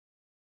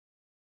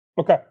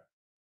Okay,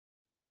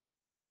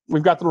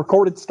 we've got the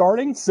recorded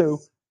starting. So,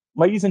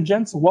 ladies and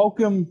gents,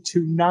 welcome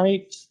to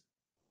night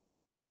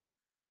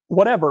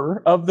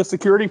whatever of the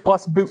Security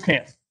Plus Boot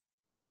Camp.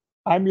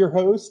 I'm your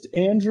host,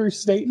 Andrew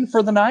Staten,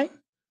 for the night.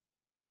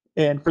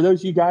 And for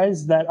those of you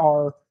guys that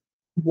are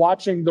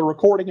watching the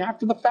recording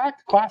after the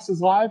fact, class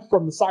is live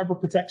from the Cyber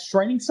Protects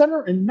Training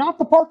Center and not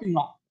the parking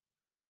lot.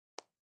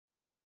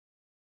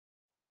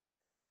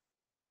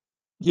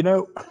 You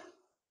know,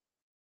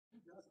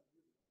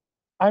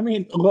 I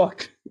mean,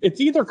 look, it's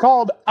either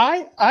called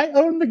I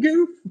own the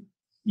goof,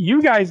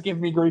 you guys give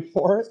me grief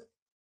for it,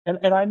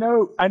 and I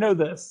know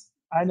this.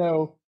 I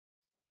know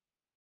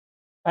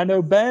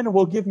Ben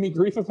will give me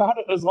grief about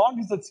it as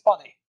long as it's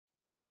funny.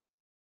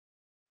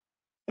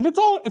 And it's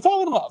all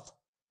in love.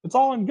 It's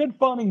all in good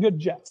fun and good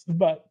jest.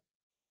 But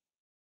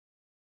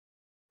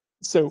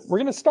so we're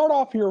gonna start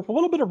off here with a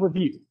little bit of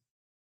review.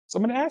 So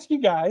I'm gonna ask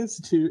you guys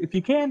to, if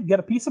you can, get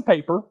a piece of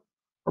paper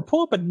or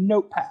pull up a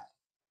notepad.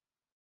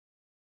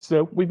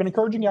 So we've been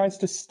encouraging you guys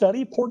to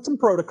study ports and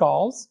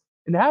protocols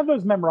and have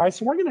those memorized.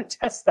 So we're gonna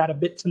test that a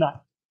bit tonight.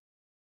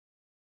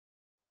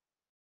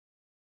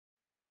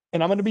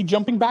 And I'm going to be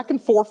jumping back and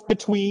forth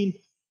between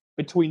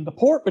the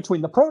port,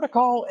 between the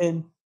protocol,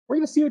 and we're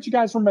going to see what you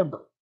guys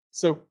remember.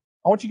 So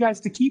I want you guys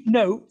to keep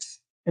notes,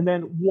 and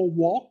then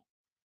we'll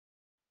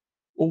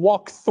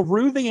walk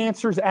through the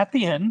answers at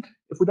the end.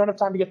 If we don't have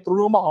time to get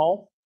through them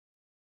all,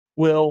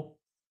 I'm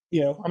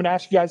going to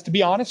ask you guys to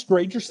be honest,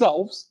 grade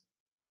yourselves,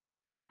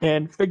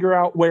 and figure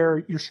out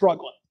where you're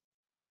struggling.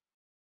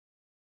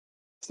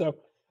 So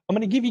I'm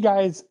going to give you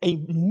guys a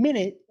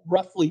minute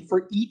roughly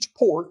for each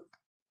port.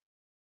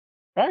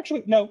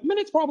 Actually, no,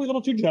 minute's probably a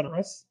little too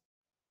generous.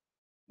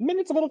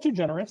 Minute's a little too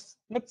generous.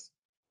 You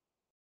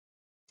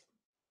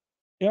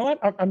know what?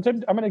 I'm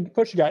going to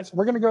push you guys.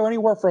 We're going to go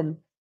anywhere from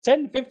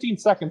 10 to 15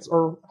 seconds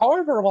or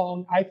however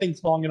long I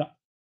think's long enough.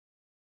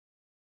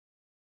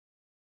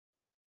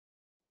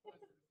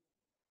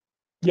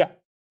 Yeah.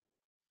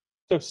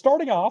 So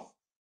starting off,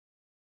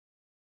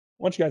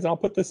 I want you guys, I'll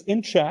put this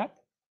in chat.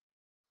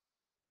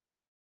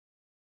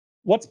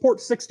 What's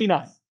port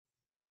 69?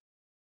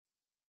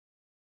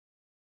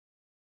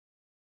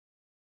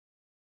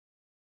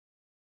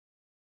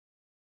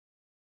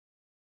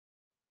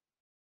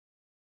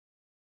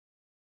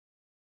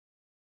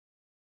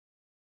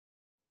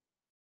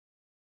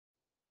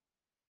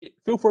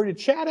 Feel free to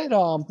chat it.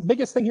 The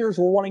biggest thing here is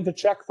we're wanting to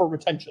check for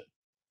retention.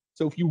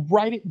 So if you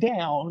write it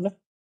down,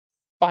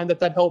 find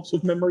that helps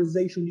with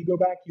memorization. You go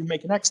back, you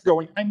make an X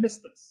going, I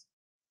missed this.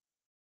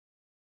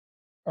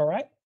 All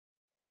right.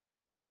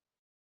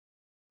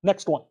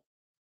 Next one.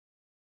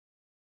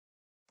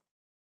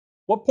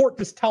 What port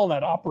does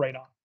Telnet operate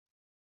on?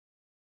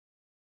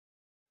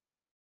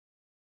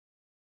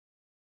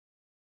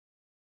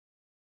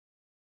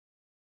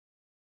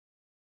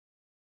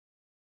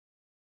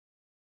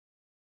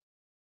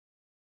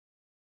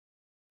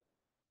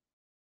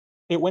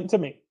 It went to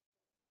me.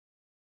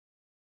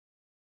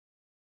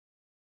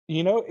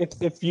 You know,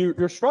 if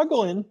you're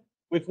struggling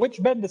with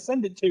which bed to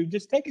send it to,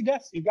 just take a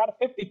guess. You've got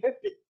a 50-50.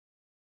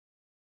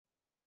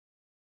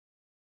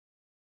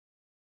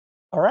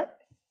 All right.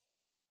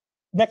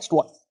 Next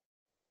one.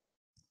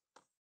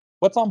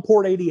 What's on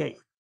port 88?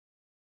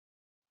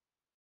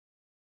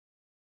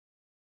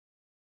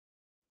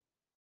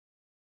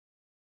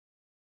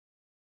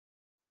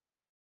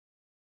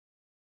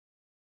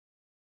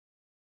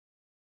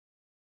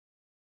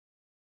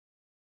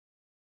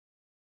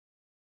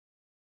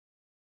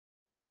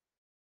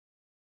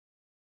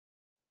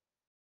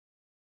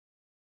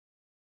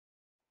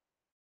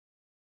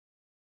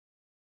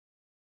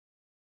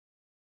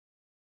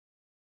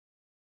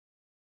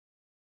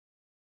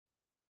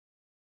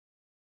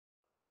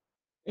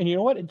 And you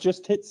know what? It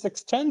just hit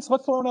 610, so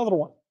let's throw another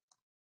one.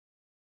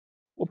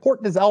 What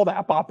port does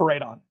LDAP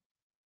operate on?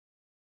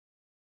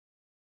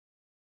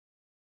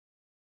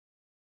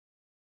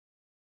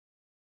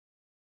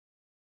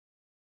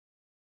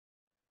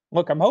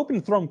 Look, I'm hoping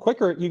to throw them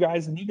quicker at you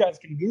guys, and you guys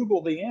can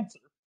Google the answer.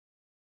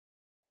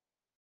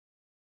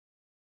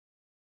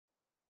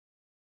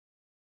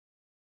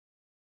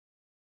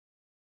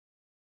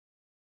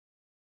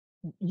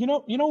 You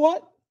know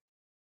what?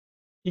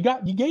 You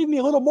gave me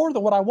a little more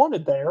than what I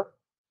wanted there.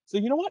 So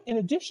you know what? In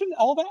addition to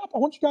LDAP, I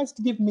want you guys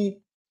to give me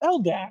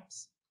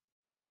LDAPs.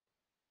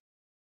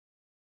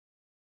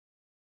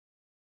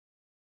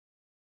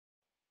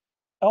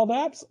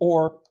 LDAPs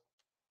or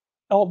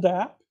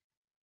LDAP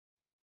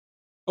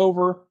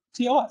over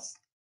TLS.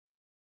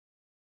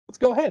 Let's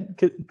go ahead,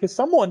 because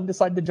someone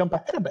decided to jump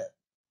ahead a bit.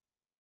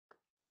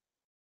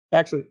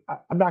 Actually,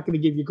 I'm not going to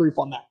give you grief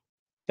on that.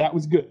 That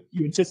was good.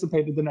 You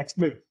anticipated the next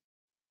move.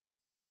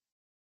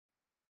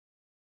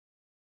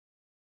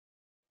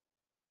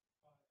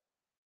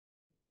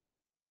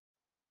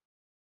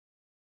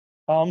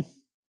 Um,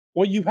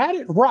 well, you had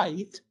it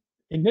right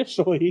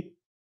initially.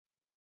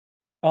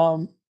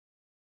 Um,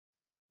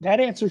 that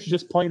answer is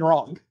just plain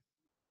wrong.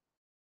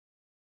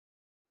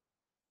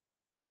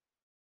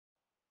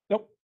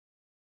 Nope.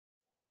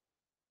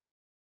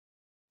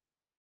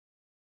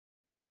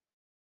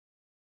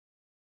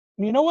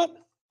 You know what?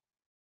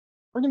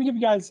 We're going to give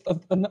you guys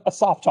a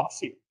soft toss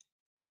here.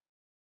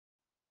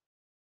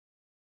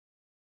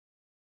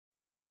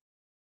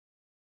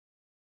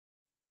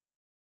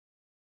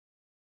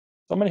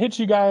 So I'm going to hit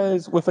you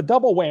guys with a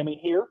double whammy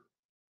here.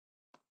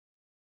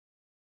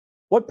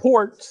 What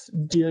ports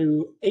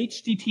do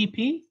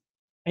HTTP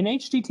and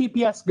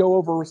HTTPS go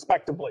over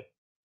respectively?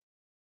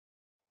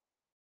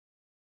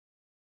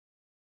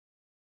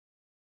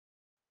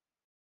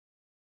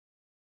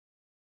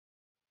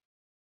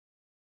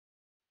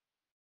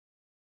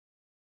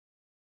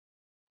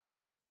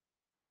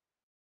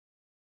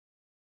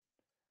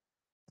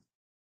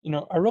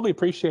 I really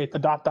appreciate the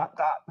dot dot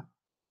dot.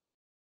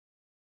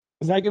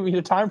 Does that give you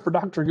the time for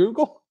Dr.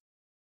 Google?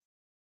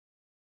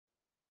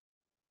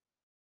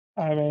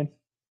 I mean,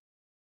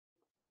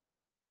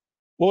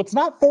 well, it's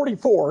not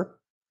 44.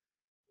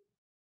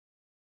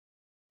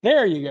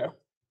 There you go.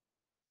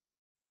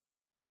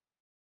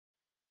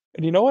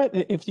 And you know what?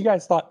 If you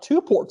guys thought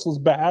 2 ports was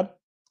bad,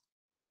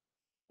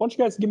 why don't you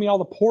guys give me all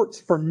the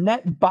ports for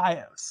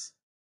NetBIOS?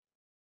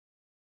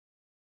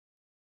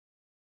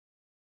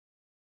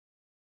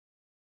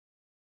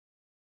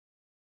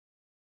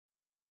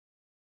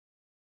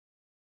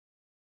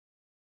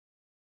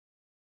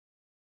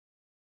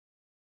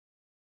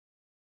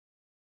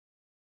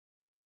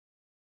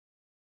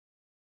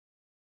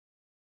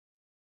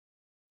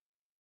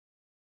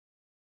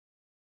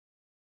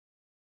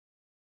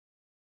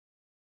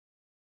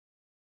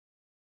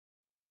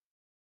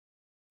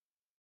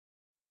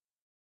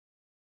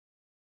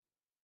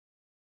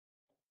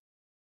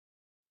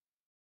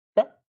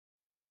 Okay.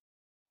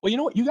 Well, you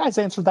know what? You guys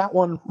answered that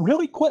one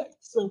really quick.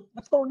 So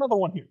let's throw another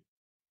one here.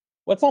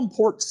 What's on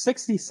port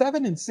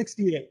 67 and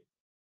 68?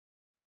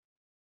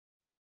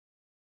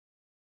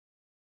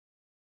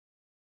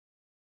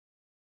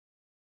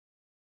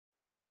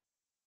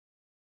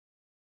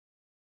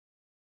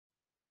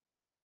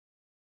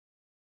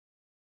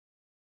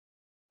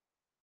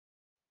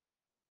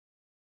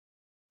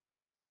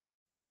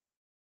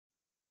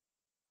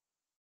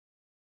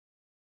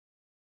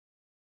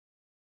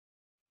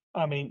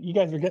 I mean, you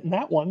guys are getting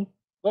that one.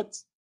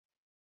 Let's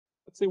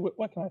let's see what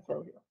can I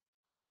throw here.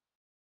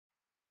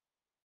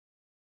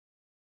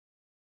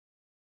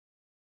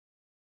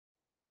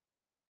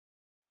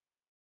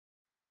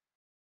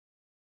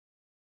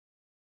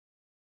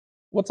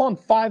 What's on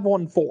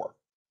 514?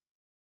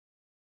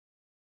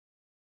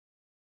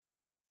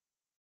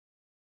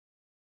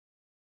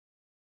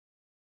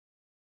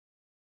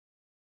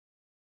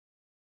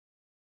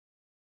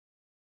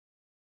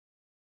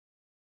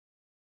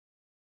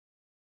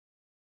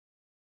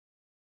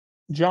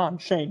 John,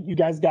 Shane, you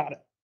guys got it.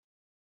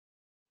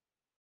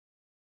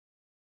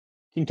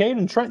 Kincaid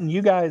and Trenton,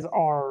 you guys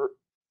are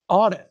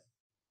on it.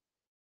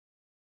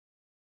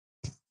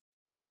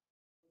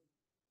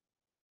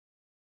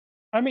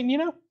 I mean,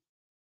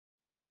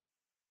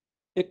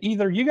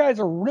 either you guys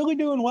are really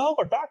doing well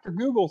or Dr.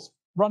 Google's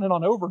running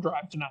on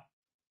overdrive tonight.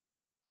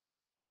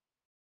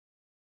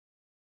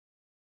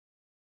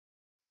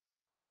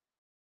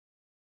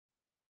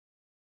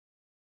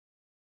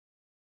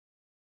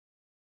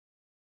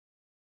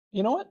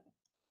 You know what?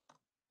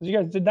 You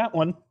guys did that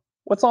one.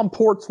 What's on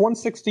ports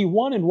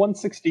 161 and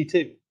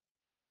 162?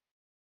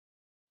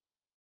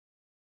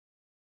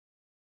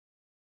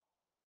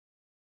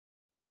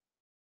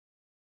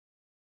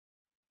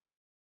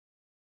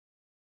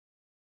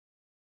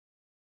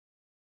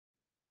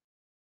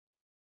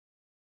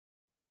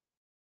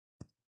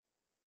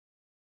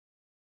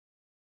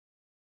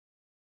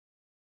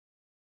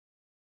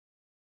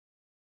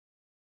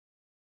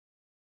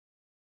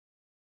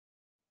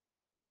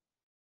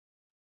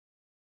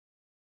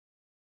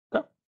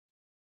 Okay.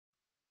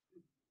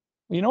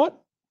 You know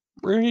what?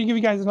 We're going to give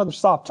you guys another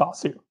soft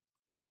toss here.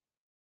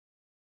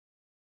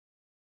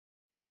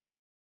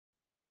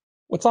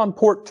 What's on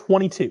port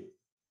 22?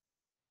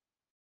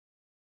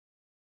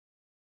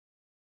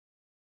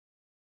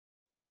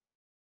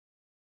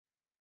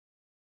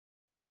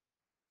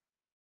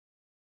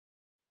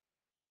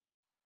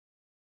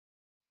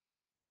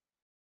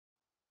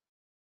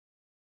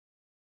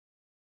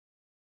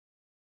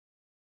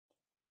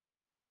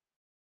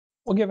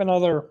 We'll give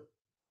another,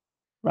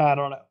 I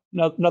don't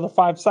know, another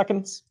 5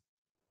 seconds.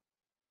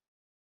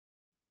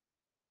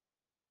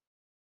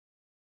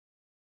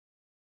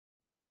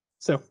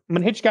 So I'm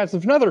going to hit you guys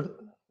with another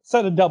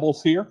set of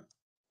doubles here.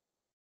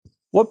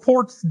 What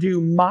ports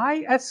do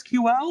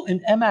MySQL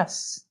and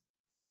MS?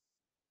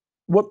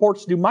 What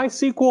ports do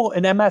MySQL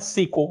and MS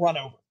SQL run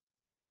over?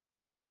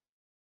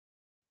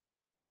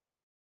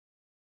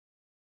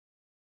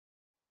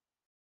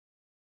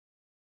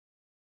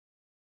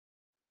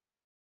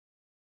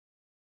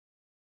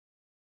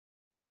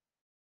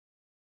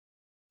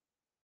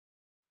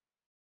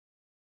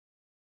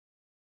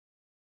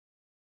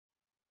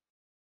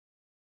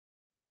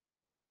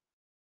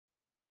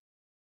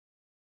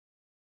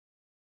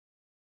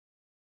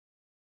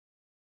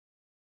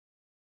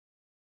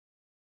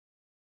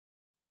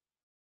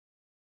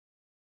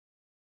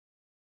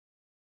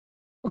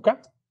 Okay.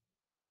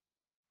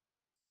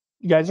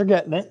 You guys are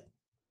getting it.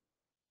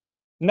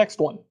 Next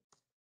one.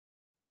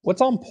 What's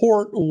on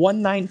port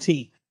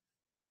 119?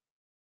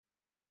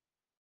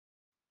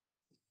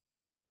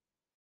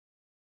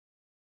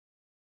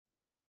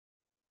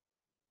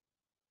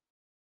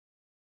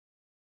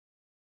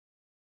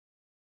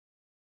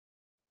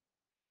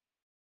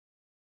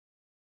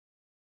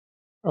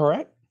 All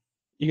right.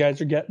 You guys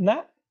are getting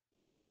that?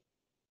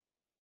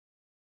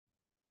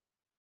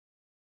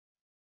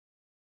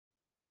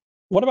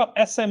 What about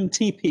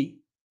SMTP?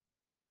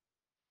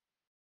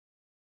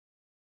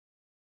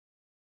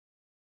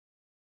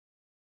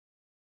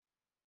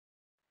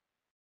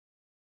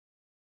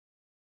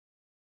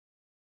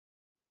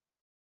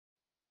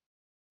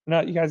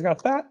 Now you guys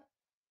got that? I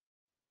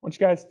want you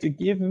guys to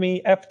give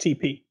me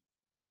FTP.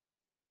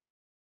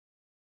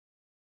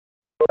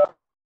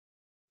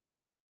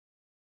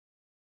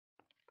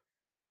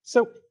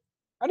 So,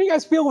 how do you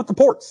guys feel with the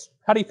ports?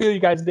 How do you feel you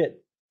guys did?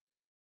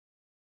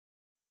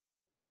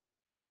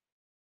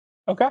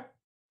 Okay.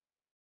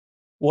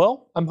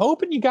 Well, I'm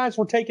hoping you guys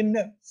were taking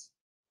notes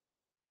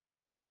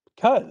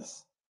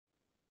because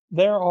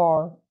there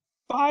are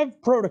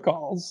 5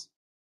 protocols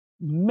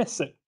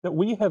missing that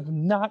we have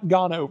not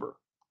gone over.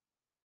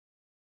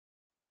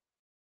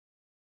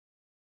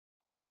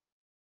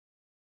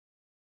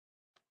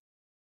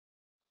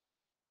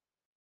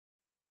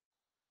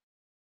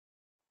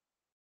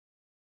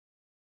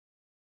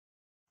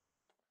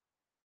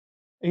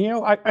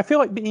 And, I feel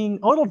like being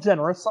a little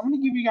generous, so I'm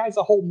going to give you guys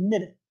a whole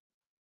minute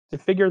to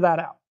figure that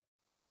out.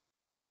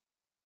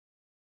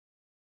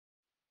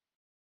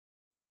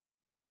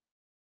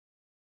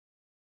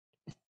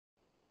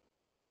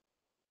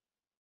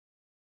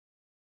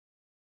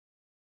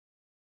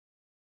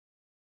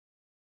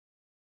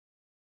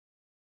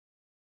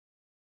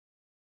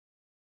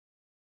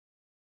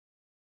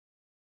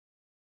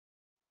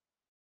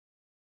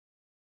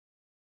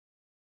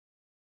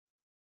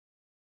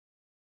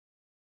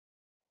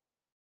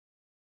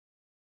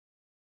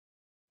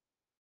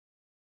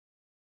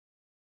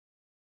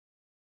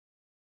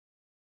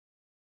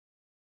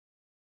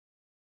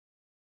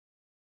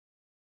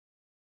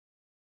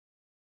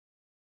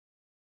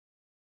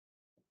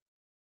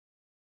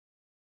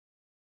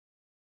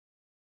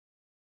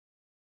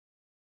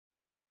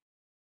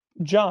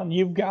 John,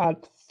 you've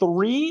got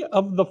 3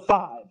 of the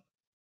 5.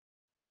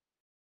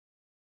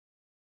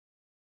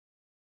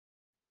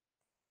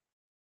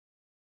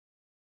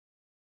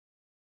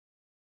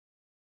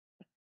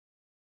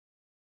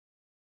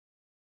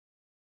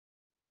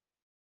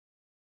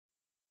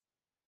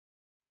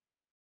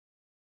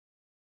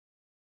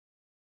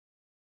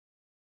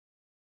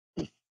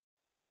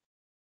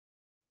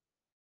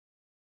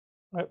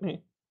 Let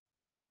me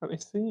let me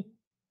see.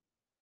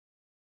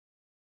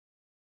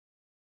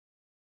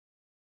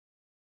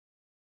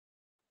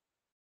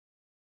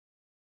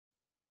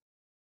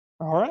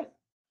 All right.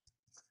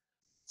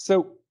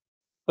 So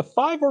the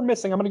 5 we're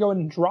missing, I'm going to go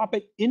ahead and drop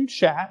it in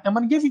chat. I'm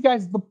going to give you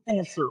guys the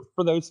answer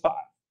for those 5.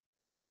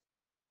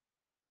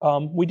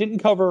 We didn't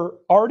cover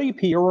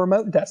RDP or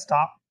remote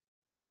desktop.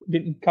 We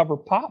didn't cover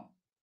POP.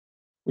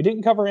 We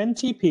didn't cover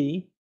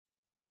NTP,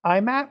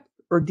 IMAP,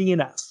 or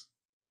DNS.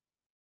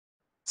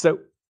 So,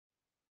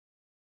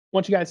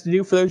 want you guys to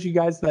do for those of you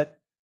guys that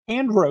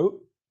hand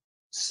wrote,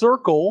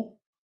 circle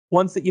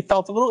ones that you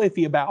felt a little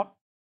iffy about,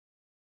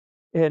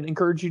 and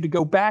encourage you to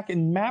go back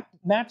and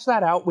match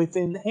that out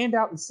within the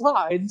handout and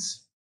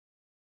slides.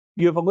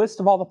 You have a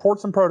list of all the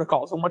ports and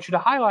protocols. I want you to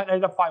highlight and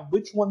identify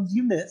which ones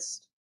you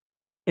missed,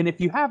 and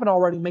if you haven't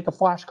already, make a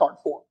flashcard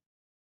for them.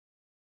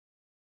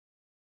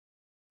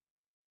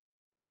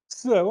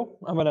 So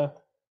I'm going to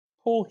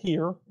pull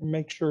here and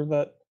make sure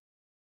that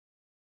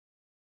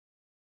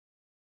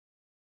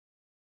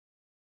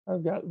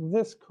I've got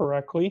this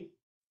correctly.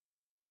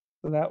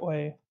 So that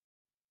way,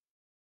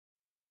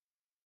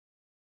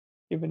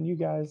 giving you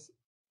guys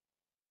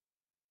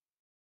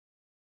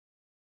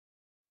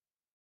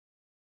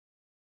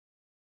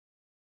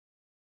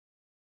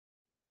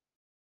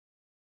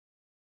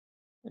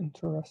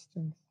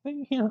interesting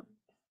thing here.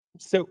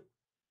 So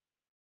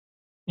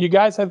you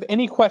guys have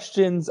any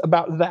questions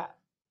about that?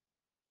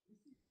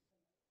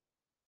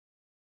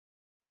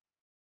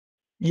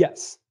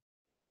 Yes.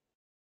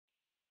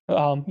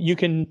 You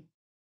can.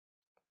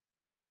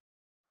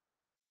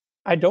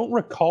 I don't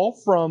recall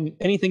from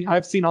anything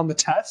I've seen on the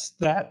test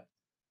that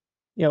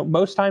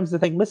most times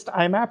if they list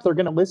IMAP, they're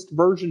going to list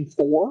version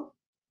 4.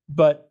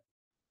 But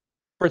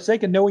for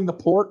sake of knowing the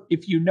port,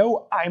 if you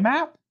know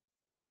IMAP,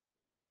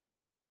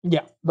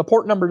 yeah, the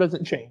port number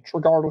doesn't change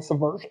regardless of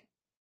version.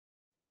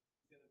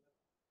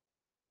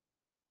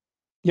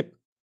 Yep.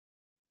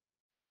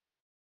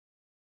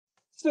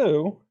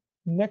 So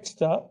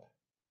next up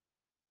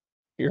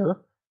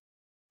here,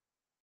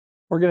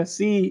 we're going to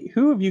see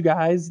who of you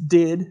guys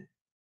did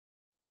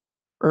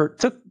or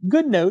took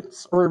good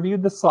notes or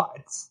reviewed the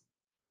slides.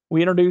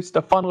 We introduced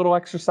a fun little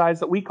exercise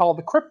that we call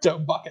the crypto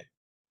bucket,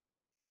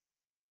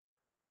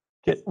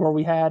 where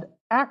we had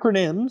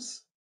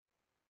acronyms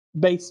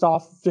based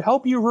off to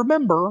help you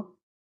remember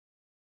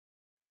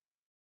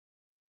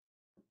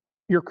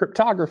your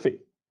cryptography.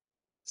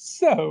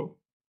 So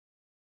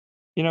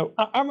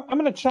I'm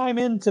going to chime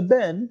in to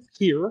Ben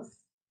here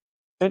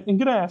and going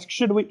to ask,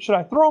 should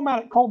I throw them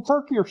out at cold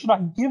turkey or should I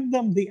give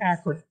them the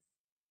acronym?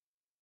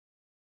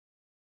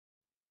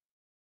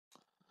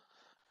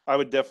 I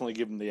would definitely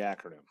give them the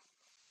acronym.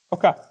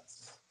 Okay.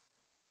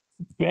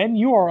 Ben,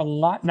 you are a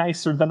lot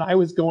nicer than I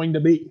was going to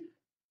be.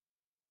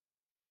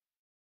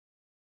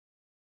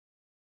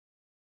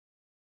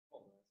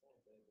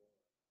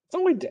 It's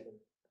only day.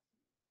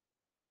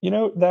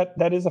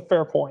 That is a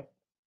fair point.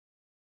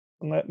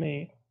 Let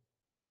me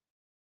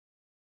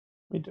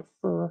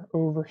defer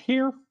over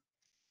here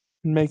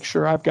and make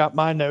sure I've got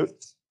my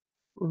notes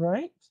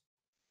right.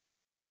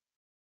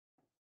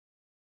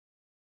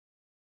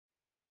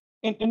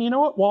 And you know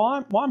what?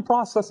 While I'm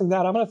processing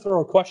that, I'm going to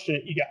throw a question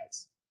at you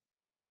guys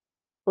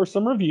for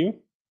some review.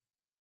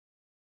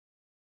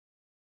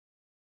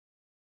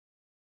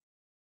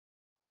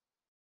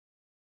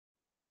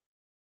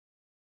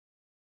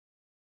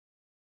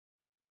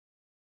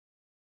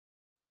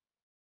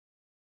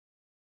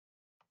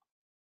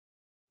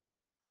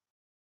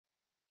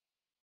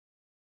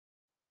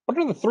 What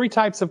are the 3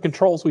 types of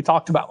controls we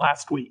talked about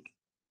last week?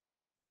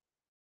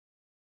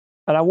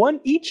 And I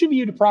want each of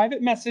you to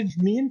private message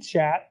me in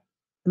chat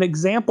an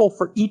example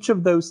for each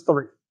of those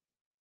 3.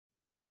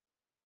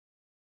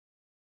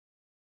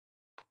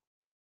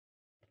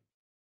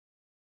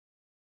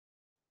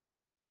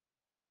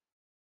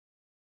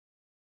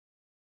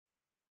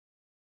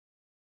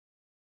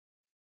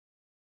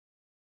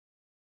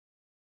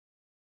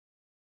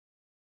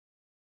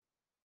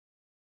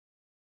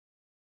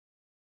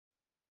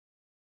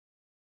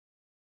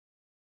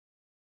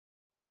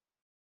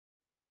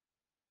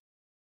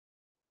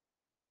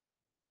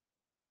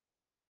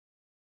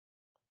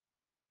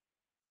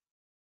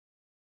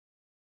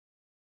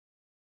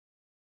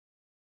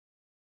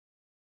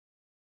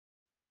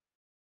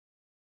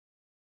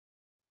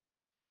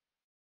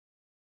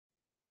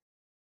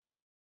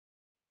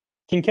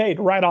 Kincaid,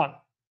 right on.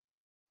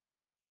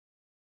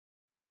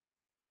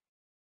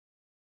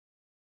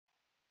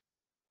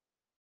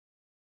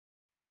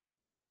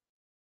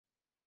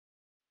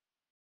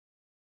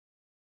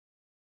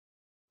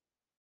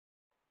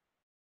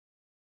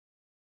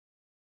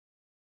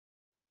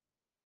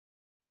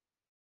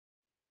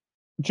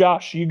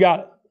 Josh, you got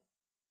it.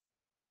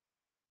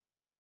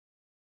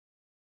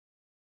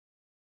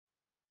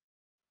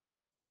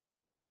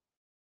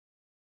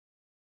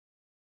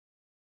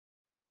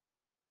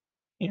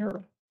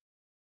 Here.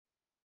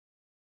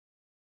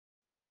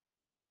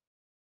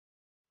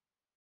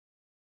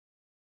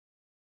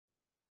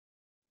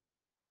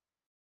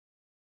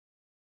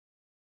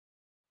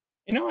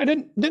 I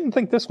didn't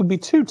think this would be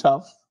too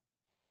tough.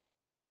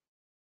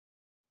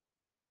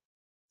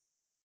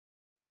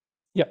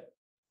 Yep.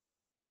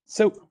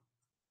 So,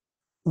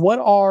 what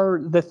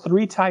are the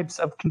 3 types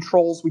of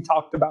controls we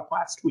talked about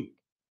last week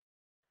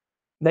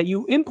that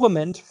you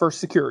implement for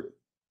security?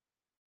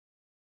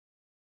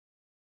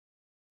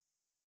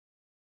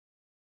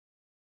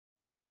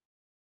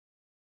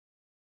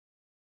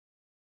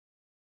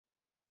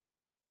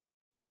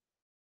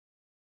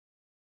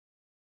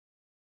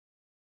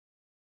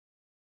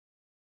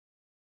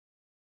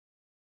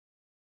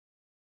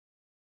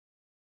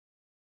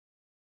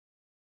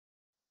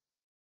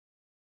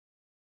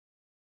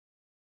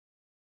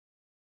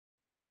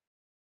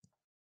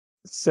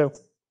 So,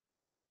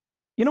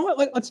 you know what?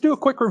 Let's do a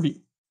quick review.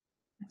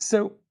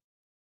 So,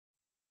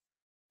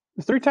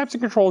 the 3 types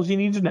of controls you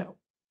need to know.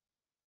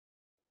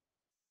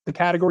 The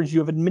categories: you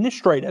have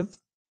administrative,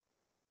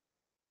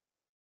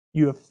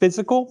 you have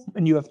physical,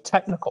 and you have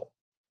technical.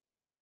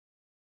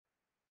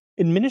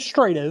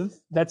 Administrative,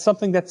 that's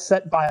something that's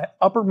set by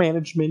upper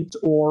management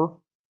or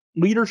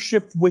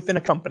leadership within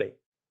a company.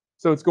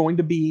 So it's going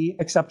to be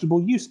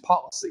acceptable use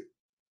policy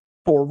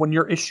for when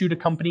you're issued a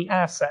company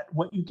asset,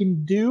 what you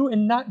can do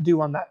and not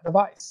do on that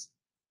device.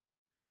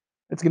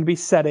 It's going to be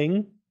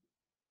setting,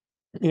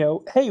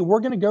 hey, we're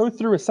going to go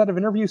through a set of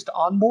interviews to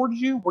onboard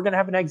you. We're going to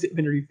have an exit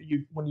interview for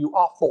you when you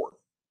off-board.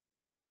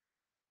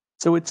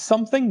 So it's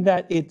something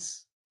that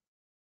it's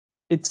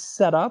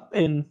set up,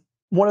 and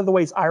one of the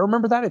ways I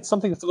remember that, it's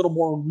something that's a little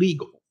more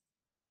legal.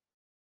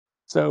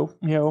 So,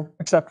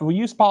 acceptable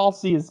use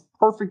policy is a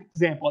perfect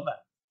example of that.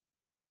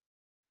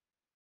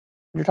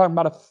 When you're talking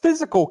about a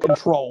physical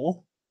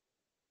control,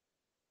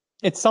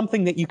 it's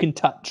something that you can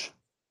touch.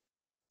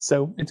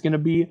 So it's going to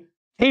be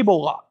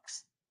cable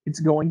locks. It's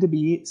going to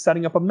be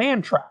setting up a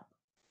Mantrap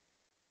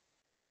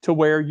to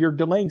where you're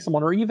delaying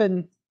someone, or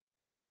even,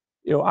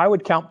 I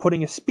would count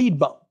putting a speed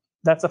bump.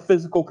 That's a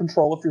physical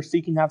control if you're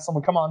seeking to have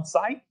someone come on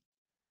site.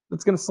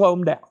 That's going to slow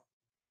them down.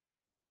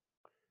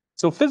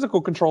 So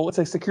physical control, it's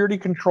a security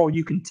control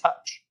you can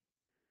touch.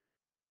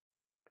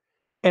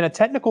 And a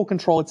technical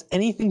control, it's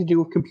anything to do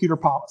with computer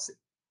policy.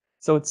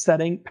 So it's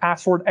setting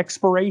password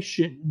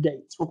expiration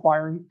dates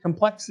requiring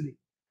complexity.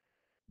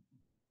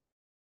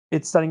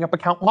 It's setting up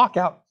account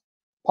lockout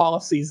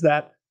policies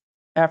that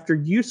after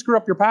you screw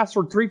up your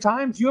password 3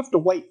 times, you have to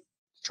wait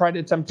to try to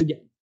attempt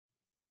again.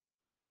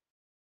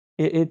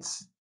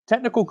 It's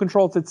technical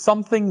controls. It's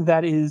something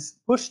that is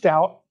pushed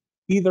out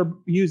either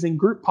using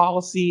group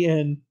policy,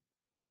 and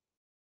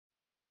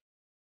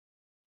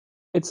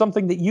it's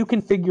something that you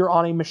configure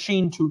on a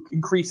machine to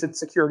increase its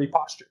security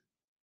posture.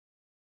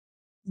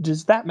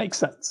 Does that make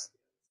sense?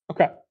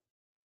 Okay.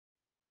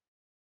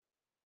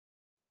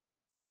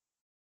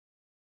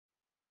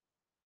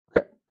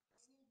 Okay.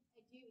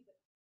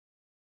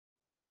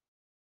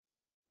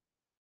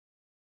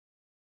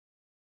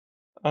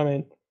 I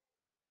mean,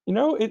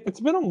 it's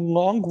been a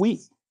long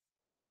week.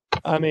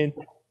 I mean,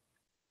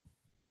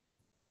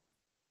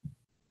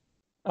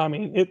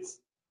 it's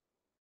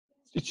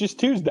just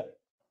Tuesday.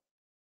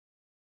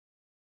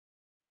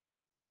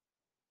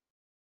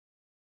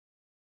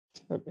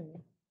 Okay.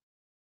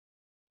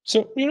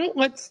 So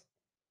let's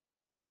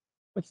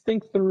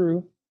think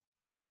through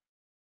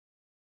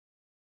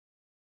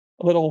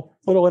a little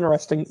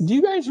interesting. Do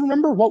you guys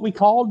remember what we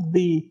called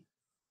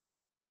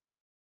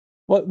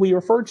what we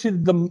referred to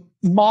the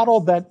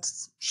model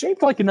that's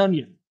shaped like an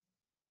onion?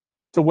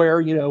 To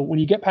where, when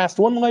you get past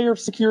one layer of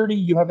security,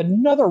 you have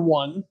another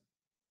one.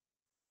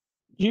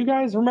 Do you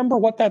guys remember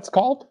what that's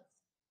called?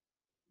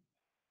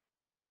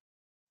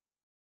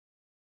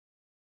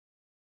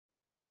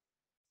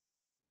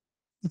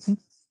 Mhm.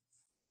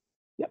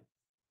 Yep.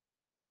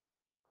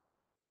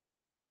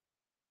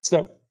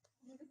 So,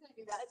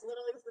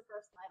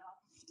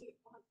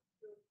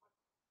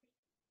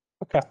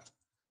 okay.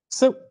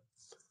 So,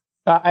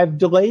 I've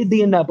delayed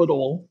the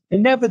inevitable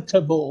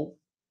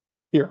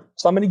here.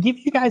 So I'm going to give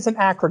you guys an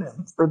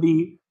acronym for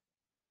the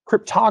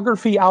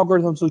cryptography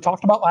algorithms we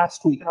talked about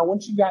last week. And I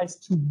want you guys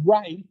to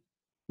write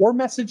or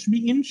message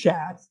me in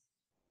chat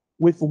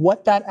with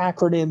what that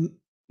acronym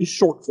is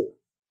short for.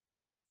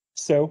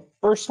 So,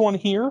 first one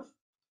here,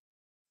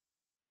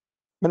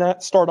 I'm going to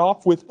start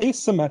off with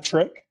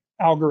asymmetric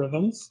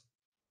algorithms.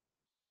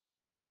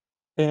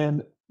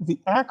 And the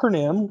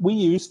acronym we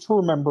use to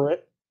remember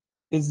it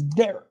is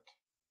DEREC.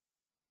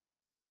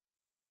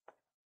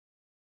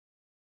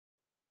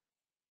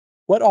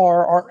 What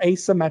are our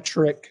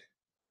asymmetric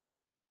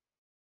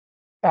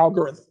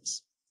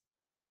algorithms?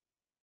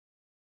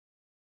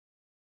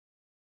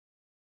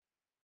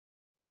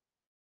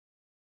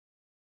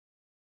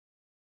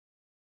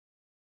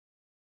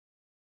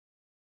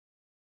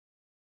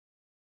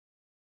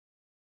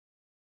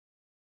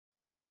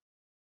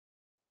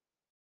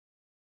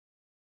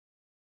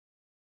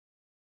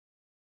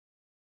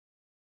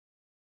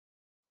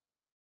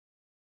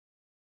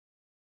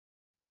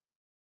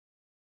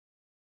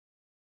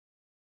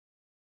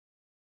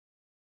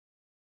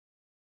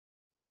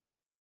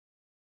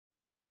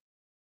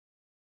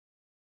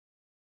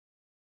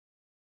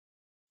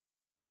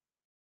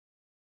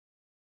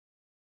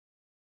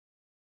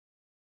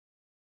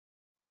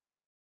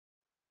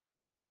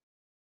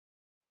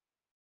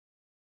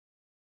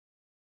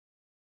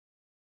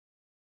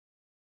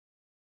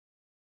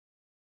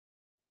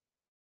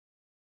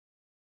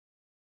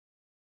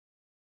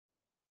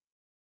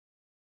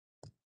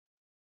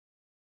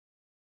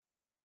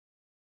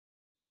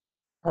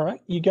 All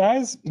right, you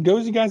guys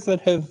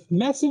that have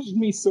messaged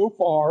me so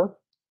far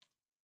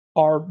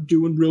are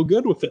doing real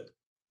good with it.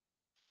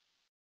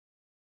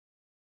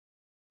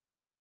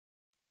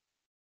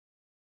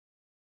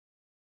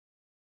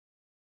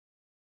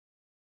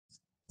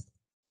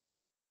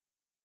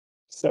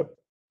 So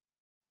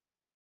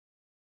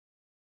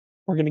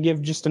we're going to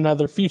give just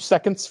another few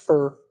seconds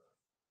for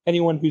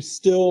anyone who's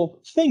still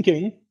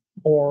thinking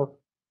or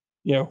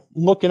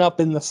looking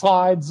up in the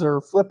slides or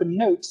flipping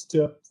notes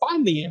to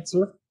find the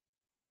answer.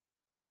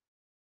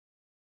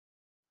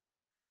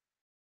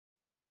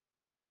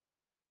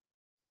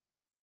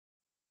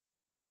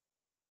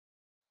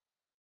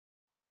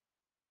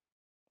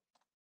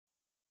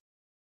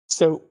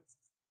 So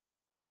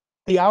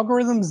the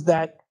algorithms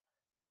that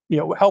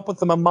help with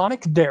the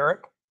mnemonic DEREC,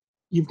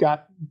 you've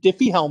got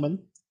Diffie-Hellman,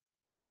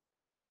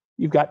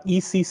 you've got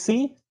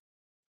ECC,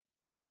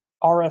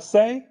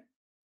 RSA,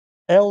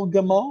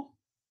 El-Gamal,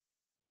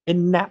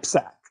 and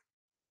Knapsack.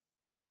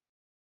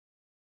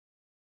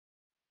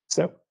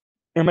 So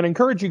I'm going to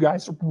encourage you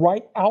guys to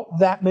write out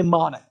that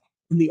mnemonic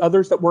and the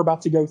others that we're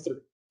about to go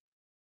through.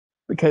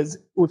 Because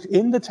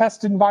within the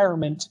test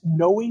environment,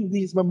 knowing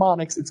these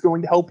mnemonics, it's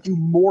going to help you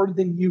more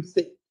than you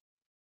think.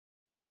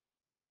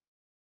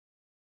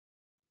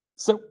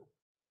 So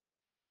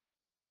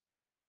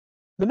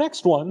the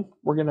next one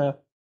we're going to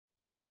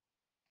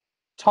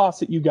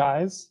toss at you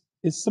guys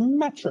is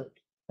symmetric.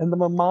 And the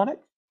mnemonic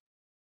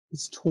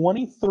is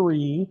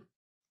 23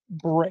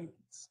 braids.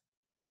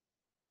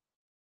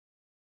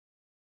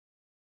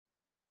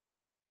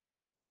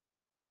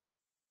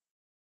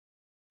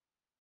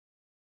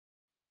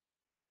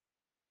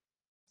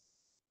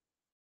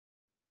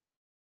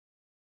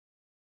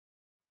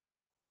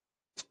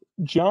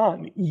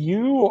 John,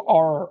 you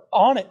are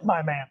on it,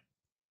 my man.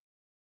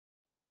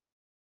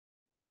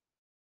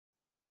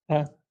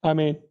 I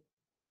mean,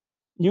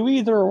 you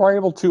either were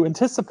able to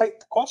anticipate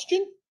the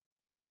question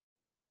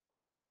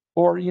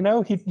or, you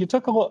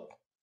took a look.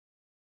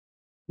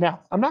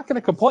 Now, I'm not going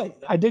to complain.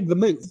 I dig the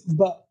move,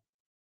 but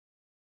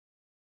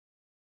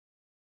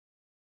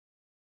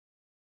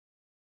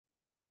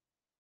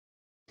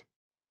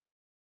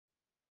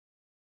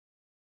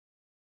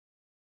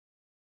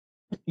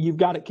You've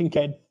got it,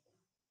 Kincaid.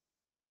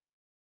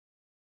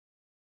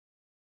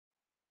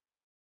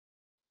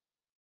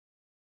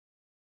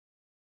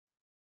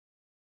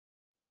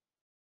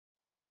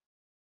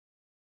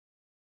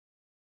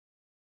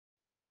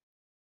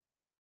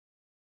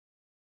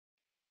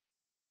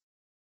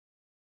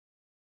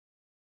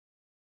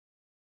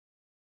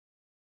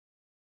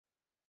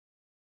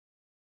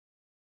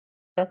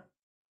 Okay.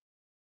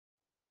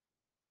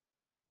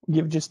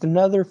 Give just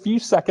another few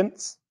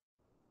seconds.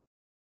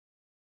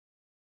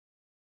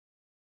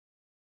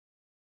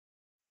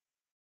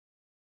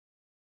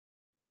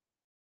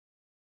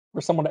 For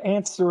someone to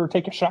answer or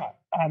take a shot.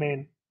 I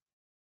mean,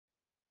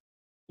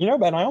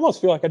 Ben, I almost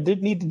feel like I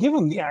did need to give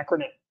them the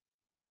acronym.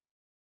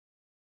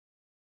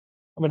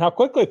 I mean, how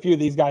quickly a few of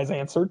these guys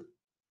answered.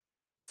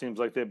 Seems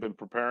like they've been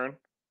preparing.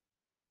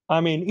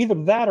 I mean, either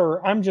that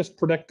or I'm just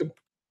predictable.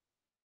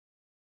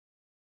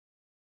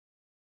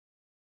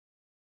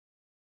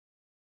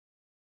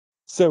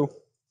 So,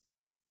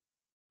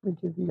 let me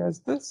give you guys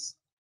this.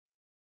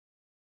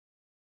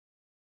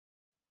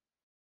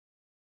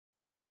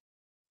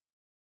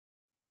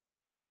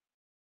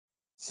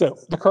 So,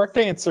 the correct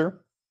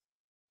answer: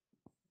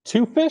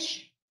 two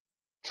fish,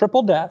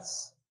 triple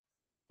deaths,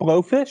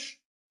 blowfish,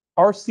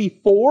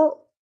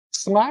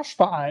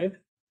 RC4/5,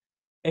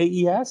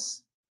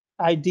 AES,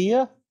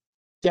 idea,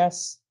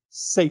 guess,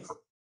 safer.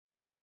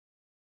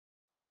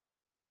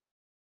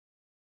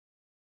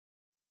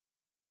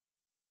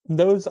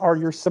 Those are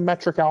your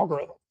symmetric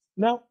algorithms.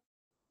 Now,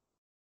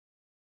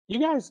 you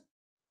guys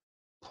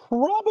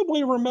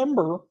probably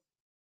remember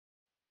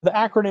the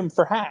acronym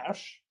for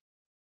hash.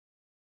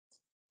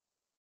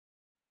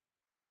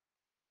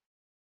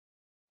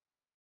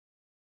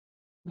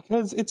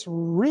 Because it's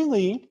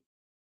really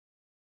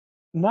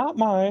not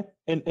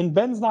and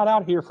Ben's not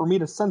out here for me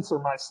to censor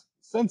my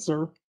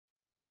censor.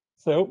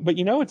 So, but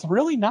it's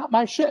really not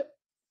my shit.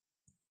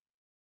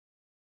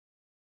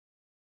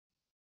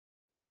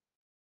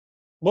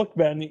 Look,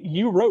 Ben,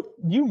 you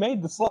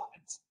made the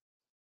slides.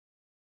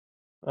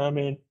 I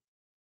mean,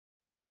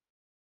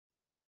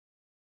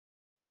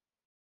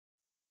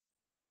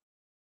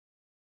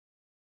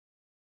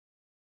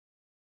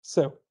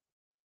 so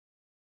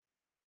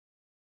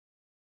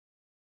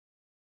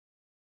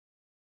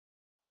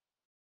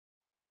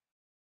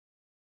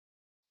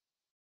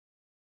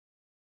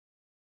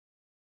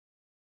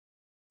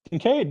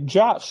Kincaid,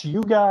 Josh,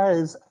 you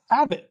guys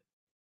have it.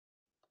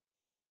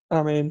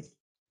 I mean,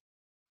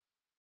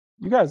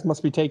 you guys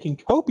must be taking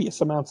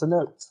copious amounts of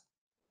notes.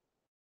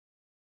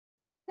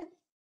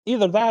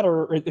 Either that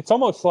or it's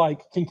almost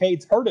like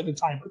Kincaid's heard it a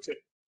time or two.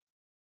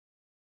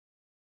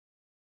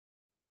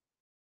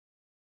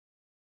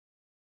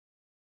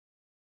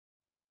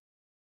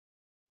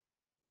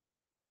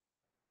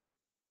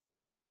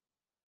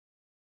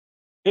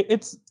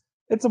 It's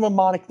a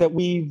mnemonic that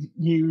we've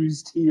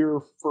used here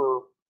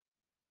for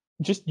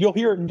you'll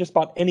hear it in just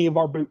about any of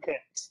our boot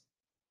camps.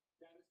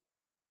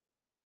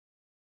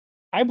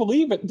 I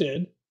believe it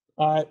did.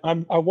 I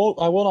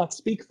will not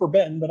speak for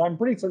Ben, but I'm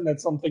pretty certain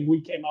that's something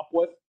we came up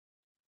with.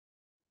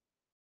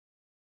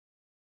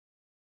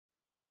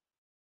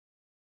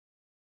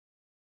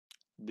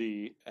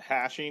 The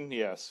hashing,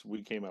 yes,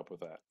 we came up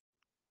with that.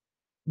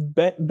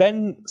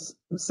 Ben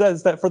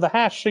says that for the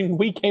hashing,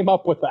 we came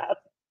up with that.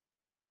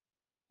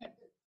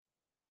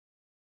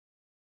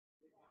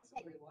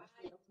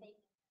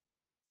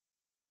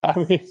 I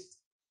mean,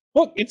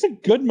 look, it's a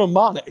good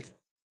mnemonic.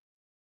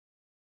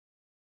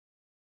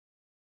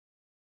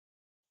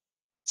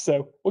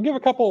 So we'll give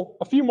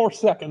a few more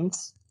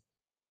seconds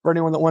for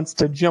anyone that wants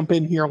to jump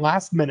in here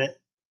last minute.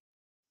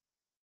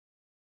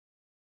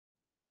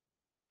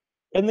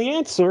 And the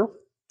answer,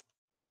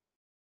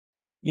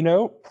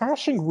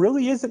 hashing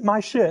really isn't my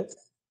shit.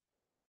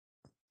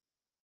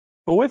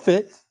 But with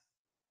it,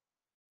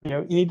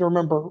 you need to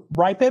remember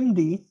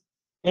RIPE-MD,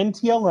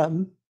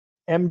 NTLM,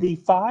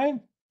 MD5,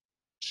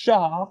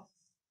 SHA,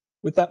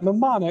 with that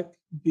mnemonic,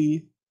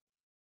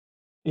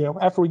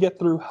 after we get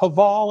through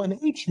Haval and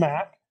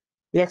HMAC,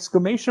 the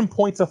exclamation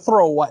point's a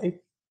throwaway.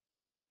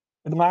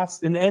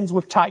 And ends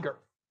with Tiger.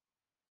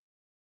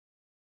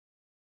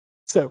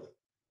 So,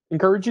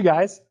 encourage you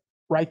guys,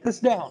 write this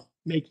down,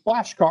 make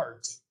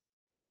flashcards.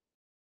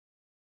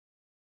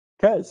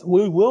 Because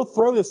we will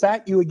throw this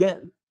at you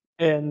again.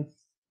 And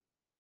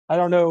I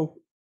don't know,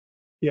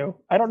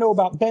 I don't know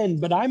about Ben,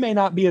 but I may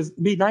not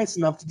be nice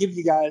enough to give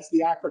you guys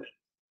the acronym.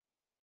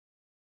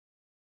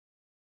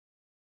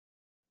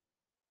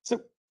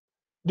 So,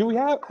 do we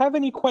have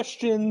any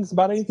questions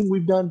about anything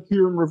we've done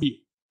here in review?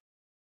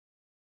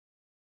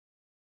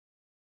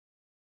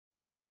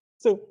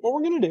 So, what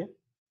we're going to do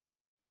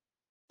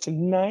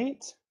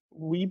tonight,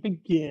 we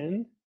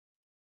begin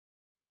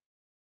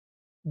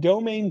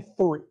domain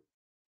 3,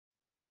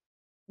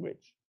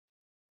 which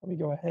let me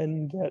go ahead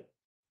and get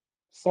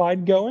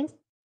slide going.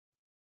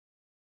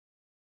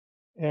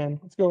 And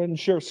let's go ahead and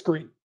share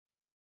screen.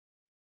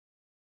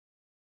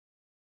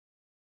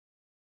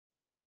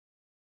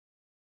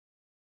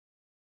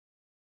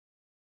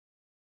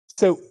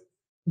 So,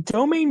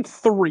 domain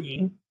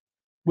 3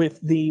 with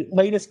the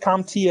latest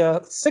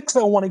CompTIA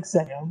 601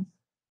 exam,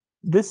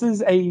 this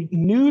is a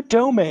new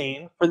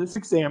domain for this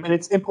exam, and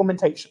it's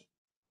implementation.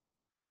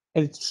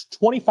 And it's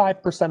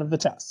 25% of the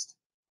test.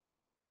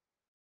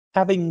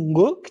 Having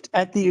looked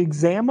at the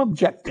exam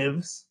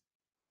objectives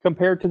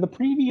compared to the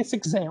previous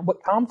exam,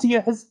 what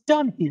CompTIA has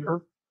done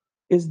here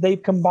is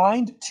they've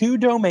combined two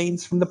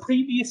domains from the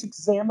previous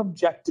exam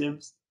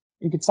objectives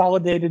and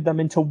consolidated them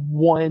into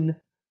one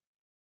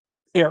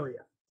area.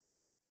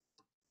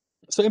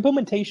 So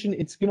implementation,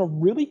 it's going to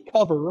really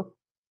cover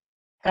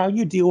how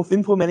you deal with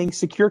implementing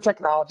secure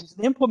technologies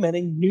and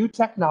implementing new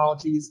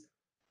technologies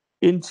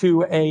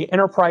into a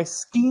enterprise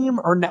scheme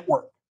or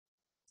network.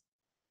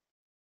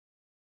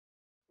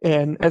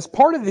 And as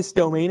part of this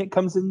domain, it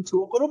comes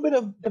into a little bit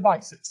of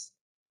devices,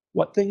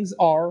 what things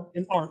are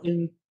and aren't.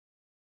 And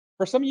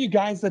for some of you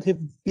guys that have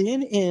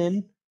been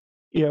in,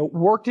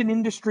 worked in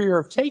industry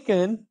or have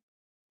taken,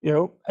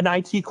 an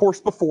IT course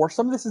before,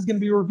 some of this is going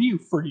to be a review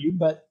for you.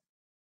 But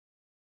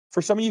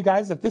for some of you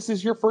guys, if this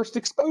is your first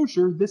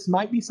exposure, this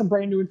might be some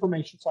brand new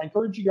information. So I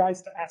encourage you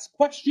guys to ask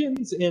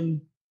questions.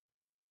 And,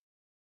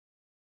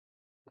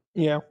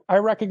 I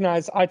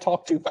recognize I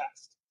talk too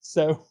fast.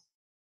 So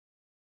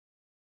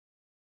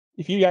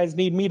if you guys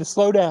need me to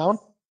slow down,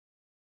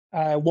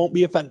 I won't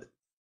be offended.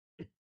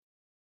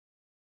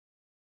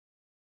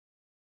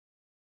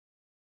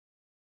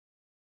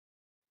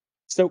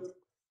 So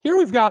here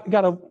we've got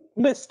a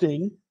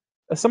listing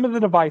of some of the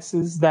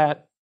devices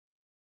that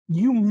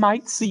you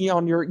might see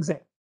on your exam.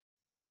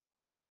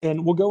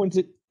 And we'll go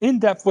into in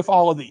depth with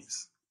all of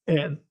these.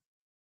 And,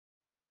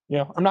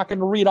 I'm not going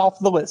to read off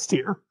the list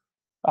here.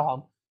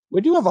 We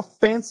do have a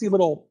fancy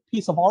little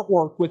piece of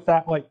artwork with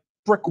that like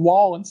brick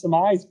wall and some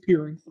eyes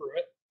peering through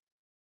it.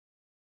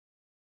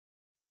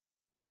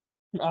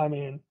 I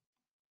mean,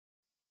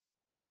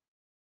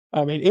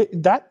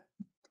 that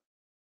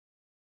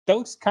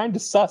looks kind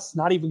of sus,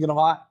 not even gonna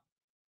lie.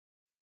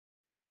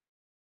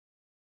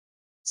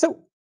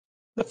 So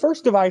the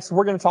first device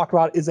we're going to talk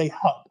about is a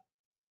hub.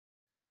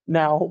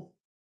 Now,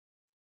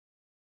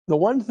 the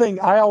one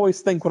thing I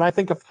always think when I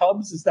think of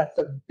hubs is that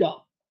they're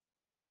dumb.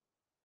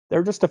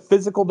 They're just a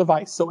physical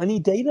device. So any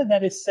data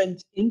that is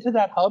sent into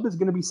that hub is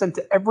going to be sent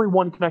to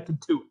everyone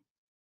connected to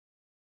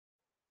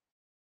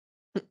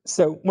it.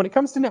 So when it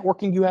comes to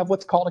networking, you have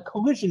what's called a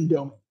collision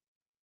domain,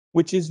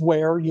 which is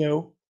where,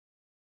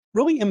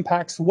 really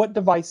impacts what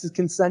devices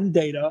can send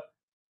data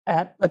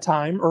at a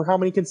time or how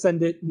many can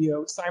send it,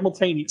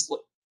 simultaneously.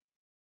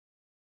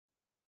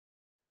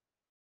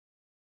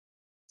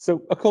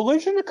 So a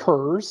collision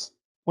occurs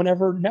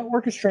whenever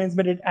network is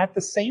transmitted at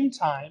the same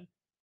time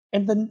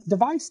and the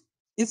device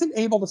isn't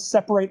able to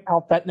separate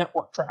out that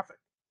network traffic.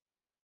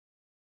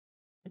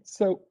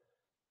 So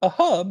a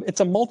hub, it's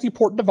a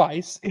multi-port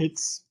device.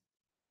 It's,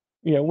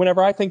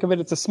 whenever I think of it,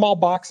 it's a small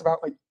box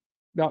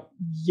about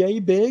yay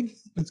big.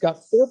 It's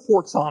got 4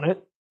 ports on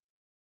it.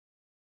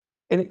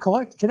 And it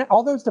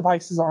all those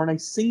devices are in a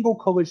single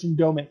collision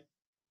domain.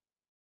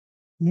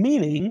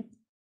 Meaning,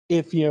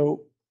 if 2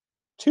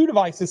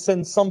 devices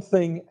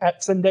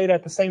send data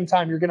at the same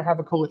time, you're going to have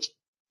a collision.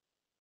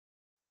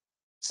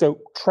 So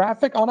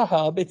traffic on a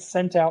hub, it's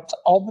sent out to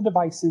all the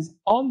devices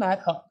on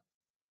that hub.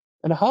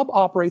 And a hub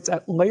operates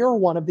at layer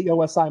 1 of the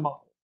OSI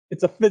model.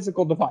 It's a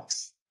physical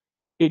device.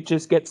 It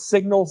just gets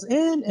signals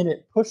in and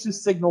it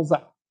pushes signals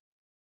out.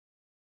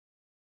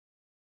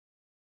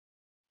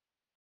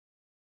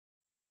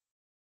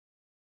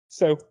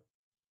 So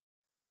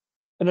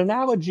an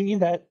analogy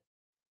that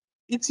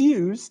it's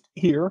used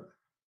here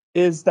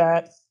is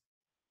that,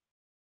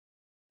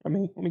 let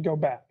me go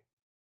back.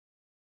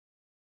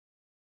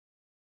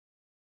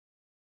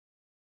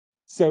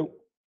 So,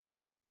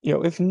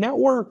 if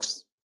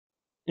networks,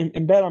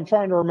 in Ben, I'm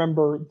trying to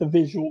remember the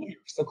visual here,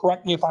 so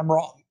correct me if I'm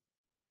wrong.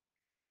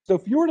 So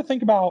if you were to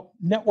think about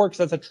networks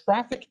as a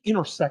traffic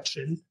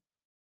intersection,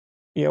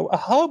 a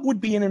hub would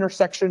be an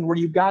intersection where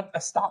you've got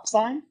a stop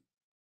sign.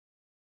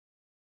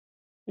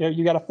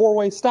 You got a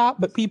 4-way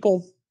stop, but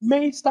people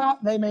may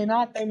stop, they may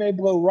not, they may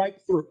blow right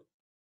through.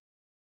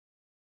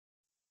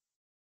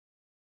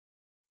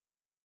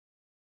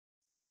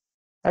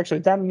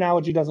 Actually, that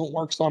analogy doesn't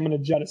work, so I'm going to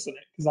jettison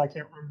it because I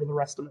can't remember the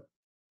rest of it.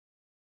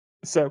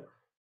 So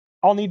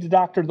I'll need to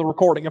doctor the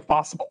recording if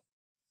possible.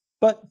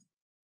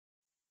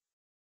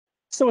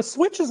 So a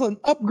switch is an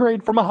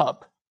upgrade from a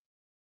hub.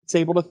 It's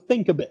able to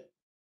think a bit.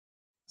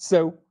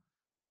 So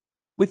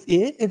with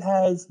it, it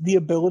has the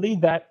ability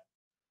that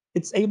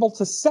it's able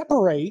to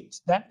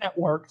separate that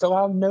network to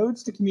allow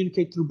nodes to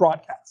communicate through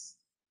broadcasts.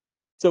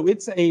 So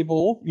it's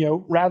able,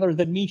 rather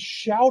than me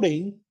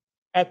shouting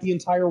at the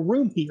entire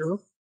room here,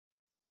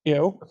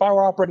 if I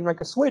were operating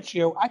like a switch,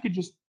 I could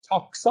just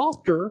talk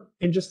softer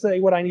and just say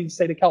what I need to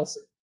say to Kelsey,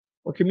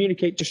 or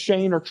communicate to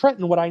Shane or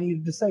Trenton what I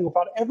needed to say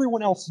without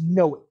everyone else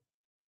knowing.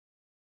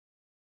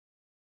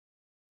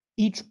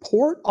 Each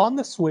port on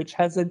the switch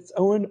has its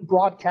own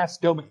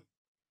broadcast domain,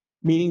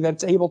 meaning that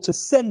it's able to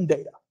send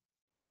data.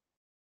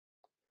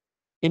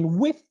 And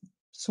with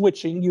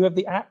switching, you have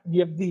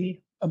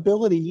the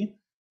ability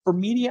for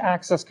media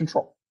access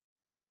control.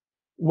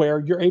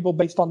 where you're able,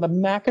 based on the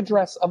MAC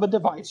address of a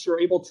device,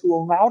 you're able to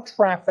allow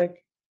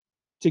traffic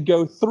to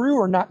go through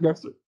or not go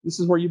through. This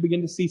is where you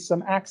begin to see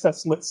some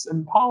access lists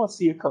and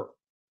policy occur.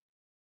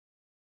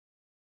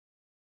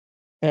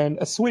 And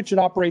a switch, it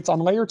operates on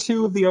layer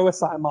 2 of the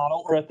OSI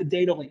model or at the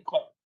data link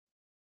layer.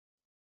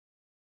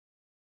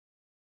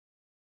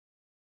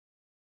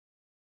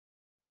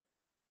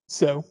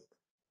 So,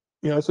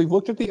 as we've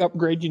looked at the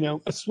upgrade,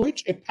 a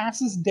switch, it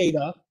passes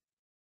data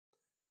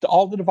to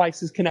all the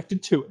devices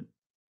connected to it.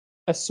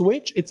 A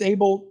switch, it's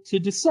able to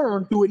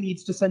discern who it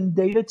needs to send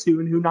data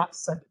to and who not to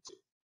send it to.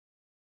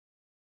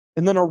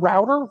 And then a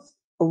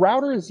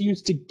router is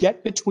used to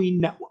get between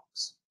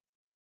networks.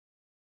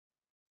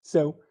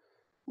 So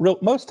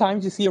most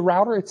times you see a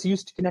router, it's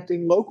used to connect a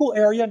local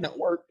area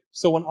network,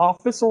 so an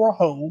office or a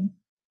home,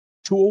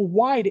 to a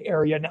wide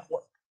area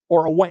network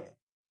or a WAN.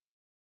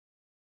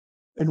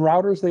 And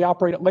routers, they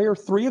operate at layer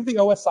 3 of the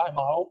OSI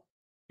model,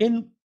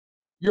 and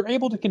you're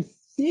able to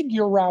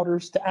configure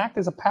routers to act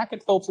as a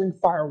packet filtering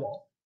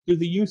firewall through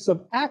the use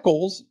of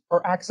ACLs,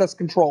 or access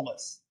control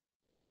lists.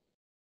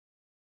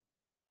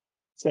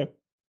 So,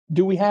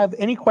 do we have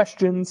any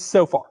questions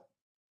so far?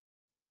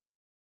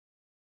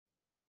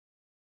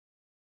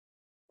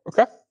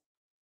 Okay.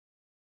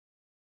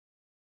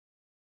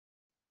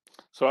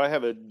 So I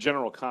have a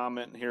general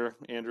comment here,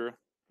 Andrew,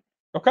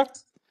 Okay.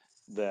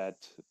 that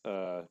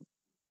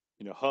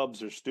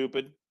hubs are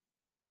stupid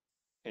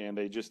and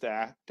they just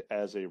act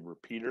as a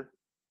repeater.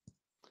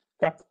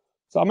 Okay.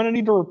 So I'm going to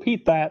need to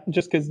repeat that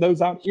just because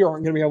those out here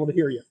aren't going to be able to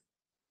hear you.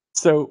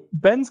 So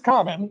Ben's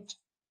comment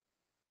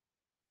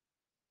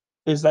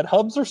is that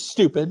hubs are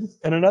stupid,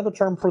 and another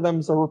term for them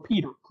is a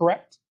repeater,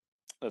 correct?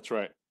 That's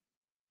right.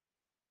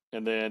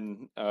 And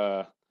then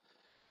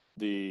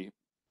the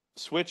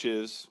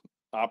switches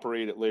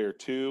operate at layer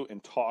 2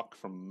 and talk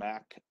from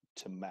MAC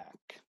to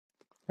MAC.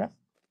 Okay.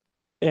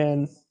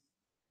 And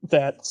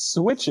that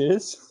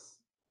switches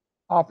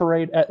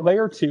operate at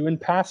layer 2 and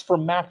pass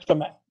from MAC to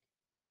MAC.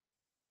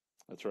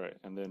 That's right.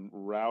 And then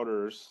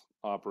routers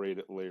operate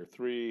at layer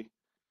 3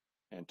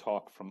 and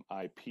talk from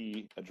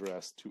IP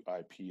address to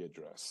IP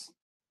address.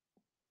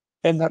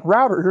 And that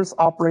routers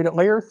operate at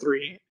layer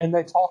 3 and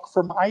they talk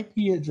from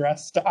IP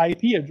address to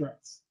IP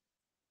address.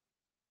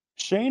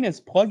 Shane is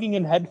plugging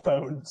in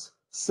headphones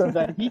so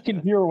that he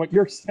can hear what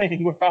you're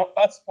saying without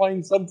us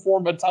playing some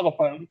form of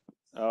telephone.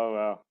 Oh,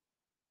 wow.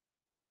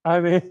 I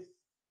mean,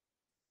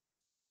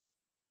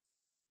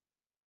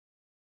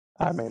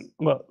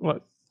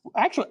 look.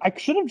 Actually, I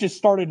should have just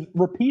started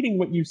repeating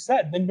what you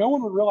said. Then no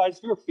one would realize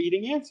you were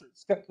feeding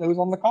answers. Those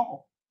on the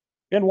call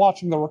and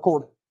watching the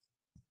recording.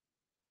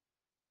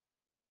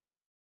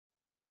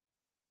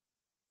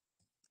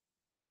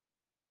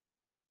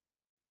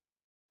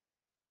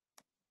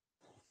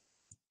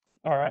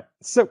 All right.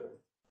 So,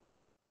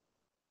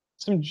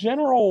 some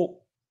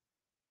general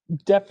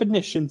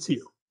definitions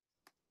here.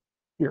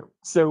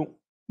 So,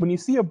 when you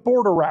see a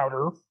border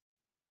router,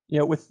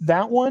 with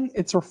that one,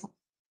 it's okay.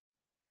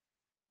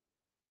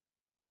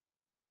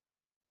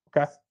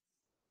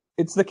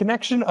 It's the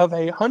connection of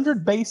a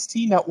 100 base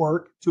T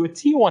network to a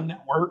T1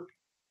 network,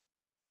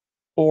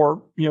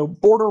 or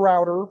border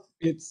router.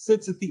 It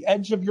sits at the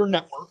edge of your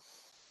network,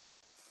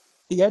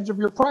 the edge of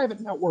your private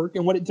network,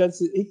 and what it does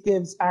is it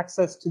gives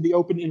access to the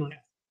open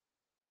internet.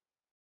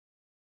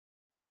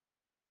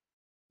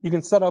 You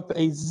can set up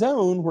a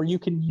zone where you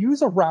can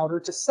use a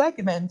router to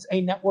segment a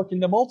network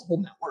into multiple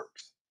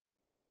networks.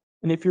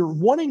 And if you're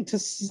wanting to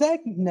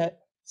segment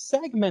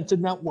a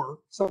network,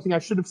 something I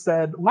should have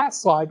said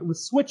last slide with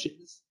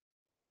switches.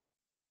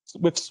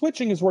 With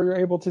switching is where you're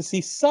able to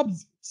see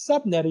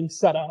subnetting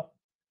set up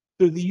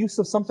through the use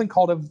of something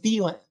called a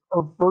VLAN,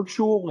 or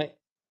virtual LAN,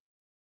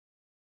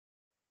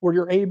 where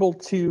you're able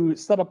to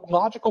set up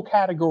logical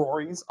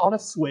categories on a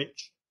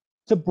switch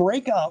to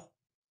break up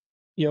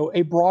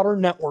a broader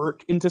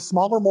network into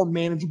smaller, more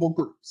manageable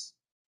groups.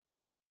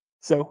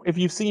 So if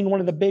you've seen one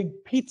of the big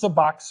pizza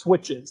box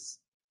switches,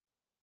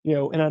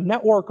 in a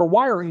network or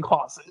wiring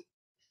closet,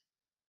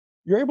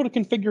 you're able to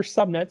configure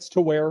subnets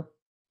to where,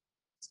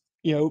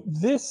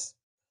 this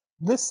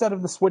set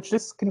of the switch,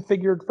 this is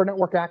configured for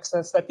network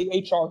access that the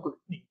HR group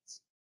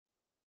needs.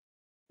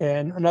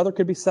 And another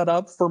could be set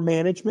up for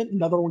management,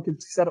 another one could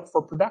be set up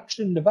for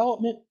production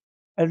development,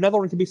 and another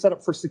one could be set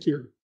up for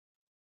security.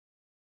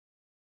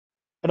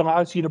 It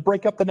allows you to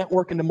break up the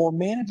network into more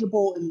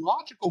manageable and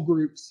logical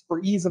groups for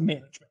ease of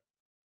management.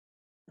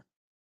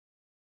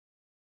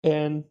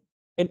 And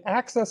an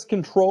access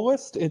control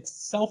list, it's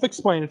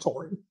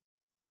self-explanatory.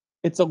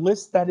 It's a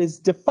list that is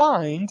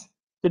defined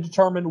to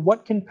determine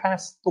what can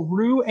pass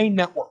through a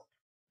network.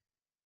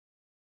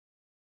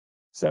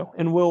 So,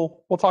 and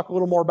we'll talk a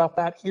little more about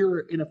that here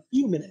in a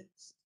few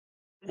minutes.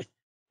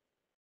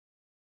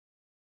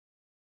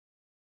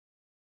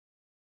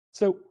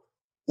 So,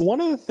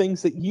 one of the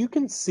things that you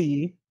can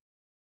see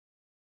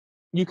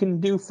you can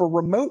do for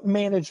remote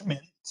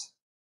management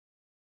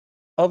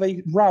of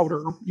a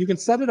router, you can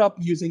set it up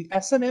using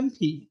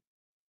SNMP,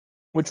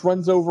 which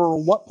runs over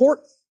what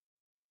port?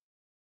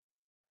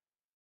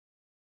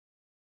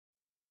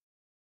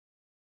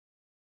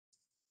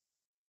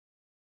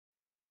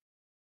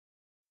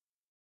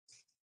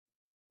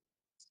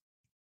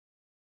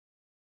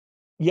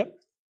 Yep.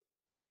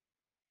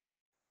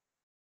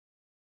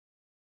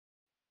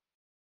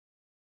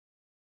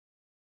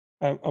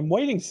 I'm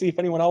waiting to see if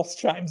anyone else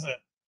chimes in.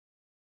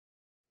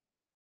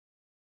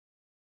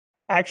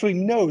 Actually,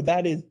 no,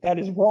 that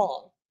is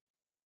wrong.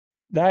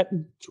 That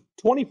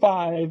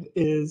 25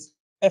 is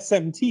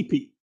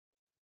SMTP.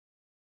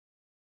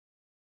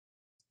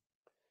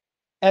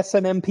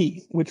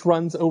 SNMP, which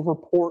runs over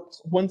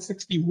ports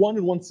 161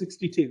 and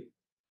 162.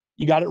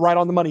 You got it right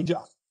on the money,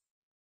 John.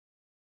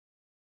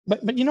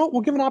 But you know what?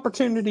 We'll give an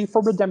opportunity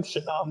for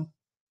redemption.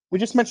 We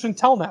just mentioned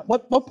Telnet.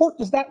 What port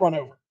does that run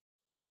over?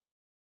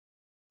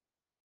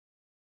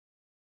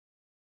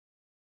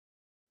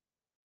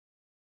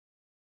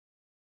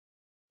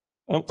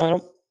 I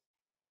don't,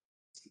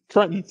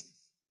 Trenton,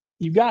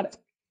 you got it.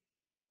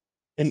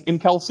 And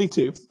Kelsey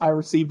too. I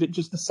received it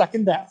just a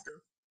second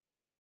after.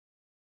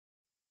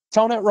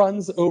 Telnet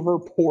runs over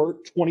port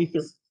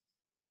 23.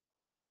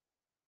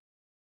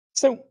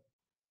 So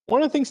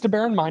one of the things to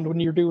bear in mind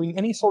when you're doing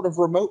any sort of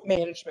remote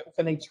management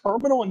within a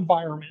terminal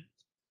environment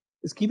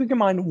is keeping in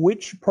mind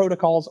which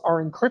protocols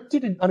are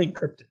encrypted and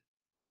unencrypted.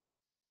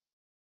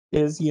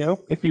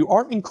 If you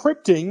aren't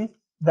encrypting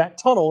that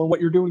tunnel and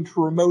what you're doing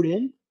to remote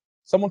in,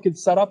 someone could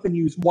set up and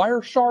use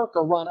Wireshark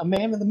or run a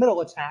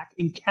man-in-the-middle attack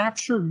and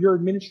capture your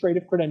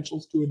administrative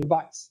credentials to a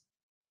device.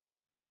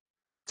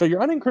 So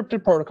your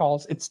unencrypted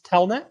protocols, it's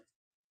Telnet,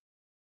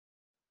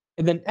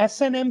 and then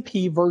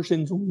SNMP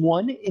versions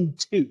 1 and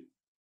 2.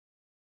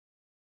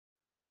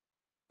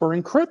 For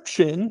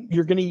encryption,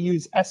 you're going to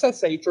use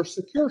SSH or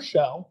Secure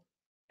Shell,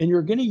 and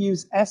you're going to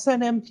use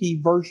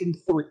SNMP version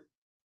 3.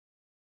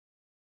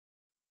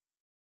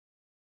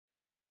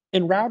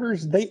 In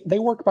routers, they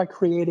work by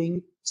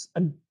creating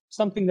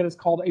something that is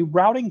called a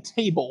routing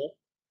table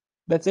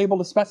that's able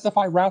to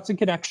specify routes and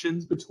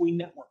connections between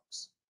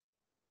networks.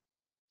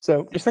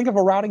 So just think of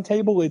a routing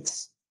table.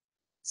 It's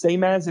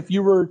same as if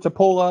you were to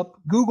pull up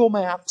Google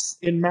Maps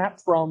and map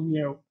from,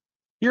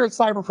 here at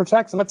Cyber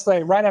Protect, and let's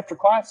say right after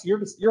class,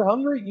 you're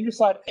hungry, and you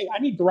decide, hey, I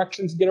need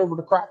directions to get over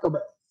to Cracker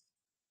Barrel.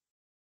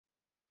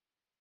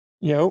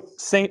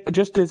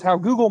 Just as how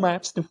Google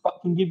Maps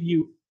can give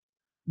you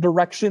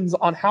directions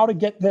on how to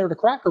get there to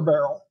Cracker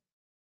Barrel,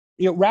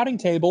 routing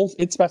tables,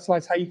 it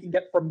specifies how you can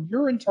get from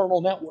your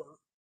internal network,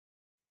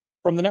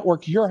 from the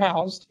network you're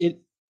housed.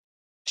 It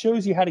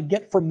shows you how to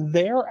get from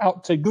there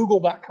out to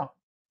google.com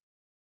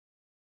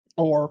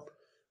or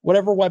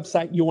whatever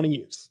website you want to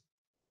use.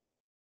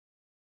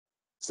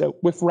 So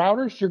with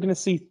routers, you're going to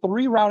see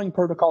 3 routing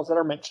protocols that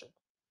are mentioned.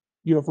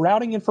 You have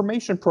Routing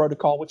Information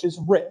Protocol, which is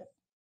RIP.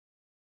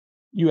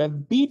 You have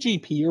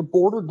BGP, or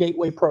Border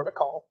Gateway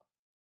Protocol.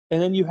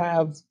 And then you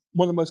have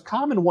one of the most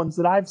common ones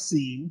that I've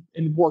seen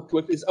and worked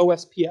with is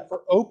OSPF,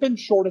 or Open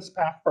Shortest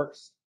Path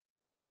First.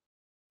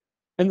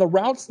 And the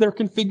routes, they're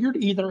configured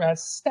either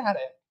as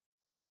static,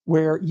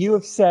 where you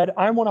have said,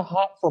 I want to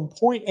hop from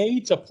point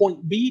A to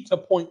point B to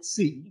point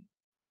C,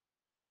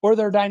 or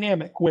they're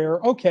dynamic, where,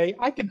 okay,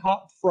 I can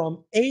hop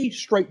from A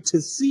straight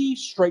to C,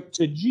 straight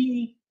to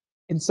G,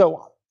 and so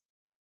on,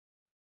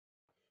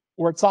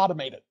 where it's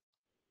automated.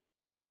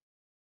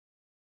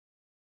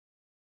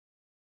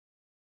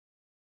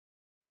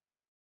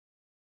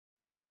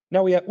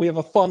 Now we have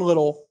a fun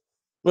little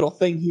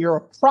thing here,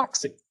 a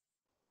proxy.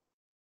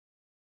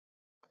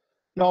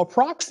 Now a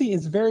proxy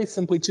is very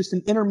simply just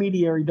an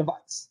intermediary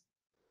device.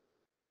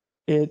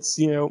 It's,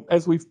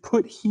 as we've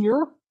put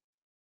here,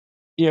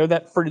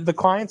 that for the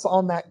clients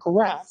on that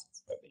graph,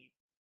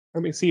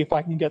 let me see if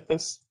I can get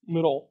this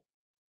little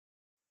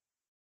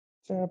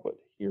tablet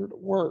here to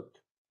work.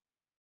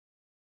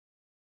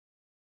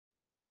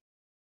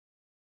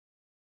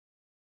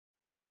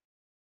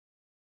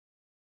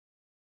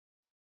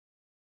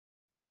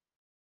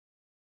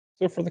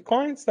 So for the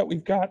clients that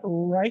we've got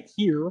right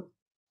here,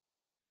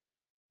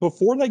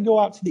 before they go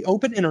out to the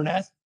open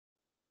internet,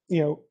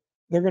 they're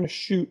going to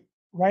shoot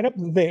right up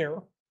there,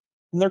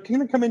 and they're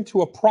going to come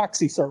into a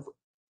proxy server.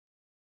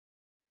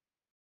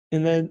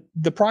 And then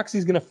the proxy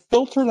is going to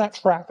filter that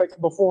traffic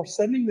before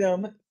sending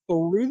them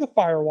through the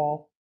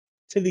firewall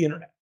to the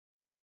internet.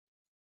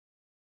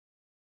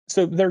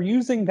 So they're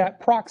using that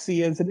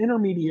proxy as an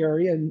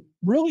intermediary, and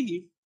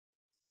really,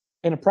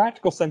 in a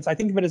practical sense, I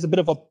think of it as a bit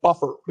of a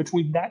buffer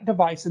between that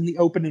device and the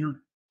open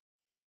internet.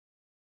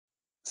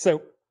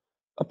 So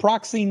a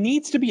proxy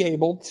needs to be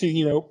able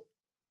to,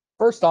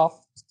 first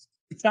off,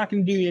 it's not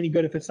going to do you any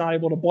good if it's not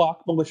able to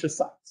block malicious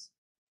sites.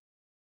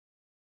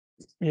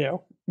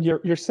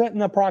 You're setting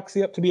the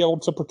proxy up to be able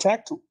to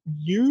protect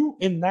you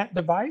in that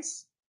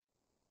device.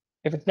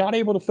 If it's not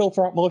able to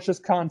filter out malicious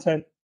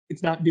content,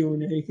 it's not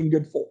doing anything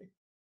good for you.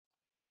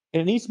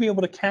 And it needs to be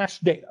able to cache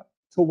data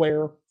to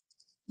where,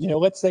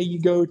 let's say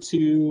you go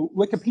to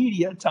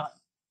Wikipedia time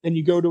and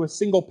you go to a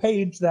single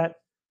page that,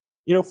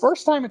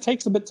 first time it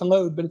takes a bit to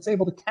load, but it's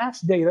able to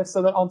cache data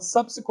so that on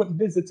subsequent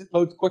visits it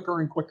loads quicker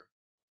and quicker.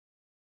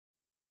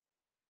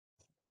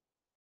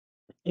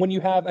 When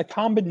you have a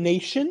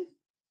combination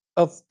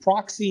of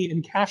proxy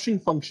and caching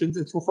functions,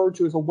 it's referred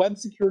to as a web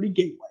security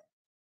gateway.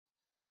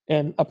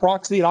 And a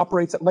proxy, it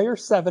operates at layer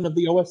 7 of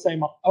the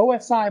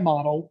OSI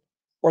model,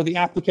 or the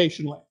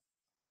application layer.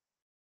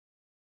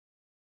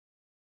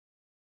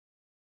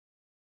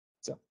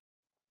 So,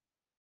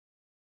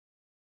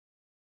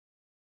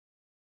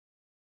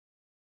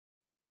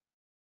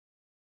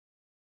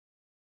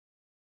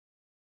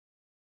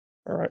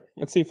 all right,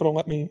 let's see if it'll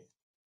let me.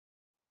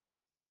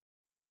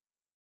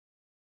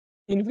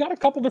 And you've got a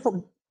couple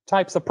different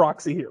types of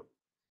proxy here.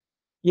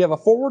 You have a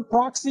forward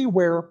proxy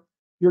where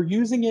you're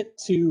using it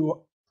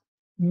to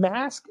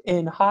mask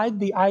and hide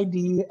the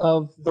ID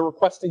of the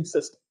requesting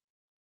system.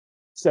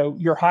 So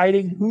you're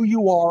hiding who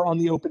you are on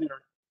the open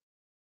internet.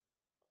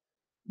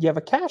 You have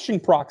a caching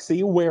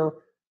proxy where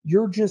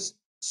you're just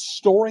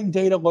storing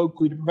data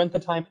locally to prevent the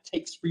time it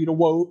takes for you to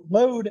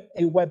load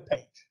a web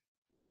page.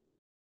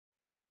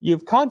 You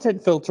have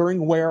content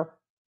filtering where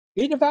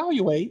it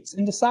evaluates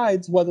and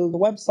decides whether the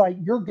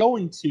website you're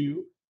going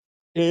to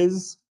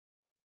is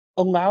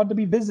allowed to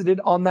be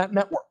visited on that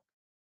network.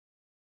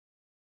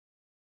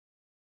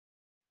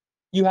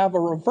 You have a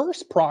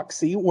reverse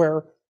proxy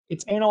where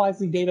it's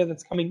analyzing data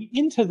that's coming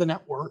into the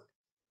network,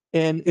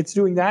 and it's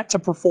doing that to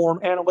perform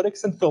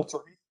analytics and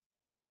filtering.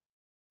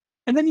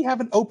 And then you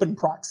have an open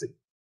proxy,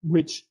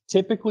 which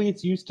typically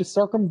it's used to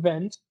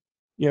circumvent,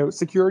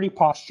 security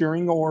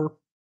posturing or,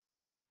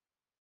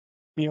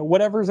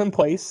 whatever's in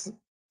place.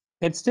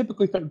 It's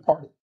typically third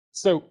party.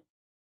 So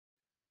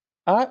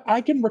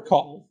I can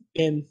recall,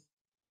 and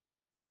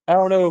I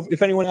don't know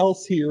if anyone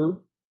else here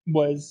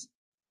was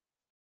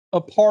a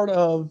part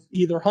of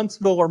either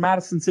Huntsville or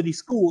Madison City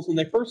schools when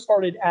they first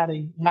started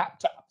adding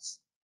laptops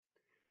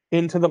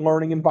into the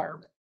learning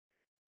environment.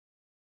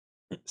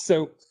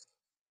 So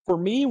for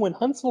me, when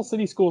Huntsville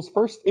City Schools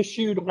first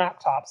issued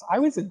laptops, I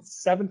was in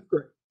 7th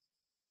grade.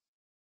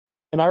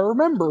 And I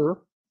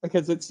remember,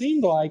 because it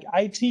seemed like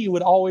IT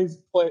would always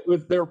play,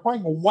 they were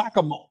playing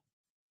whack-a-mole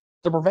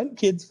to prevent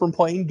kids from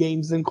playing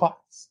games in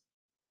class.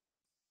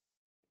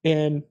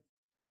 And,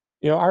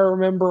 I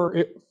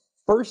remember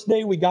first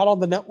day we got on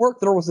the network,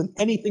 there wasn't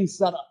anything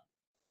set up.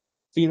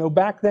 So,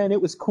 back then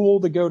it was cool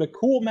to go to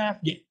cool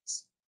math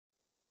games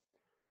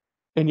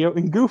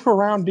and goof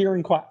around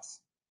during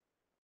class.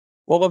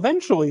 Well,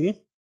 eventually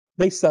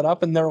they set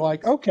up and they're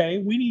like, okay,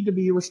 we need to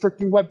be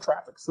restricting web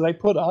traffic. So they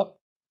put up,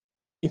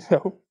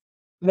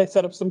 they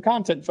set up some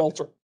content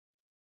filter.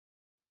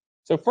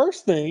 So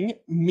first thing,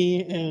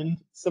 me and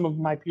some of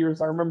my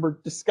peers, I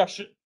remember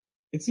discussion.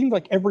 It seemed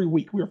like every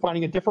week we were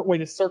finding a different way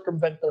to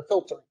circumvent their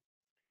filtering.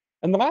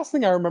 And the last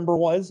thing I remember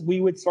was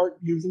we would start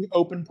using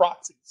open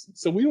proxies.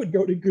 So we would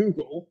go to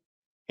Google,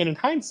 and in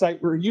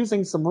hindsight, we were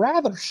using some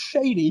rather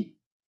shady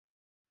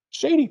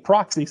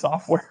proxy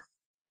software.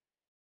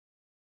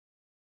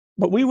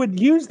 But we would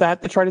use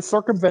that to try to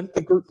circumvent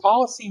the group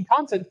policy and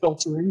content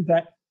filtering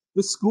that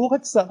the school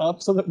had set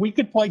up so that we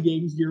could play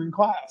games during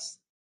class.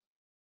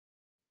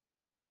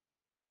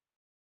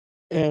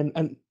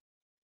 And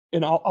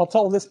I'll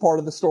tell this part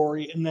of the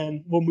story and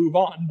then we'll move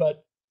on.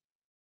 But,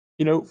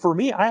 for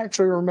me, I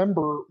actually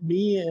remember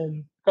me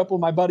and a couple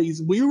of my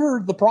buddies, we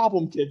were the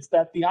problem kids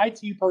that the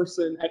IT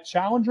person at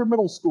Challenger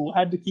Middle School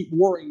had to keep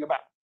worrying about.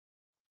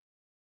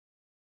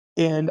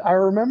 And I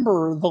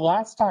remember the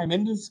last time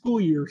into the school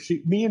year,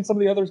 me and some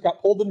of the others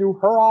got pulled into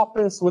her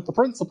office with the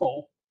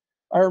principal.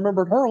 I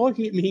remembered her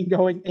looking at me and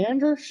going,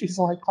 Andrew, she's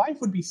like, life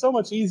would be so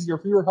much easier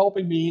if you were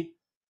helping me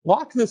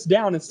lock this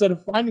down instead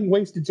of finding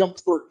ways to jump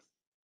through.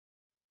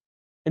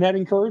 And that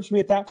encouraged me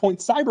at that point.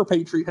 Cyber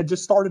Patriot had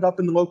just started up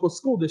in the local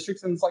school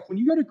districts. And it's like, when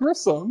you go to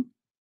Grissom,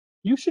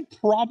 you should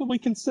probably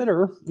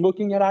consider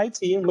looking at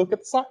IT and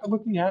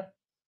looking at,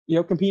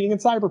 competing in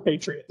Cyber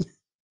Patriot.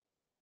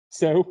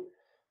 So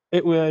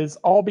it was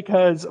all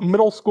because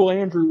middle school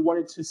Andrew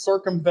wanted to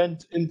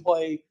circumvent and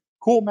play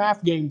cool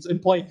math games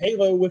and play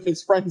Halo with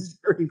his friends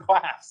during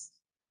class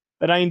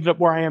that I ended up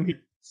where I am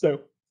here.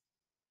 So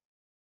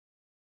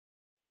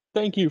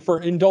thank you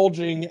for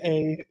indulging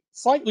a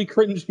slightly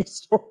cringy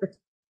story.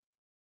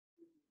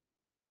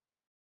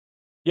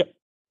 Yep.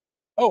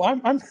 Oh,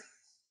 I'm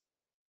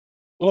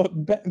well,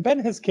 Ben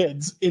has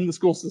kids in the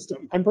school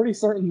system. I'm pretty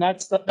certain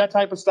that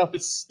type of stuff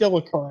is still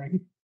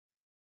occurring.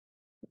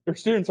 Their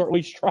students are at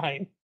least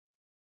trying.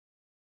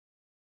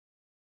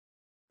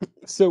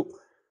 So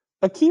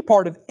a key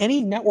part of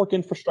any network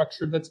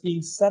infrastructure that's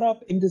being set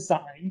up and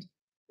designed,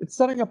 it's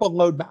setting up a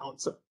load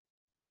balancer.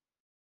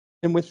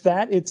 And with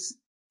that, it's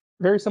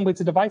very simply,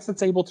 it's a device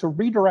that's able to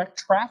redirect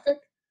traffic,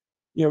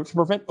 to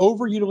prevent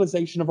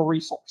overutilization of a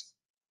resource.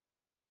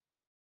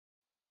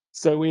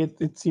 So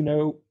it's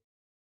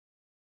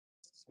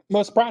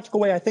most practical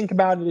way I think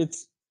about it,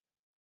 it's,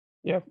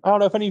 I don't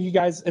know if any of you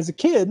guys as a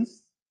kid,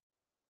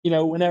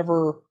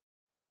 whenever,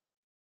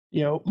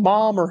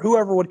 mom or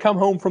whoever would come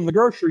home from the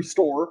grocery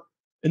store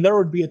and there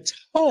would be a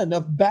ton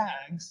of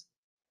bags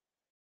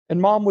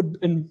and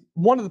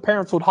one of the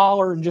parents would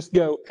holler and just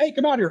go, hey,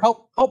 come out here,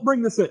 help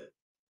bring this in.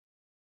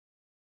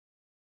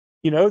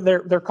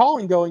 They're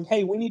calling going,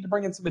 hey, we need to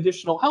bring in some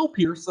additional help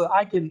here so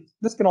that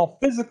this can all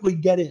physically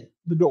get in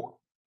the door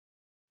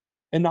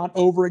and not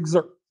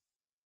overexert.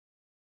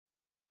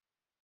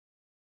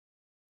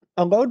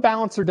 a load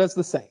balancer does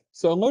the same.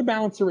 So a load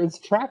balancer is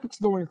traffic's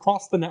going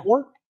across the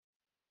network.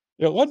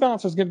 A load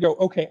balancer is going to go,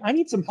 okay, I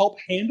need some help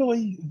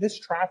handling this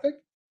traffic.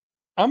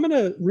 I'm going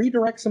to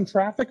redirect some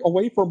traffic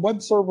away from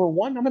web server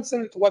 1. I'm going to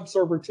send it to web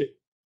server 2.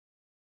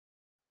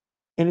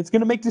 And it's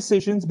going to make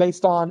decisions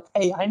based on,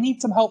 hey, I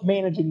need some help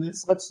managing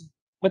this.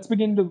 Let's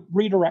begin to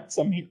redirect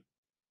some here.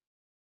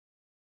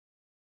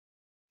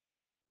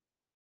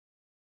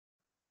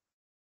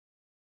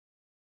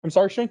 I'm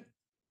sorry, Shane?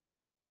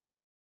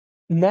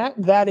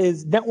 That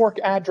is network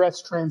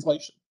address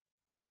translation.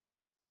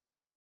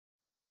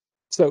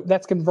 So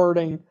that's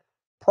converting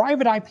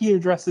private IP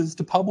addresses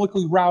to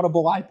publicly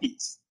routable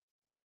IPs.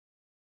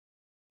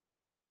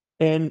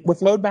 And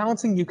with load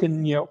balancing, you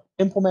can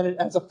implement it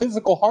as a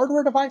physical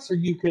hardware device, or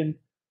you can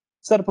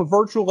set up a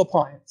virtual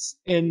appliance.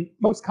 And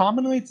most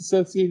commonly, it's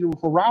associated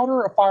with a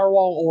router, a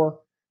firewall, or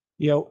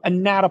a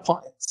NAT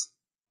appliance.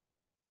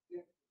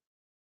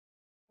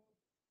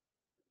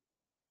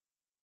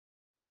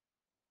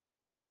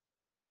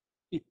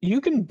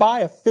 You can buy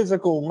a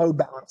physical load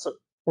balancer,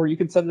 or you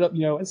can set it up,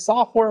 as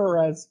software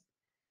or as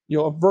a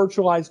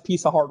virtualized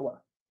piece of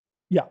hardware.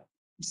 Yeah.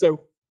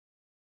 So,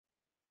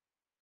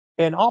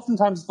 and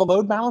oftentimes the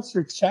load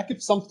balancer check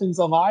if something's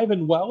alive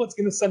and well, it's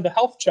going to send a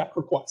health check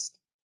request.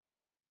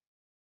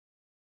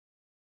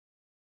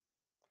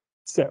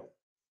 So,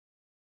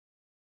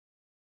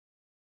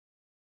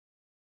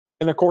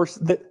 and of course,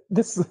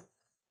 this,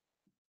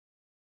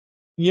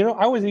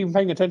 I wasn't even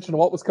paying attention to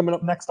what was coming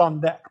up next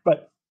on deck,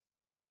 but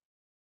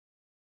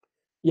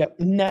yeah,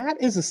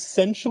 NAT is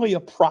essentially a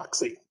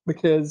proxy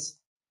because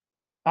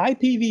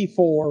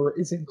IPv4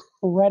 is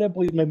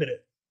incredibly limited.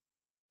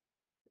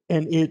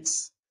 And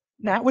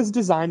NAT was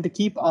designed to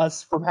keep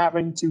us from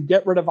having to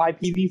get rid of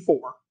IPv4.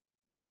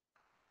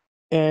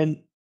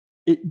 And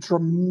it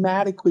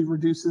dramatically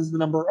reduces the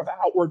number of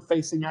outward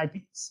facing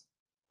IPs.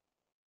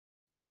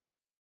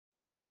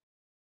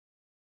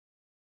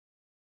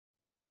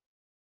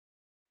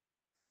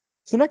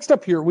 So next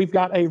up here, we've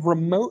got a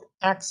remote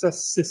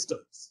access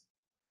systems.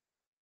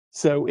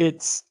 So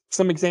it's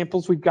some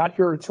examples we've got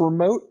here. It's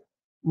remote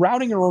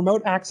routing and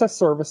remote access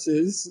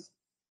services,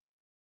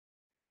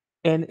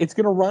 and it's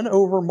going to run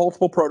over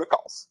multiple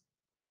protocols.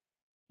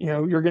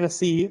 You're going to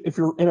see if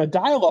you're in a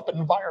dial-up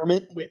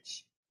environment,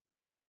 which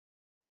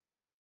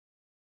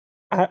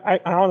I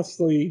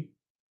honestly,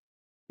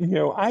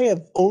 I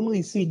have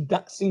only seen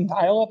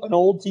dial-up in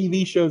old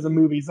TV shows and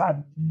movies.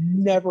 I've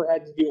never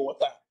had to deal with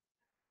that.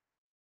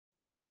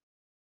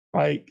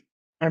 Like,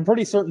 I'm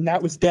pretty certain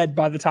that was dead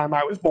by the time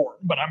I was born,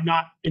 but I'm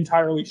not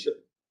entirely sure.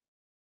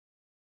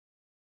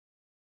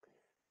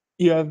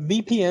 You have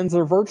VPNs,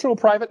 or virtual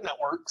private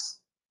networks.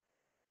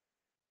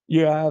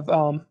 You have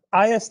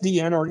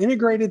ISDN, or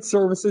integrated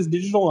services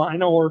digital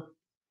line, or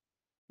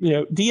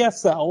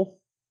DSL,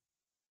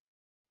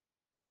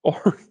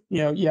 or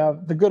you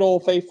have the good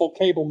old faithful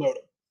cable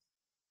modem.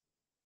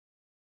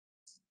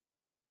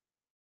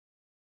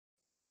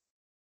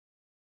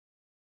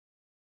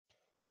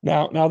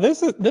 Now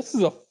this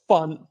is a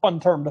fun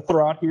term to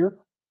throw out here.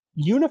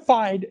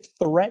 Unified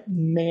threat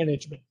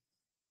management.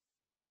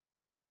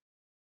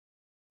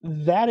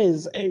 That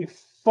is a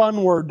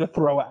fun word to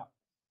throw out.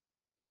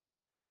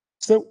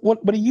 So what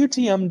a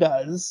UTM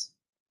does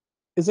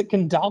is it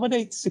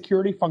consolidates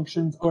security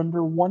functions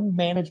under one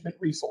management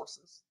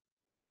resources.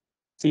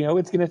 So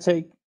it's going to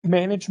take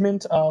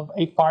management of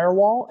a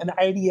firewall, an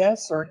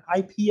IDS or an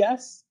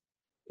IPS,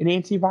 an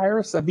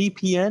antivirus, a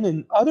VPN,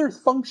 and other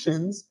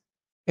functions,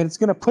 and it's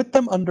going to put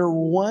them under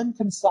one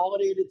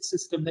consolidated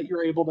system that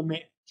you're able to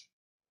manage.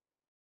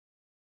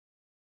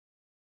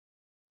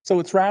 So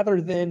it's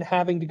rather than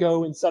having to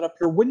go and set up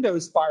your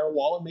Windows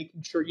firewall and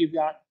making sure you've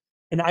got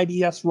an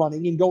IDS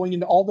running and going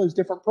into all those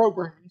different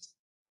programs,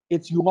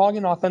 it's you log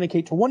in,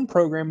 authenticate to one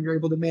program, and you're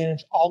able to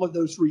manage all of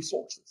those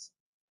resources.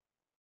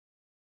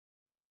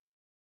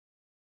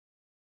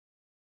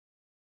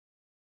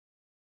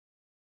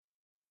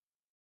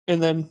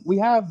 And then we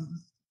have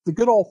the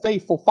good old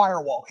faithful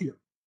firewall here,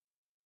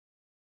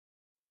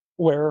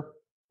 where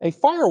a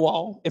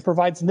firewall, it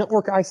provides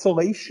network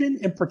isolation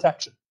and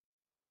protection.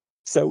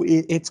 So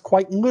it's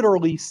quite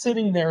literally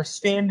sitting there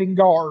standing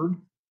guard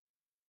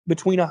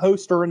between a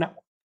host or a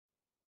network.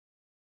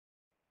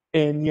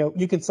 And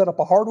you can set up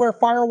a hardware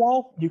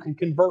firewall. You can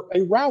convert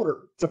a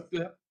router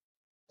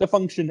to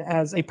function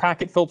as a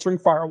packet filtering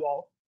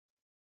firewall.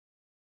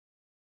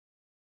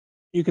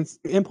 You can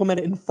implement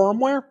it in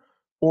firmware,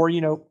 or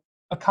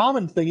a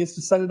common thing is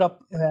to set it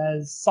up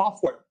as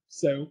software.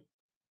 So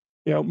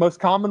most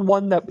common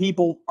one that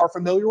people are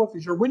familiar with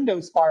is your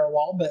Windows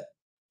firewall, but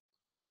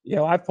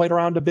I've played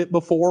around a bit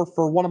before.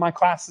 For one of my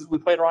classes, we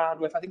played around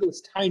with, I think it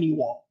was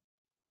TinyWall,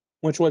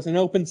 which was an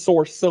open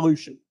source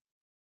solution.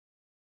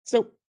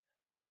 So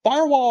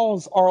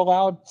firewalls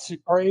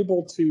are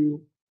able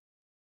to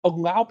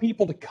allow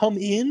people to come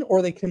in,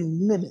 or they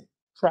can limit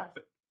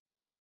traffic.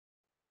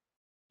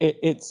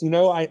 It's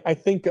I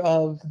think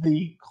of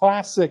the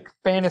classic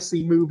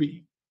fantasy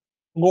movie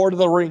Lord of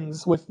the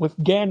Rings with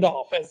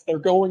Gandalf as they're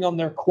going on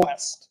their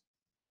quest.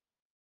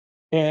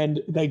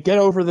 and they get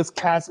over this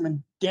chasm,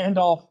 and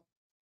Gandalf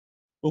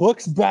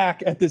looks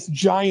back at this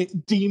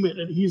giant demon,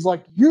 and he's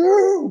like,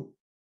 "You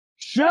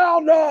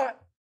shall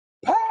not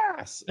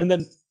pass!" And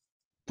then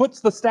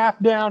puts the staff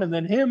down, and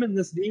then him and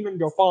this demon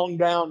go falling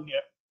down. Yeah.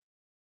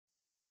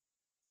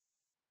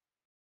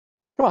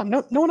 Come on,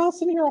 no one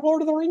else in here a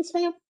Lord of the Rings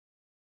fan?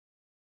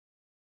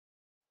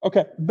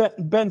 Okay,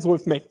 Ben's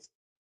with me.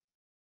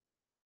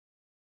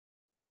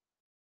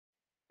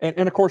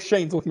 And of course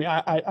Shane's with me.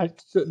 I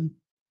shouldn't.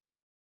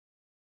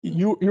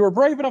 You were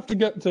brave enough to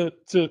get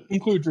to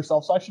include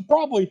yourself, so I should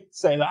probably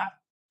say that.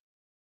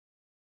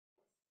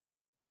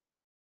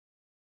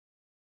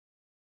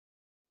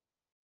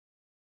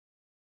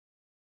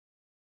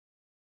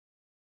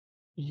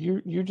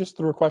 You just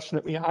threw a question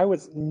at me I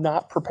was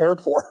not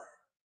prepared for.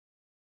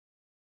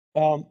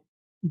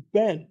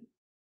 Ben,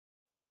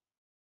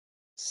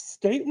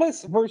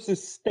 stateless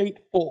versus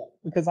stateful,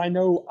 because I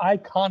know I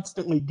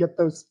constantly get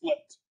those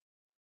split.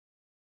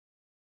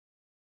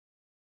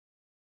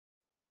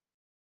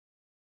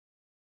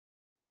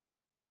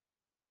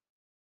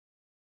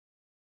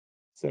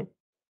 So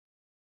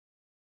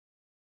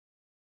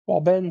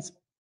while Ben's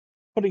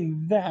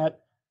putting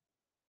that,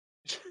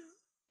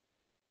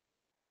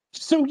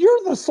 so you're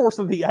the source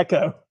of the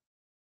echo.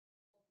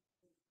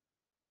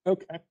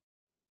 Okay.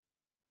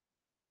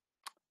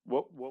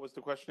 What was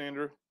the question,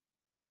 Andrew?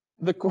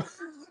 The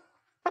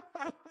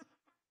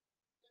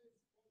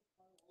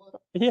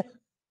yeah,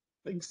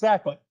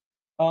 exactly.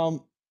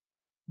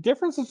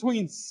 Difference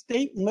between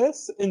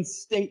stateless and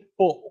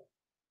stateful.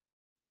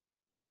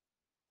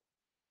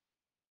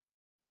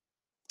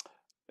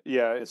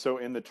 Yeah, so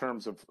in the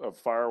terms of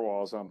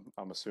firewalls,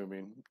 I'm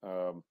assuming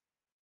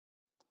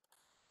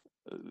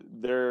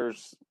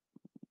there's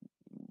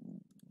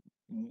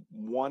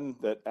one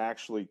that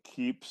actually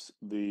keeps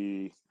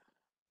the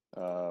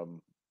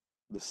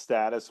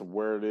status of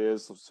where it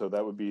is. So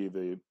that would be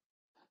the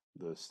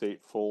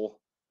stateful.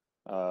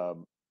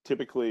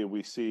 Typically,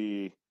 we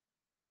see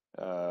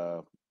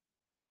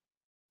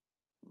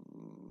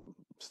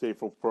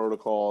stateful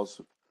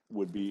protocols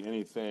would be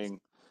anything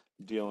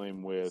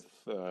dealing with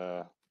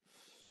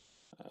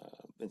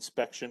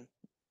inspection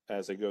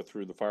as they go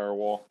through the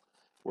firewall,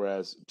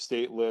 whereas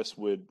stateless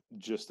would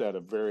just at a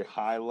very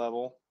high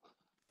level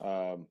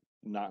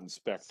not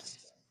inspect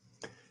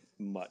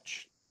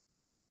much.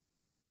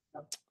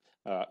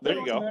 There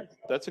you go.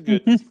 That's a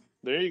good.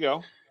 There you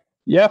go.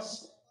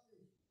 Yes.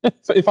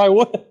 If I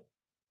would,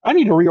 I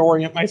need to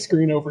reorient my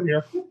screen over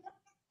here.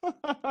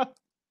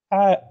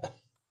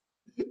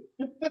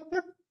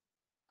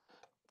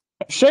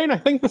 Shane, I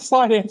think the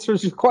slide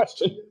answers your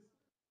question.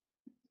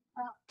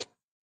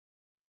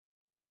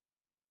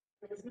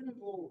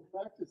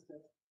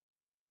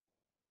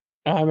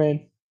 I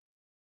mean,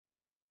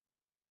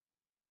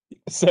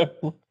 so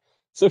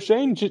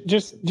Shane,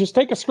 just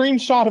take a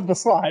screenshot of the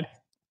slide,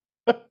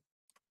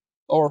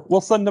 or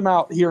we'll send them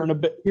out here in a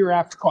bit here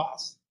after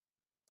class.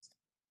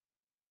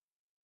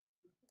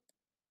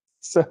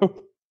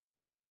 So,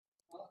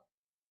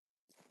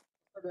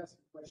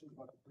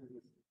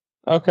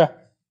 okay.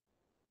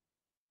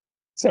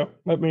 So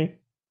let me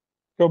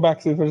go back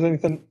to see if there's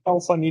anything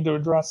else I need to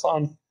address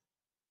on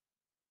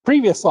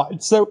previous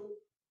slides. So,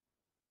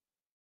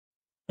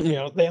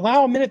 they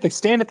allow a minute. They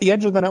stand at the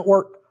edge of the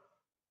network.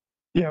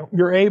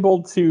 You're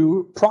able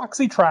to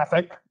proxy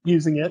traffic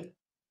using it.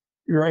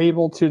 You're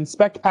able to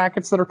inspect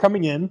packets that are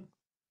coming in.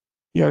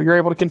 You're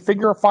able to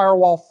configure a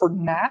firewall for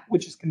NAT,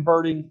 which is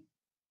converting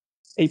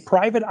a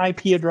private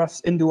IP address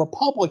into a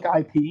public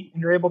IP, and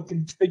you're able to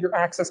configure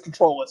access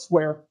control lists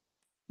where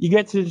you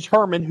get to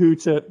determine who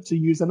to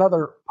use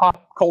another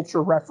pop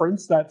culture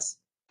reference that's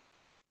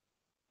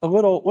a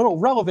little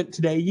relevant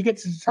today. You get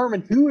to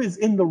determine who is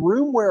in the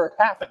room where it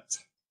happens.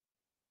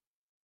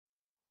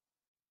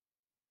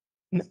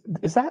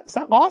 Is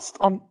that lost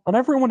on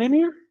everyone in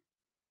here?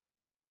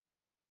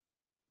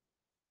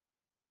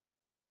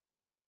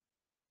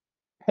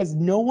 Has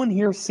no one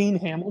here seen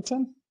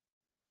Hamilton?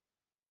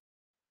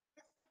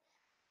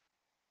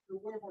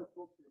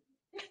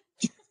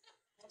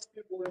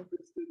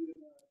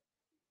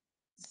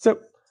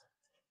 So,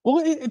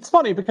 well, it's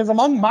funny because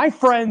among my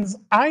friends,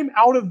 I'm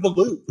out of the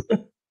loop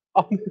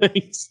on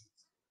things.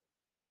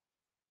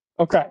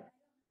 Okay.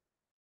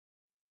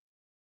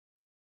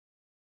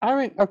 I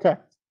mean, okay.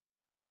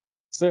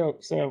 So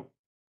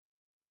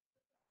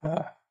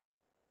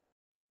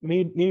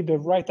need to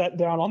write that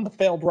down on the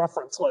failed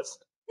reference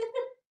list.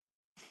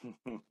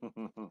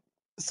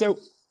 So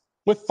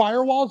with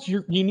firewalls,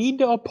 you need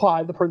to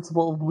apply the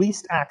principle of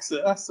least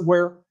access,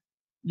 where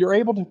you're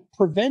able to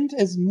prevent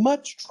as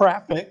much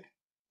traffic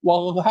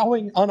while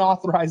allowing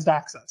unauthorized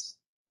access.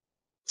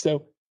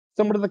 So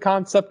similar to the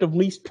concept of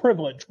least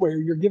privilege, where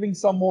you're giving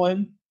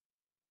someone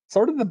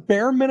sort of the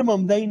bare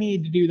minimum they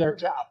need to do their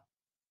job.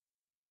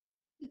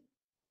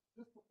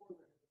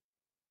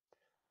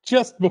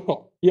 Just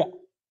before, yeah.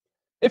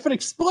 If it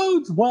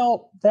explodes,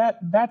 well,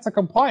 that's a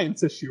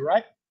compliance issue,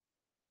 right?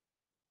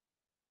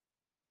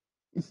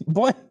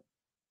 Blame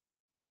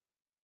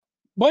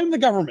the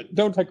government.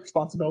 Don't take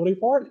responsibility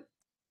for it.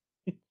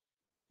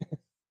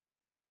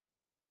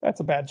 That's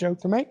a bad joke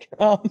to make.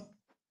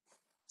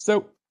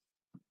 So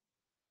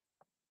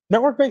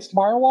network-based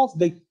firewalls,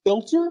 they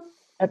filter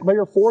at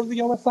layer 4 of the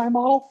OSI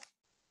model,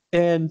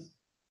 and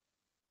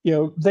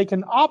they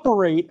can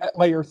operate at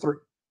layer 3.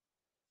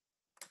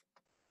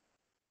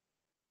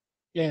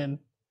 And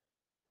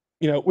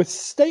with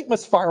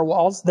stateless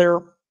firewalls,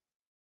 they're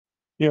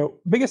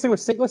biggest thing with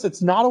stateless,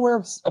 it's not aware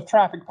of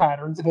traffic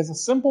patterns. It has a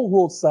simple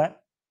rule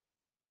set,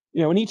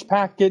 and each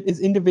packet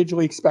is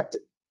individually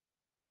expected.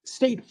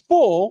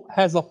 Stateful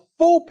has a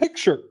full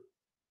picture.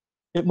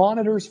 It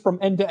monitors from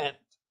end to end.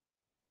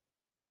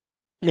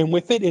 And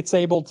with it, it's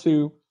able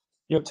to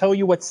tell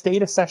you what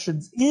state a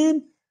session's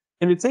in,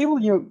 and it's able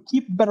to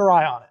keep a better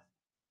eye on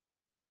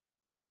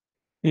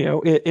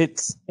it.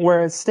 It's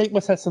whereas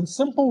stateless has some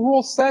simple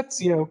rule sets.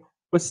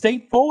 With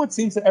stateful, it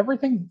seems that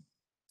everything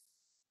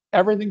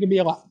can be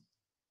allowed.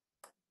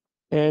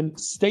 And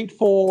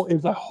stateful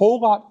is a whole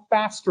lot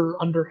faster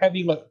under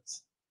heavy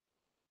loads.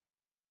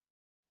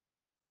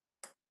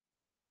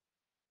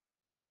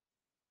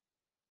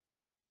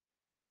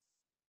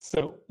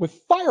 So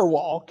with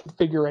firewall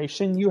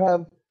configuration, you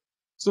have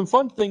some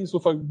fun things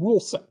with a rule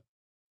set.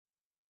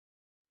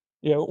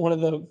 One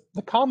of the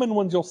common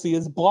ones you'll see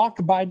is block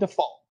by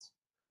default,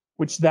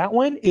 which that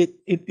one, it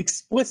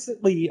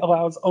explicitly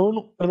allows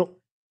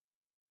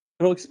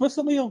it'll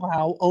explicitly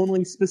allow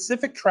only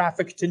specific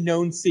traffic to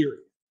known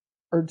series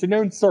or to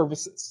known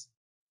services.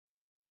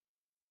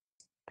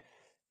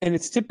 And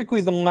it's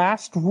typically the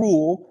last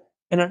rule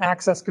in an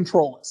access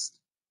control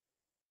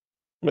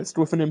list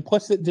with an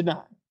implicit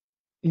deny,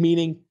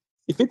 meaning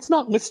if it's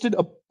not listed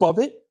above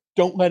it,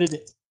 don't let it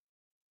in.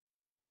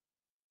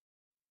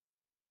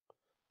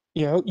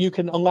 You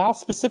can allow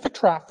specific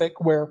traffic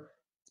where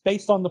it's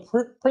based on the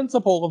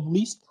principle of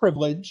least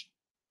privilege,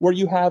 where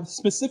you have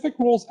specific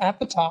rules at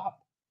the top,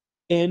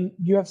 and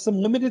you have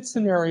some limited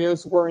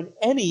scenarios where an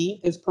any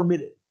is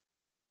permitted.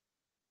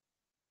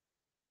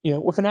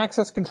 With an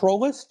access control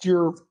list,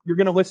 you're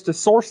going to list a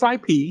source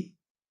IP,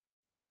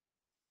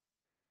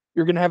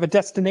 you're going to have a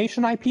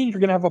destination IP, and you're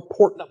going to have a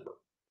port number.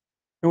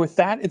 And with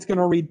that, it's going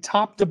to read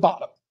top to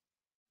bottom.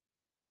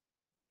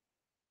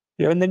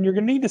 And then you're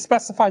going to need to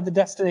specify the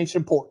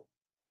destination port.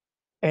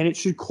 And it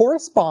should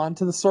correspond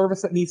to the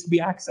service that needs to be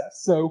accessed.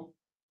 So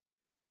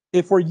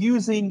if we're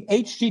using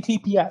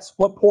HTTPS,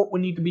 what port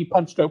would need to be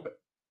punched open?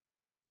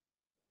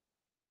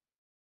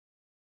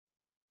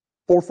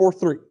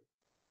 443.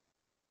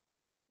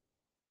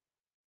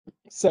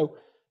 So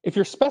if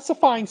you're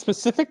specifying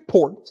specific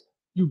ports,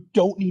 you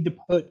don't need to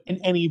put in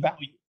any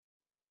value.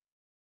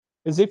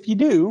 Because if you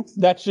do,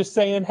 that's just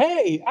saying,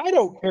 hey, I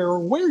don't care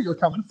where you're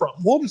coming from.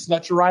 We'll just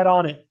let you right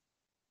on in.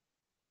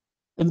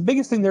 And the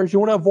biggest thing there is you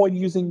want to avoid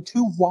using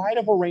too wide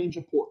of a range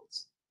of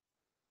ports.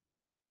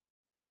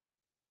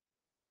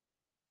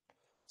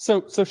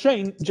 So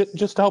Shane,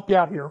 just to help you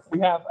out here, we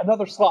have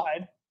another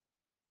slide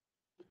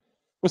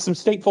with some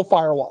stateful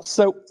firewalls.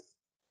 So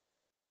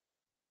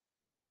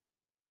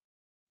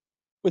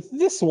with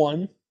this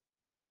one,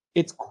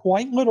 it's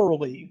quite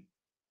literally,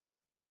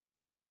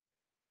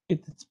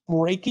 it's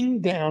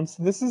breaking down.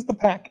 So this is the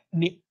pack.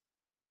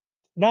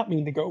 Not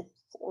mean to go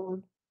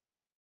forward.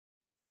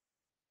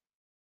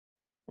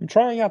 I'm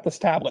trying out this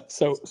tablet,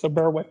 so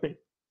bear with me.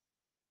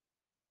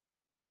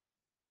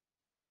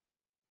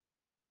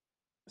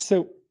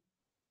 So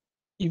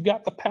you've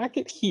got the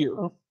packet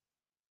here,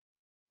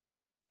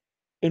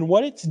 and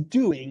what it's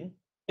doing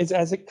is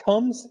as it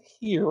comes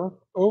here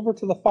over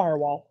to the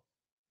firewall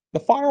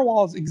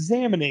is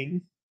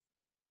examining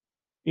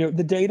the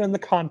data and the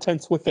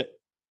contents with it.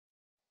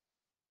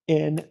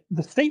 In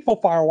the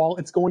stateful firewall,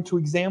 it's going to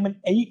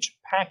examine each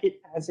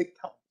packet as it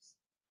comes.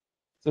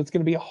 So it's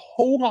going to be a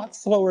whole lot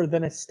slower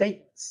than a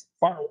stateless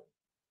firewall.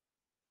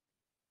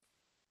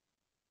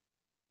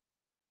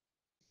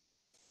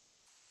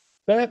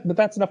 But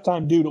that's enough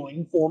time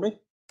doodling for me.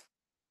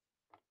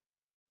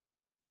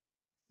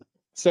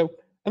 So,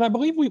 and I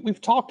believe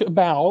we've talked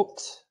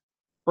about,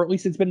 or at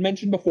least it's been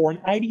mentioned before,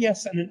 an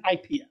IDS and an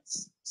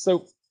IPS.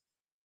 So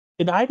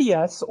an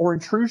IDS, or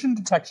intrusion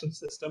detection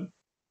system,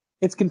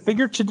 it's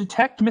configured to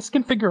detect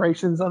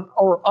misconfigurations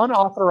or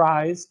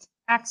unauthorized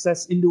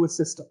access into a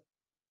system.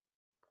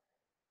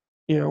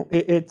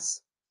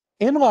 It's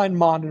inline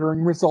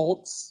monitoring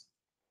results,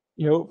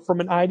 from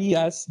an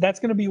IDS. That's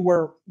going to be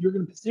where you're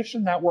going to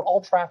position that where all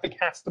traffic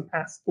has to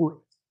pass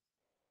through.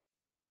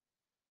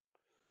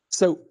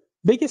 So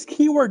biggest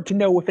keyword to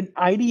know with an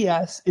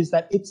IDS is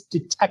that it's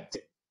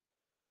detecting.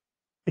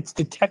 It's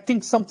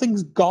detecting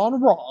something's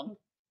gone wrong,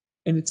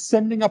 and it's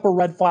sending up a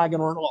red flag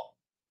and an alarm.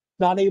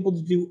 Not able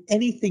to do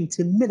anything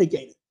to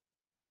mitigate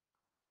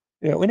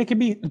it. And it can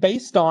be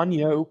based on,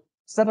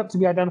 set up to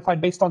be identified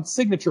based on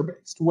signature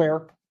based,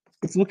 where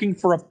it's looking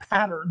for a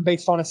pattern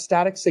based on a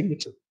static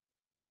signature.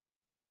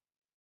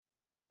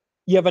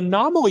 You have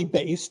anomaly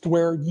based,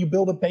 where you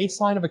build a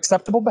baseline of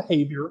acceptable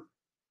behavior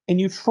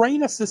and you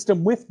train a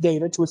system with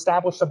data to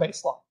establish a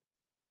baseline.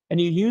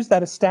 And you use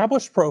that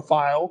established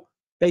profile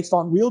based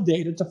on real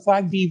data to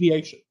flag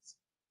deviations.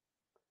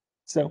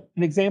 So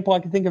an example I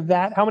can think of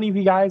that, how many of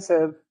you guys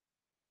have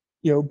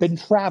been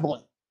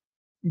traveling.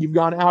 You've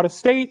gone out of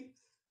state,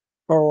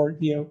 or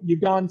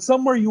you've gone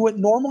somewhere you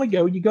wouldn't normally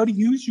go. You go to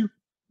use your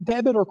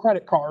debit or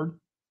credit card,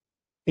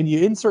 and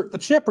you insert the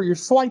chip or you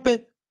swipe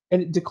it,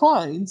 and it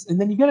declines,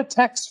 and then you get a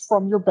text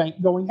from your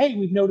bank going, "Hey,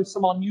 we've noticed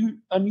some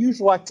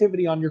unusual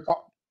activity on your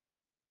card."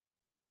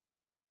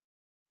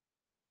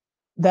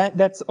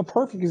 That's a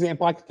perfect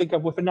example I could think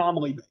of with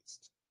anomaly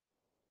based.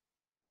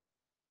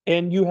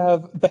 And you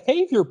have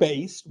behavior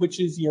based, which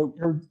is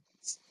you're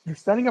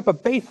setting up a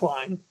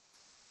baseline,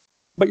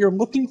 but you're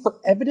looking for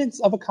evidence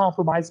of a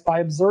compromise by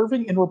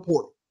observing and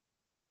reporting.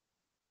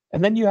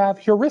 And then you have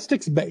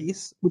heuristics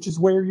based, which is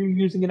where you're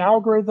using an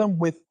algorithm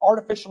with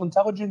artificial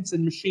intelligence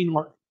and machine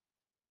learning.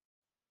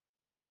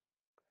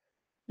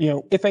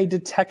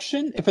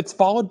 If it's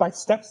followed by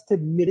steps to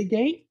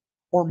mitigate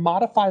or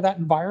modify that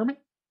environment,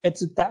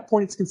 it's at that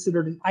point it's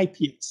considered an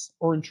IPS,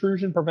 or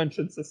intrusion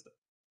prevention system.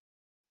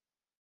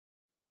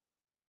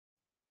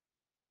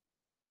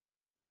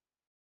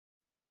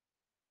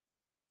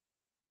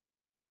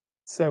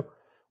 So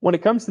when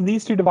it comes to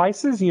these two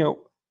devices,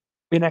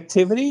 in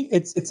activity,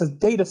 it's a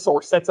data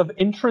source that's of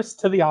interest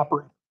to the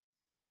operator.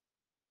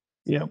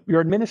 Your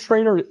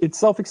administrator, it's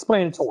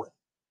self-explanatory.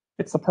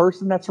 It's the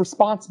person that's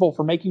responsible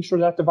for making sure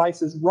that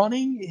device is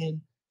running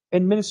and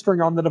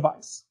administering on the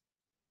device.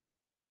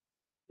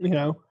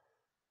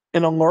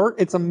 An alert,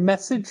 it's a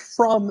message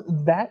from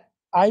that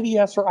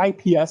IDS or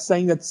IPS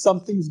saying that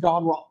something's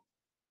gone wrong.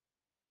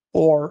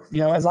 Or,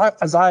 as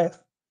I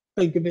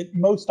think of it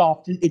most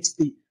often, it's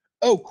the,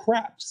 "Oh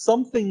crap,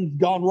 something's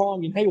gone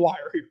wrong and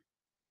haywire here."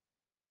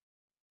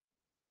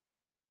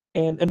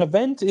 And an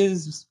event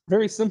is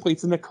very simply,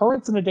 it's an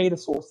occurrence in a data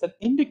source that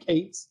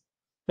indicates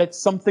that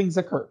something's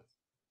occurred.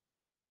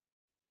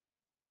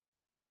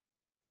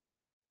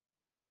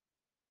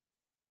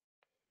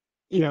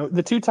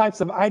 The two types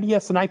of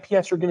IDS and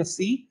IPS you're going to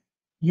see,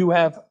 you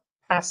have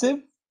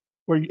passive,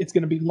 where it's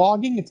going to be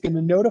logging, it's going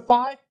to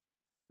notify,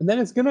 and then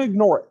it's going to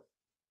ignore it.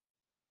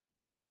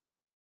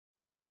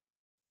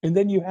 And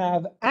then you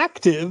have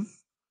active,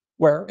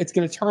 where it's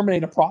going to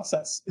terminate a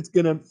process. It's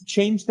going to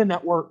change the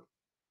network,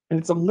 and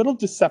it's a little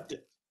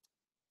deceptive.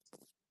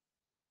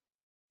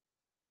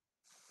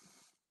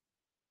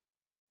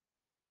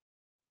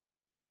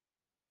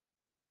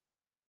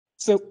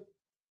 So,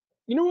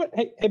 you know what?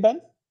 Hey,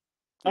 Ben,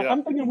 Yeah.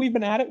 I'm thinking we've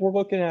been at it. We're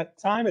looking at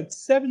time at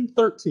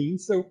 7:13.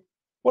 So,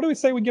 what do we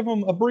say we give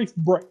them a brief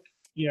break?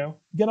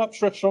 Get up,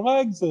 stretch their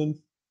legs, and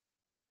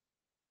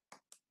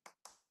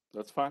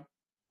That's fine.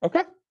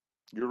 okay.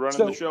 You're running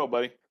So, the show,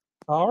 buddy.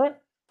 all right.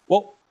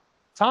 Well,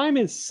 time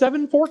is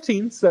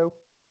 7:14.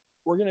 So,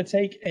 we're going to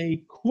take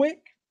a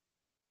quick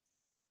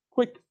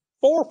 4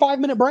 or 5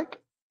 minute break.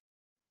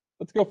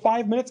 Let's go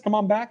 5 minutes. Come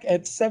on back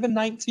at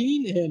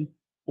 7:19, and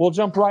we'll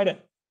jump right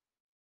in.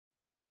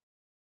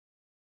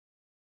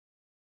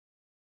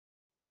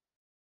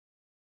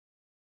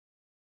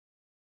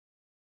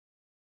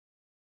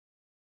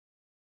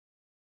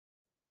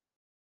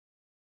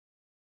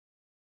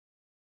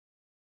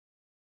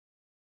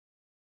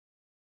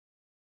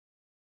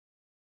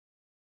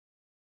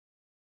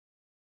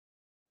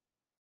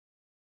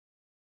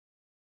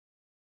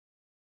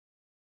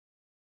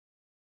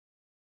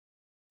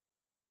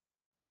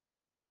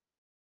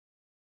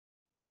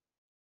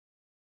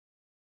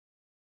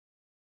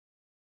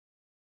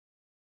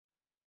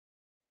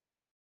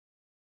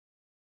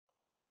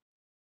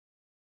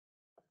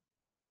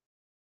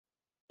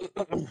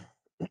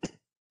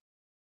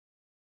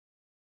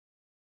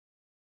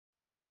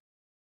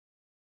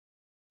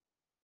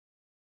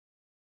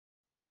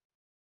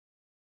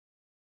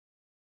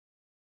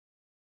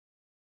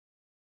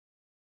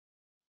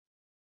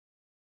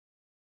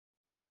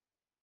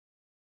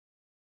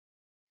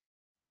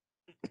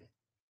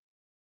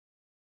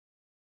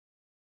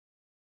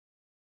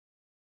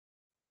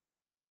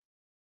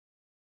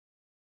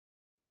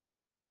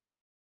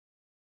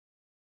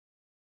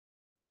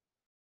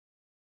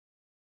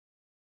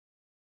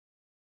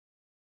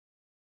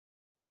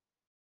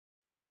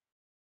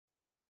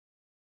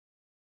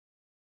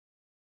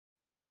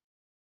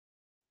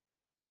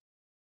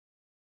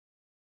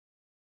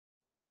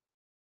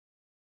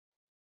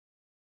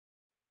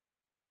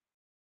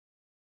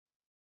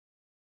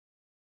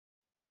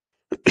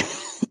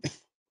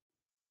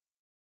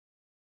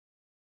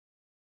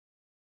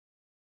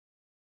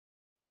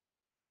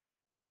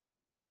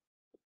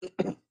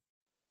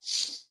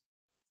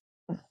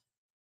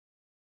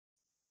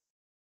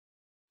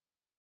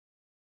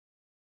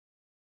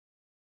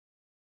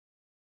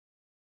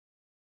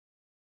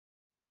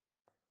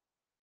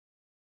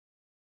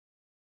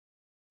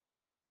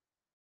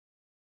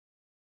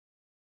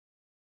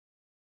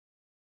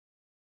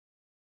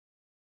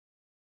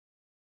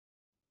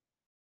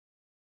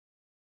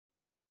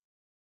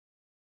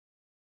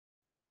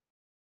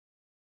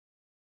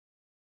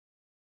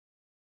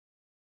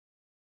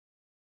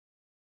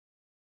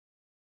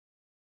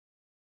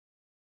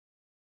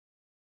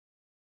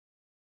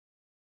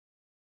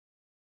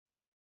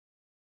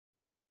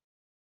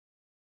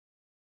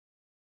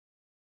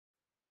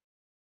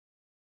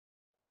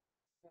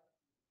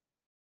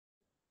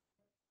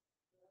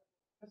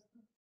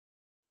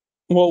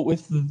 Well,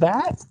 with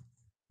that, I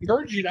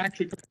encourage you to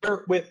actually compare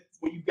it with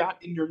what you've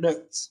got in your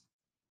notes.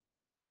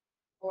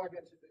 Oh, I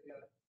got you.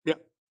 Yeah.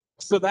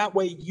 So that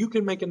way you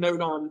can make a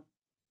note on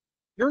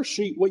your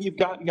sheet what you've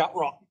got and got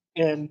wrong.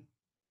 And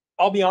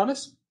I'll be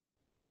honest,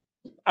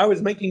 I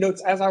was making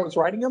notes as I was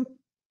writing them.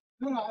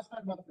 No, I was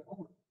talking about the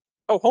homework.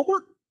 Oh,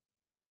 homework?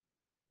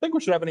 I think we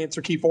should have an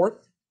answer key for it.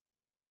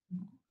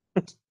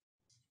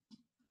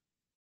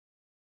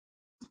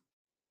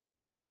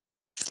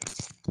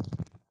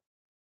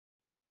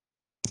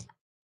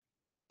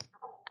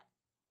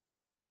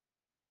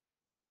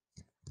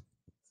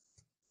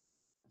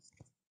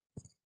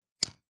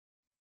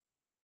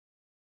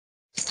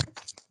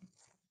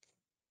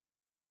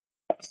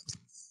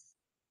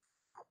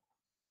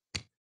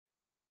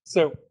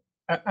 So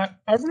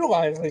I'm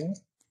realizing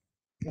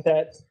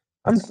that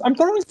I'm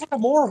throwing kind of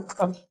more.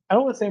 I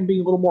don't want to say I'm being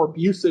a little more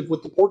abusive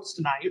with the ports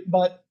tonight,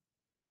 but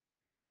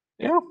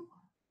you know,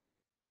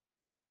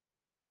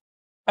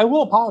 I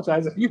will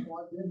apologize if you.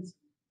 Well, I didn't see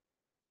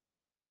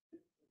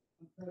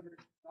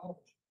knowledge.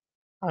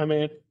 I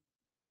mean,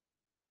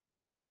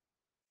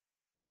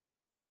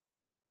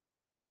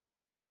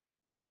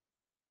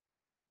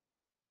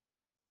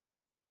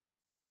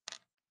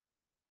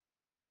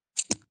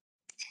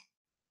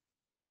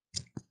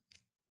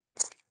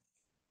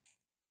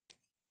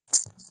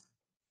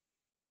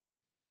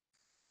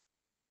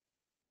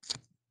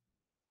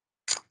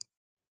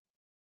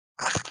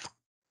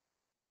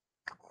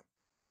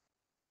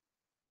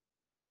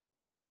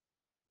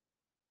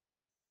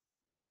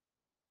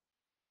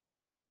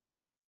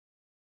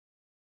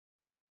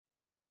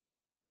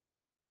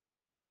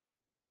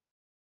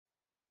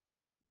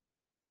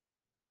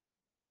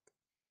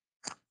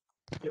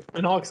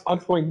 and I'll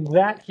explain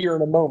that here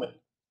in a moment.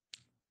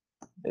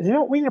 You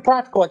know, we need a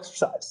practical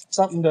exercise,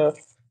 something to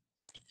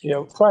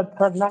try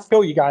to not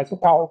kill you guys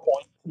with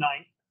PowerPoint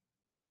tonight.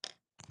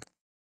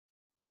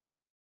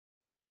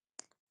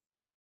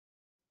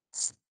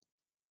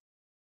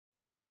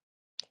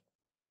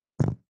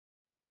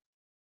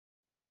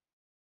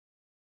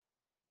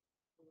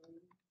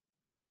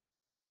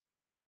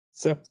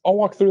 So I'll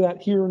walk through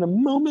that here in a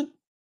moment.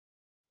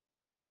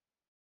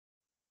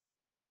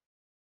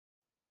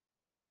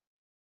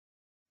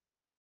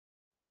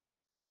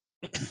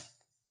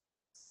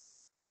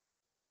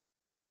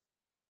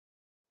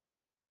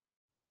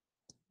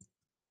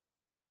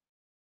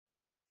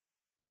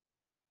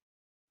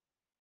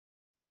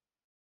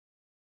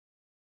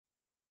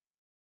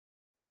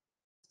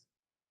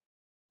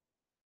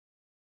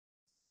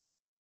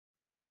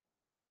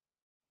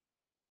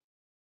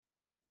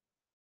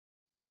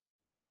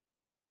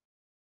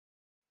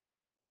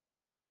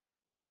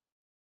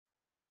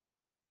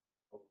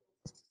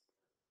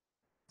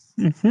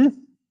 Mm-hmm.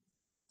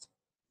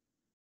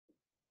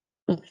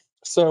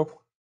 So,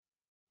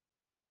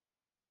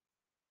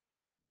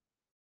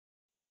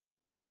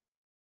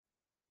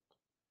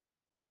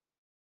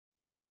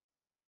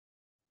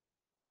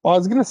 well, I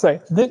was going to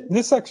say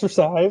this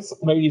exercise,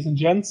 ladies and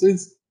gents,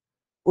 is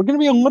we're going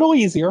to be a little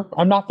easier.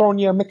 I'm not throwing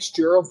you a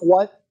mixture of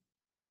what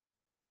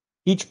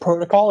each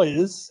protocol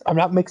is. I'm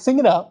not mixing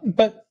it up,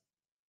 but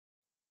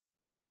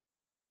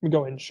we go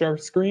ahead and share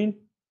screen.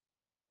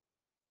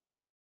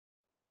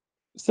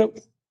 So,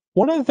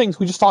 one of the things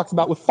we just talked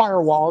about with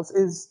firewalls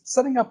is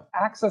setting up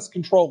access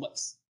control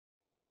lists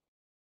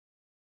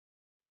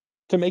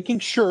to making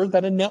sure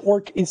that a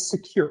network is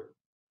secure.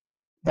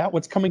 That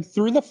what's coming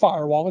through the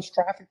firewall is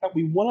traffic that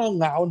we want to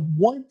allow and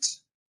want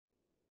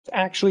to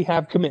actually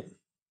have come in.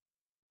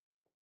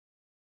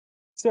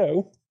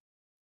 So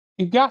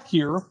you've got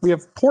here, we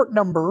have port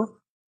number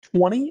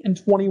 20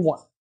 and 21.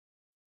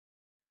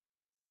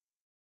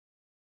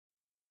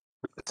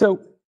 So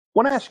I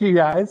want to ask you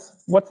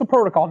guys, what's the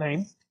protocol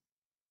name?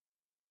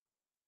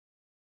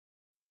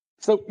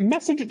 So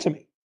message it to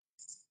me.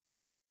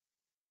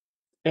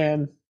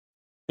 And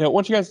I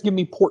want you guys to give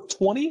me port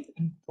 20.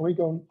 And we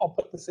go, I'll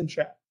put this in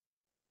chat.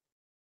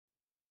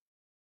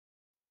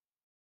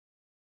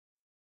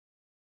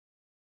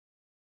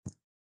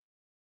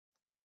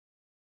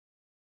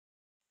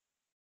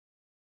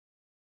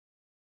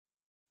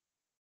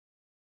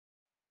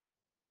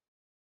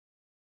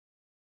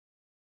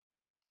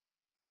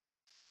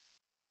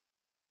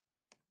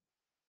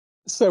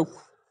 So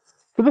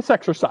for this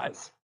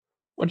exercise,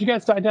 I want you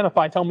guys to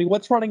identify, tell me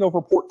what's running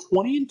over port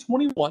 20 and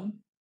 21.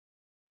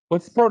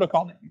 What's the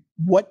protocol name?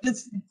 What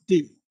does it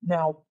do?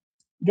 Now,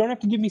 you don't have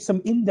to give me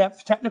some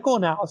in-depth technical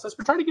analysis,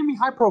 but try to give me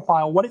high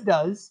profile what it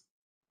does,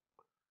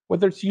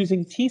 whether it's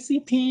using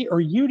TCP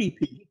or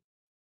UDP,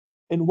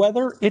 and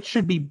whether it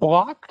should be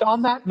blocked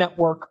on that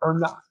network or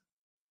not.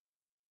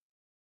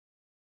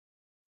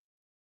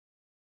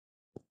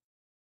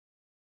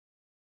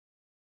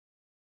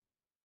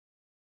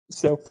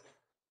 So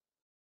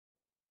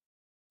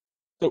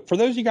for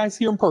those of you guys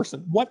here in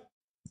person, what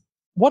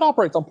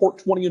operates on port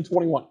 20 and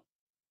 21?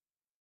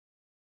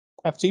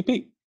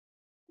 FTP.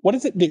 What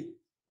does it do?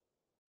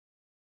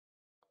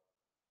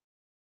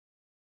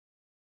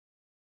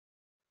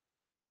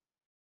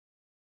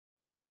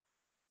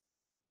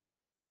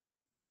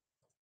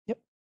 Yep.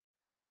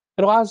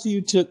 It allows you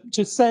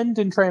to send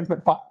and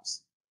transmit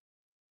files.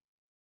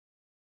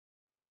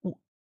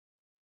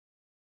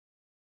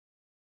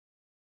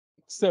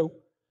 So,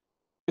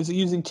 is it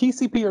using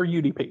TCP or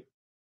UDP?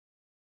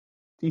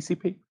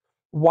 TCP.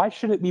 Why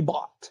should it be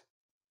blocked?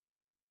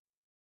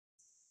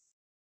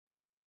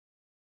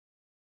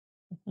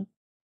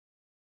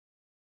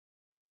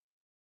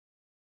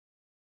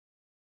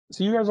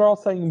 So you guys are all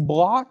saying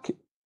block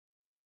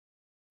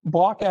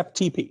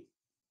FTP.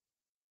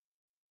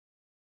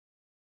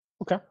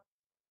 Okay.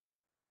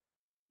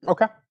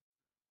 Okay.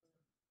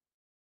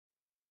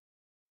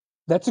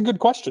 That's a good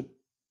question.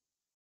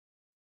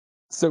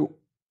 So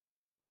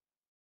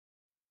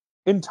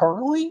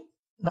internally,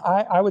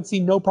 I would see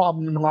no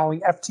problem in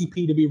allowing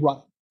FTP to be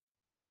run.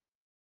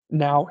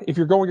 Now, if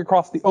you're going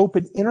across the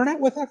open internet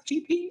with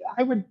FTP,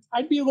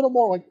 I'd be a little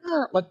more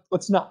like,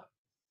 let's not.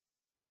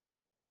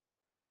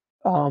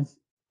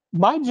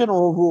 My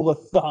general rule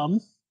of thumb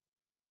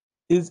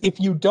is if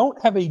you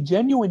don't have a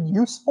genuine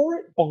use for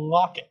it,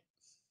 block it.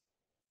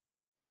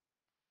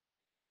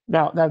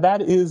 Now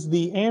that is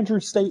the Andrew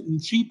Staten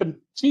cheap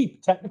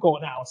technical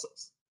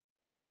analysis.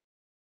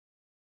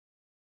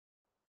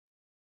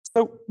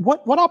 So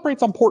what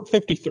operates on port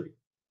 53?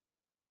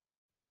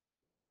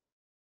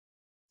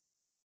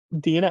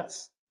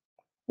 DNS.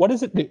 What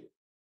does it do?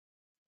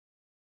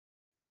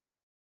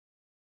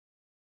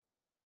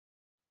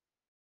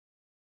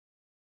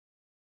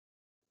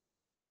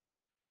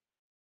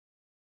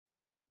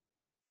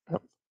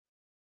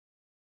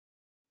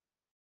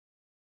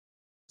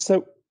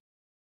 So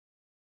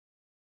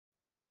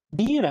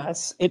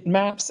DNS, it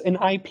maps an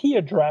IP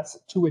address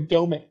to a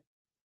domain.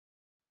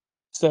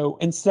 So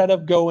instead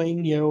of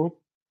going,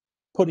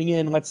 putting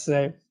in, let's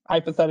say,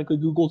 hypothetically,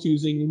 Google's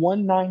using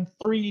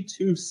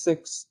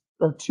 193.26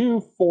 or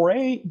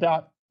 248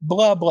 dot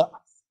blah blah.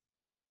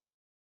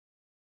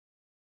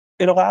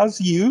 It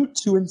allows you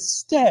to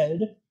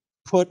instead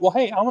put, well,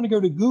 hey, I want to go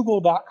to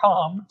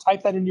google.com,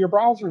 type that into your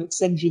browser, and it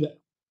sends you there.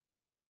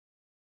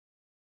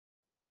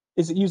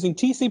 Is it using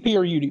TCP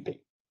or UDP?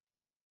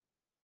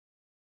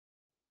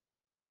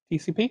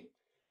 TCP?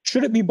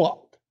 Should it be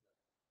blocked?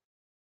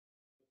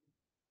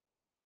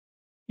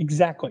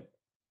 Exactly.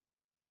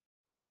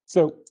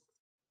 So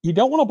you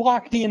don't want to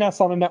block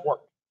DNS on a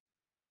network.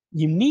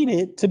 You need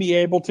it to be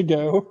able to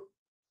go.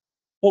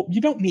 Well,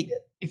 you don't need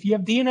it. If you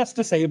have DNS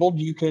disabled,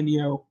 you can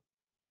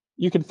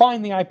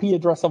find the IP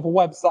address of a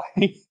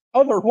website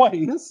other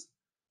ways,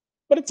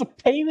 but it's a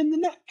pain in the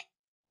neck.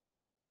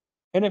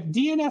 And if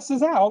DNS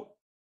is out,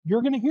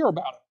 you're going to hear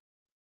about it.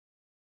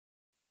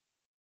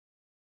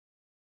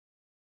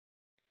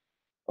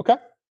 Okay?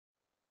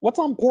 What's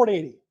on port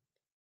 80?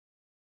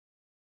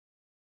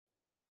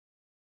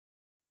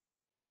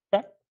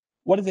 Okay?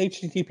 What does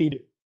HTTP do?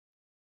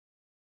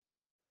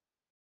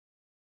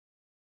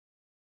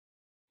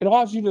 It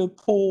allows you to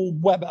pull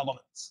web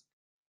elements.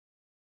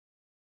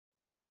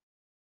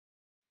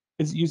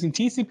 Is it using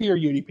TCP or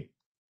UDP?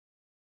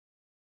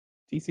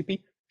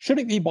 TCP? Should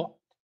it be blocked?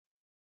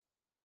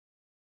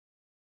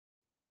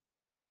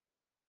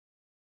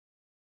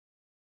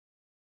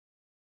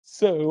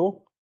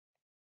 So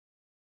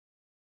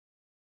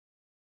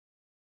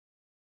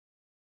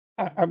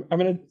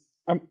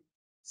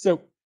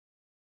so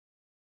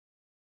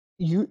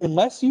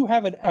unless you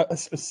have a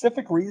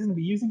specific reason to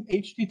be using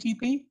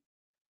HTTP,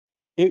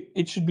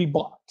 it should be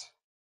blocked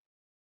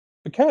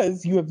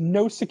because you have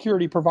no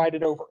security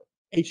provided over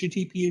it.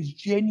 HTTP is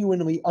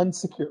genuinely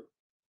unsecure,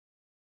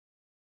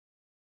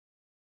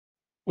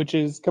 which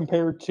is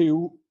compared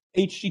to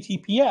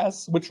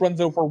HTTPS, which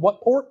runs over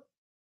what port?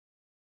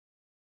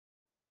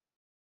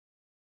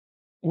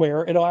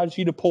 Where it allows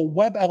you to pull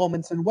web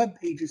elements and web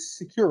pages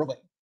securely.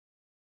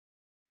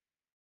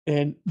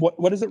 And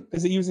what is it?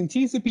 Is it using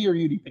TCP or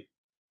UDP?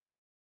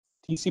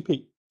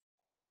 TCP.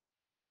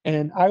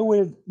 And I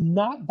would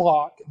not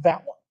block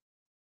that one.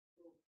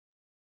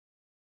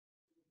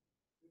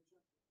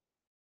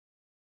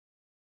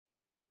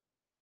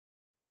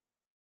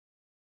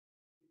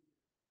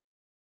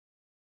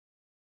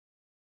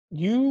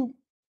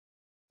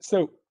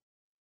 So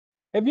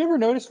have you ever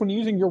noticed when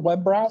using your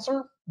web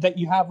browser that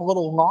you have a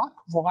little lock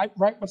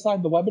right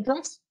beside the web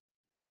address?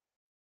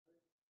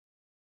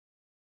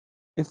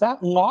 If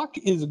that lock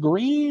is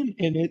green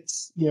and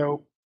it's,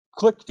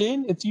 clicked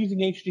in, it's using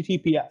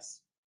HTTPS.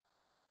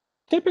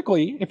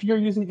 Typically, if you're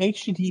using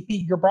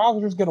HTTP, your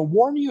browser is going to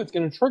warn you, it's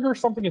going to trigger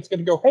something, it's going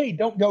to go, hey,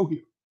 don't go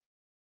here.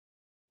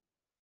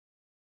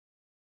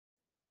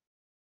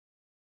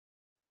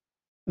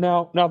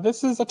 Now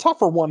this is a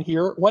tougher one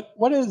here.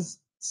 What is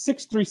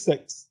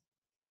 636?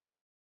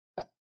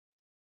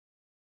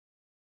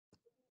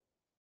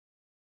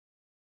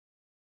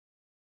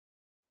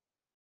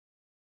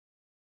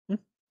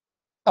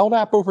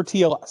 LDAP over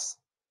TLS.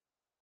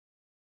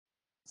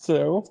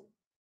 So,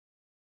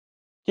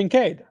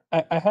 Kincaid,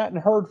 I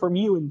hadn't heard from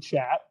you in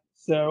chat,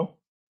 so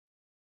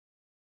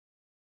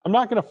I'm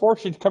not going to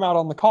force you to come out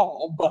on the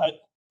call,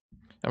 but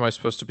Am I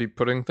supposed to be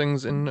putting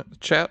things in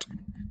chat?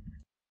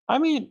 I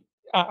mean,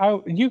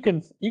 you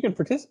can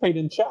participate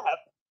in chat.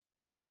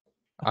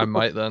 I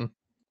might then.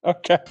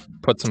 Okay.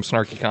 Put some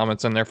snarky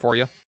comments in there for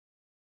you.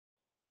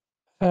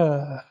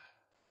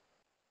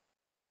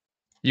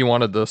 You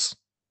wanted this,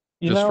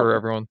 You just know, for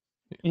everyone.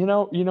 you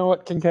know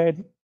what,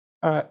 Kincaid?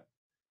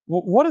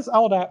 What does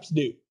LDAPS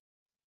do?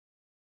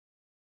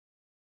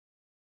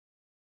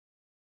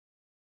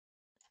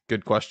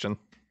 Good question.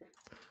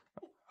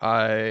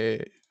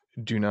 I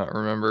do not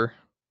remember.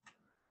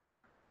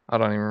 I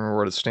don't even remember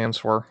what it stands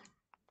for.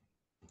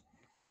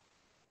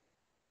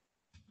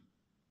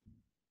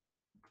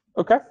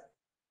 Okay.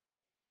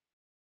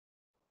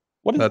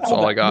 What does That's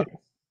all I LDAP got. do?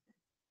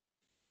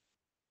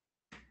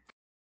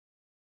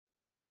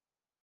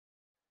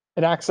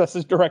 It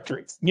accesses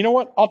directories. You know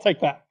what? I'll take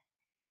that.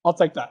 I'll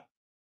take that.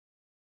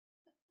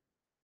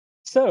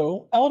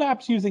 So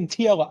LDAP's using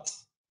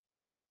TLS.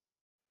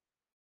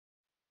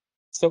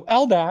 So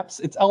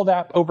LDAPs, it's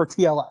LDAP over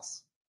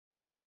TLS.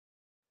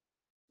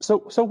 So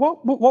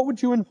what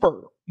would you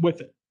infer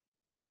with it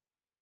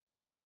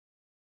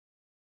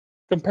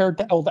compared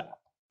to LDAP?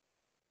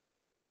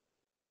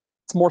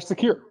 It's more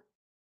secure.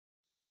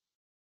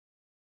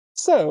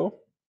 So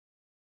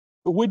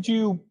would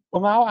you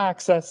allow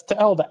access to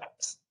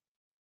LDAPs?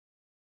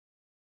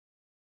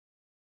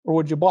 Or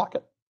would you block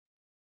it?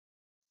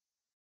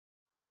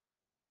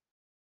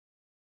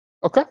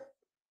 Okay.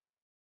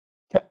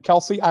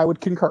 Kelsey, I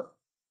would concur.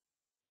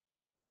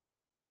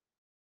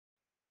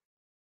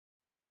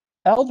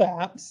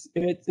 LDAPs,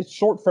 it's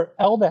short for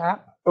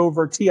LDAP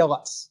over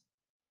TLS.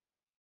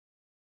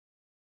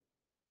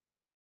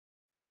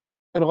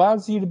 It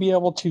allows you to be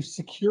able to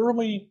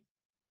securely,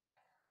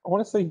 I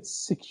want to say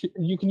secure,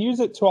 you can use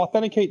it to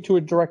authenticate to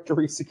a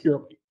directory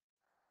securely.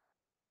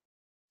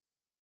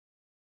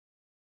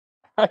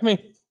 I mean,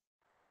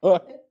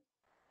 look,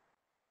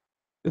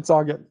 it's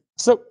all good.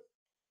 So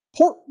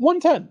port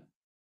 110,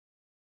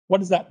 what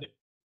does that do?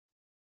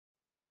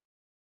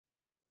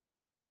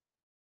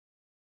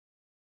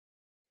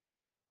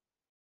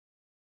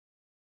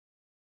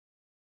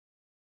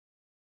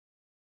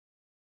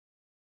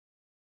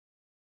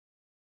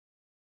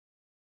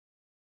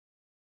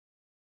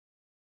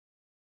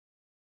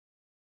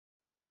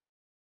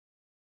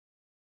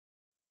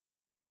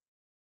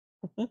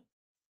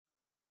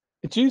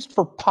 It's used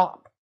for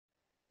POP.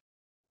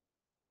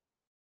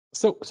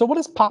 So what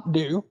does POP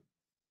do?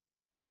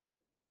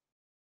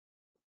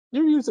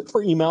 You use it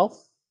for email.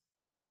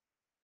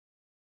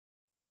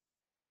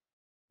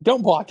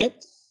 Don't block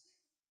it.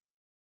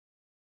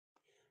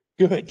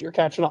 Good, you're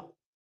catching up.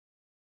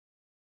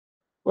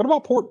 What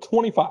about port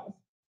 25?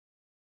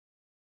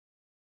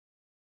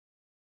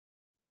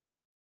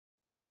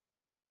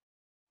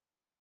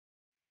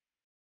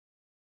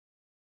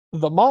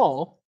 The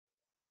mall.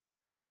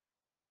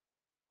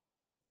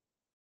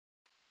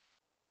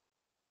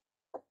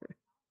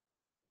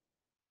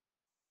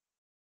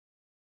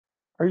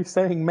 Are you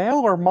saying mail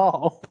or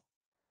mall?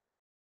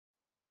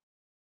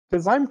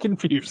 Because I'm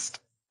confused.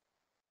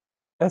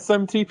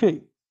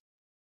 SMTP.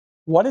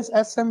 What is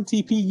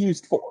SMTP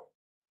used for?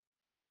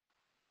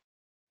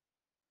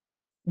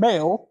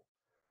 Mail,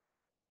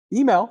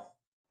 email.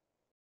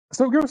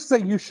 So it goes to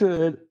say you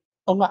should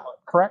allow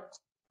it,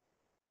 correct?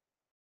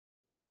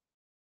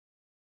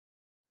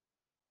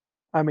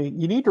 I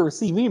mean, you need to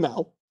receive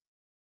email.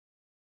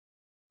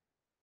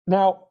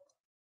 Now,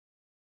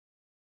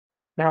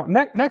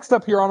 next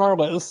up here on our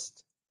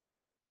list,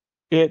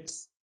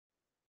 it's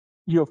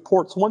you have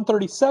ports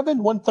 137,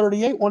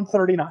 138,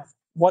 139.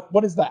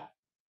 What is that?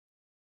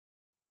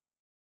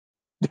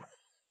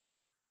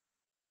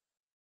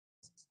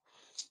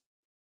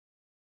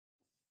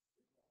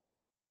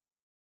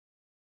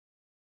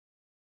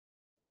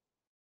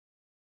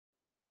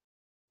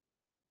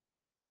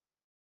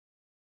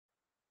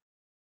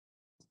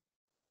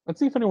 Let's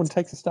see if anyone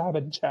takes a stab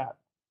in chat.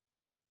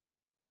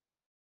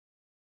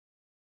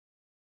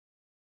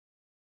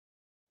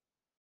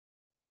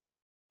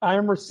 I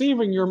am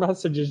receiving your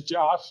messages,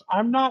 Josh.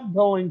 I'm not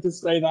going to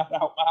say that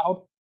out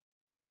loud.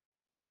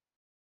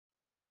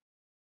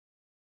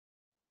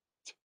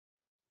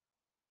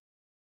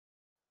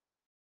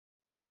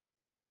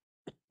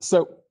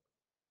 So,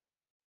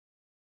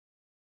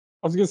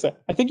 I was going to say,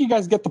 I think you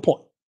guys get the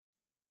point.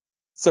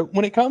 So,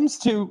 when it comes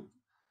to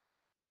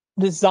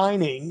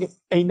designing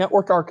a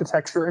network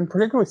architecture and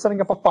particularly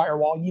setting up a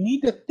firewall, you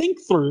need to think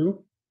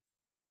through,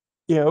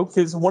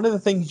 because one of the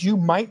things you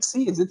might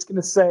see is it's going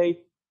to say,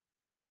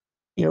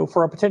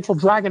 for a potential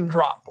drag and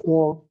drop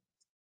or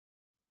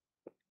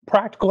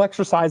practical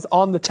exercise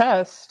on the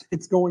test,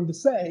 it's going to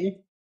say,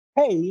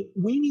 hey,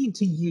 we need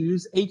to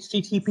use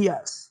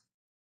HTTPS.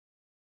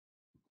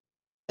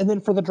 And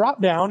then for the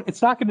drop down,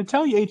 it's not going to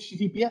tell you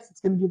HTTPS.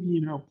 It's going to give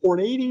you, port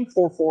 80,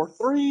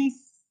 443,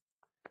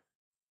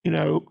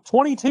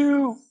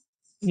 22,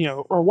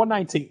 or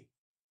 119,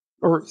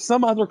 or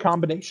some other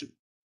combination.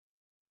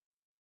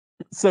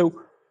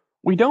 So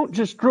we don't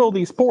just drill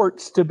these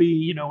ports to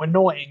be,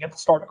 annoying at the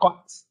start of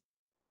class.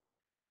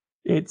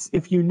 It's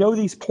if you know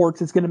these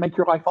ports, it's going to make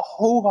your life a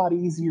whole lot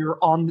easier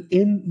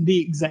in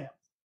the exam.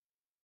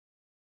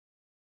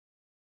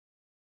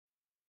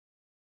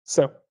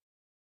 So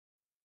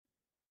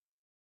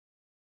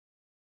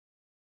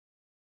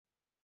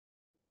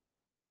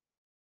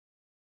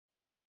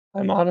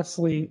I'm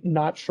honestly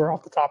not sure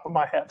off the top of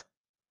my head.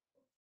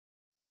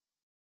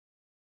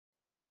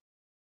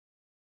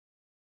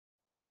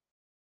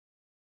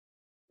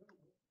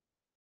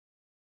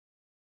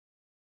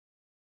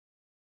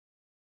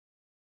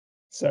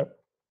 So,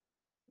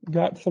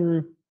 got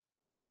through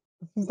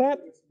that.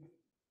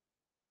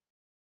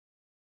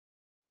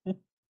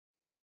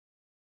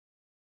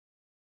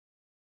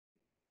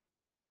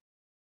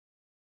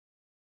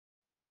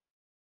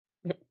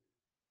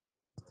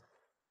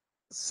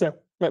 So,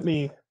 let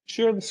me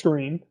share the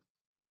screen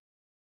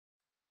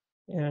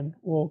and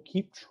we'll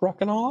keep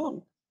trucking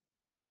along.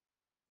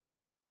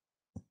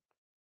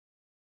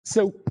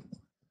 So,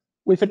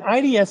 with an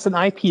IDS and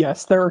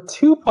IPS, there are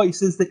two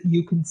places that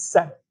you can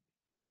set it.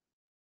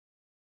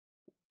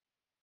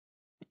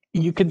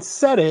 You can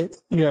set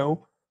it,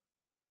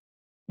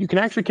 you can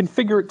actually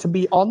configure it to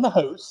be on the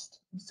host,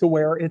 to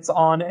where it's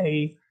on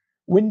a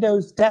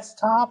Windows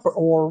desktop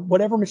or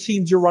whatever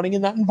machines you're running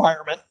in that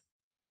environment,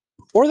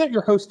 or that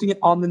you're hosting it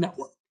on the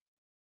network.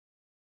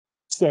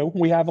 So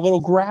we have a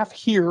little graph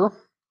here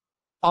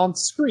on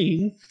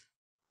screen.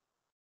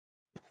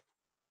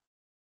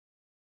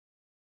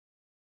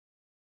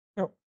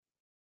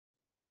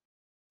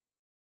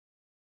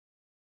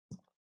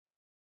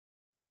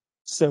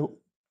 So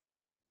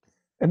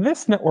in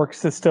this network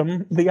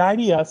system, the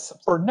IDS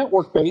for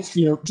network-based,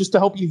 just to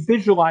help you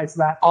visualize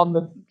that on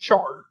the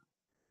chart,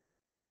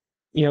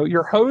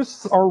 your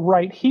hosts are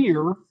right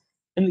here,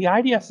 and the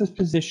IDS is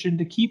positioned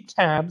to keep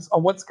tabs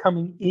on what's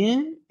coming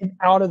in and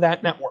out of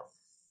that network.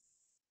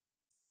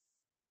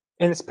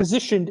 And it's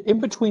positioned in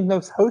between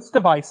those host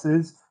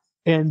devices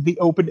and the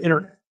open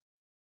internet.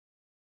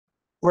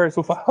 Whereas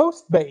with a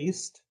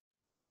host-based,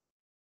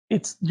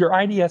 it's your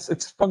IDS,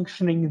 it's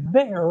functioning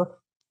there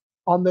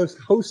on those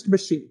host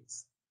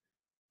machines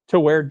to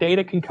where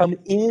data can come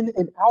in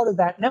and out of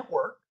that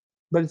network,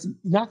 but it's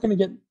not going to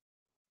get,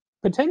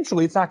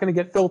 potentially, it's not going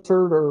to get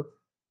filtered, or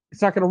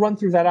it's not going to run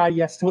through that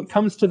IDS till it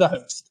comes to the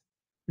host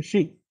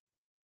machine.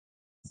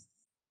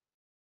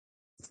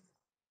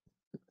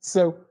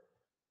 So,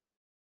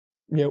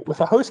 with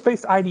a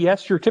host-based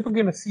IDS, you're typically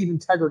going to see an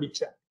integrity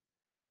check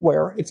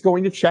where it's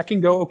going to check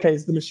and go, okay,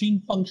 is the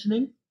machine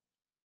functioning?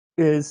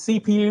 Is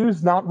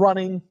CPUs not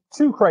running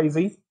too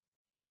crazy?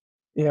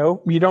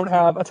 You don't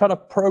have a ton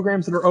of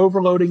programs that are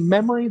overloading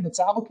memory that's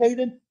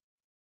allocated.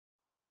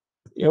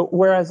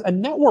 Whereas a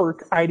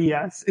network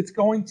IDS, it's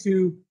going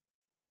to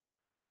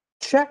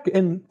check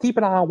and keep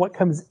an eye on what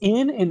comes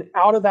in and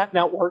out of that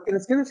network, and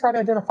it's going to try to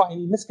identify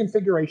any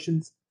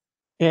misconfigurations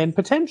and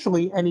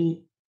potentially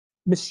any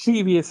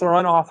mischievous or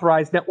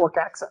unauthorized network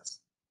access.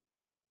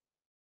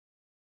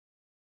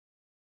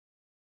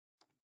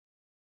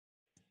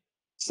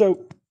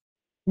 So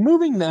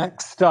moving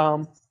next,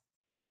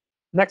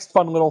 next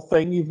fun little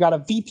thing, you've got a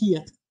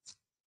VPN,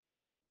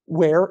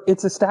 where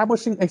it's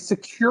establishing a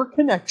secure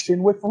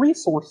connection with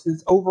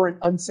resources over an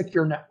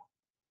unsecure network.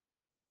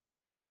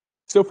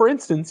 So for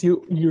instance,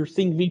 you're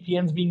seeing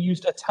VPNs being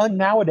used a ton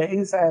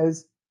nowadays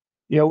as,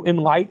 in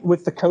light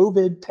with the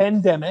COVID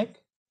pandemic,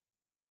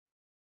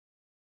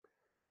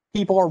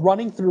 people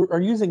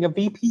are using a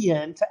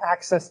VPN to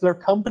access their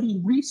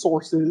company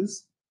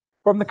resources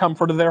from the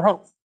comfort of their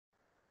home.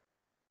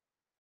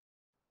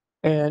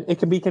 And it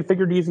can be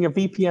configured using a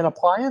VPN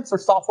appliance or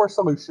software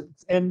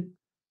solutions. And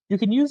you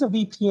can use a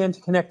VPN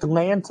to connect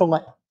LAN to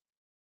LAN.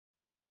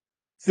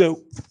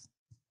 So,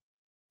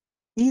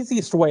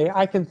 easiest way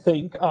I can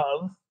think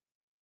of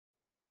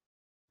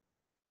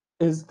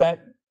is that,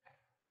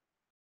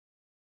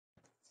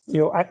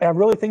 I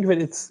really think of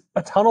it's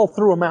a tunnel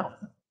through a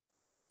mountain.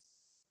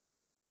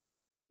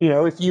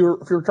 If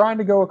you're trying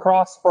to go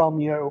across from,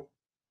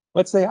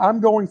 let's say I'm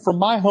going from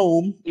my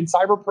home in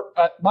South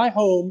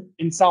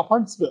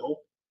Huntsville,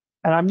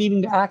 and I'm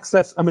needing to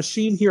access a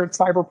machine here at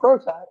Cyber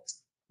Protect.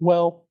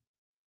 Well,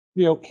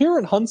 here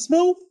in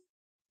Huntsville,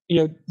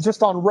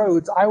 just on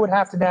roads, I would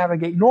have to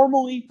navigate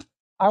normally.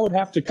 I would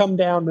have to come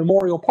down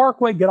Memorial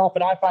Parkway, get off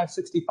at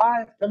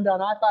I-565, come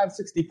down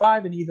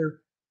I-565, and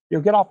either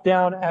get off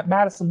down at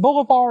Madison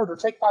Boulevard or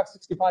take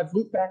 565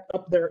 loop back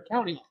up there at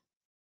County Line.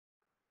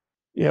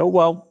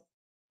 Well,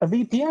 a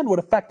VPN would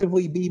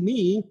effectively be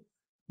me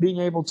being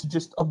able to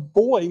just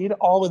avoid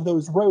all of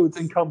those roads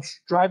and come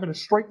driving a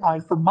straight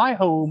line from my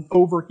home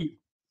over here,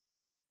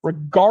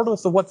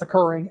 regardless of what's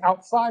occurring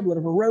outside,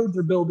 whatever roads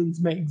or buildings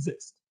may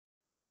exist.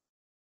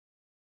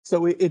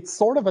 So it's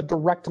sort of a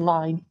direct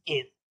line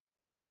in.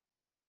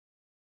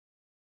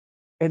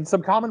 And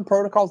some common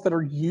protocols that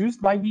are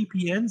used by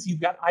VPNs, you've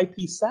got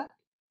IPsec,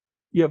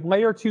 you have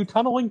layer 2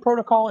 tunneling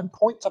protocol, and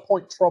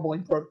point-to-point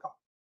troubling protocol.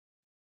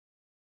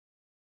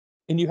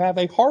 And you have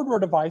a hardware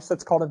device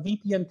that's called a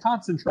VPN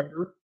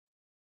concentrator,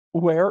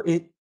 where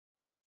it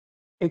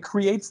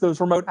creates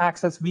those remote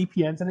access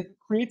VPNs, and it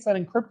creates that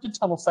encrypted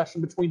tunnel session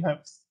between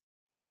hosts.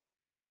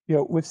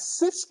 With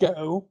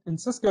Cisco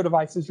and Cisco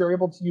devices, you're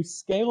able to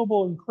use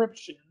scalable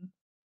encryption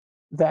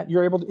that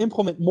you're able to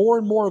implement more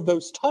and more of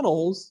those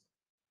tunnels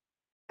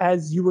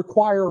as you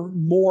require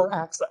more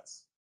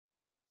access.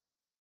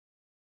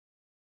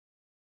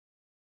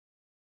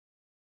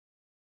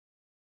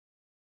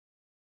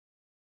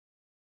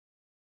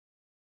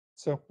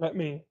 So let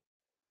me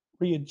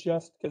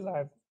readjust because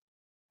I've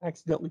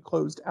accidentally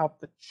closed out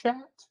the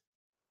chat.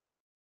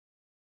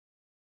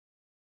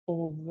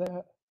 Pull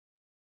that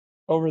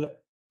over there.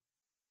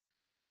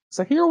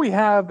 So here we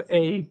have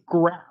a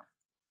graph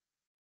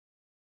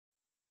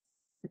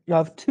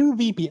of two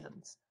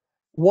VPNs,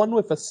 one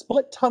with a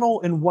split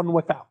tunnel and one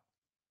without.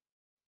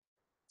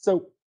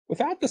 So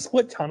without the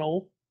split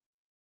tunnel,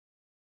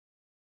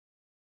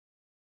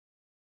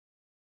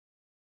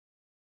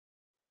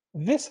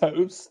 this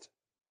host,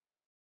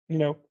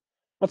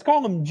 let's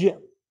call him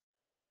Jim.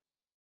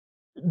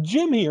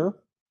 Jim here,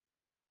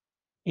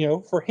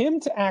 for him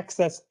to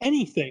access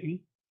anything,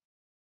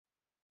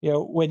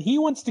 when he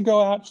wants to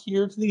go out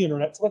here to the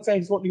internet, so let's say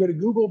he's wanting to go to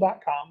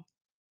google.com,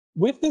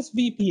 with this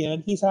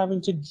VPN, he's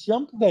having to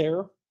jump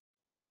there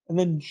and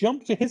then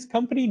jump to his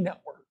company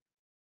network.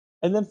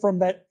 And then from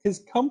that, his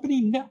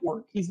company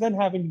network, he's then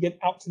having to get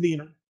out to the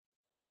internet,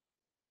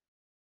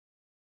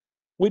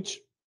 which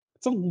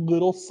it's a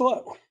little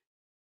slow.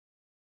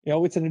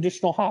 It's an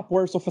additional hop.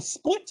 Whereas with a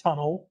split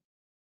tunnel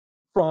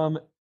from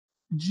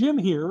Jim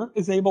here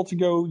is able to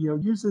go,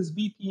 use his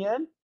VPN,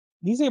 and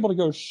he's able to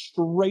go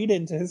straight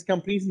into his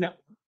company's network.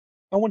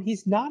 And when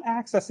he's not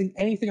accessing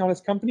anything on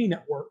his company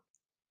network,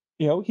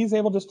 he's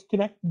able just to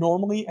connect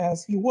normally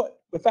as he would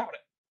without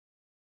it.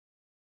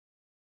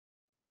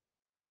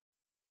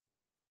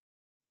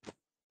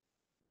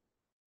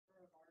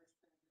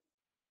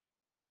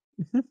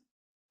 Mhm.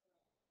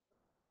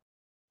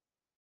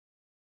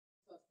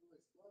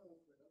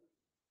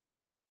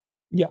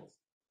 Yeah.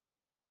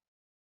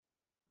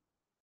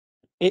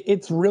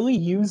 It's really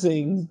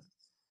using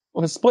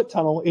with a split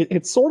tunnel,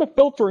 it's sort of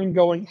filtering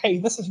going, hey,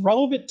 this is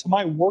relevant to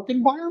my work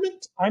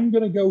environment. I'm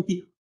going to go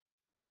here.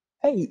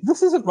 Hey,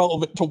 this isn't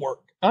relevant to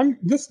work.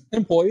 This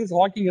employee is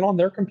logging in on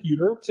their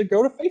computer to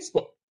go to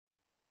Facebook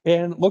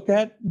and look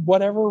at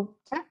whatever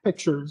cat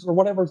pictures or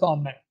whatever's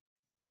on there.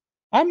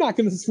 I'm not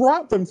going to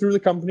route them through the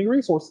company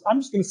resource. I'm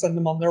just going to send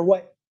them on their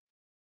way.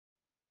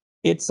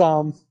 It's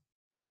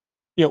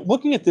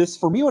looking at this,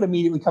 for me, what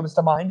immediately comes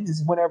to mind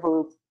is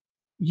whenever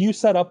you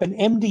set up an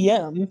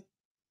MDM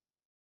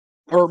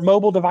or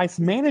mobile device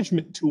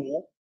management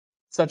tool,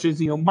 such as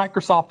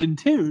Microsoft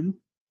Intune,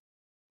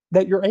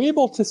 that you're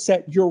able to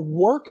set your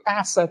work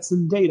assets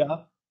and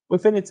data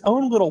within its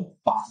own little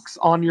box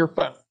on your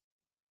phone.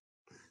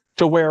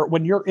 To where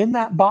when you're in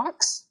that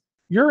box,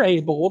 you're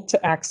able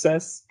to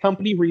access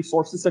company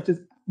resources such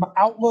as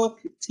Outlook,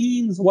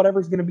 Teams,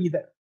 whatever's going to be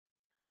there.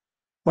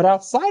 But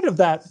outside of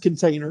that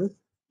container,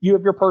 you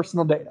have your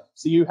personal data.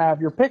 So you have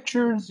your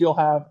pictures, you'll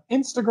have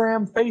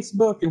Instagram,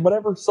 Facebook, and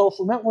whatever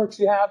social networks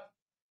you have,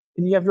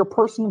 and you have your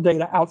personal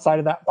data outside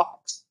of that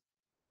box.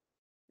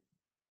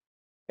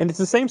 And it's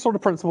the same sort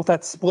of principle with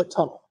that split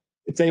tunnel.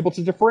 It's able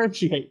to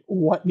differentiate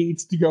what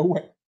needs to go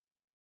where.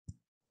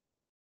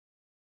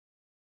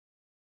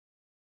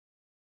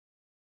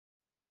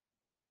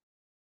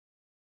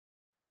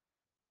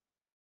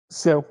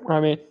 So,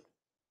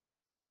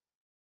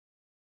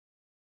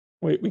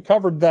 we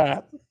covered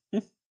that.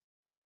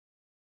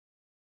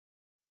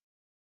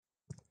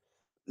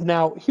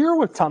 Now, here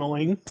with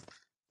tunneling,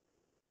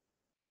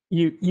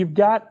 you've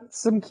got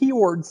some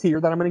keywords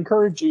here that I'm going to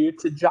encourage you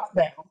to jot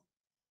down.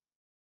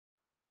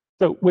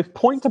 So with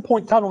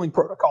point-to-point tunneling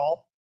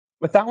protocol,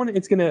 with that one,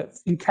 it's going to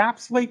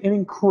encapsulate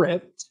and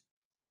encrypt.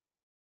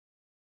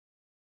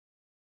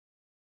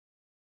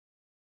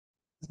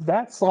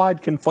 That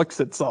slide conflicts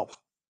itself.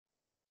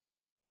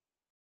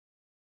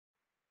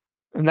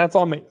 And that's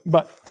on me.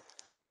 But,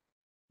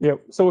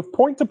 so with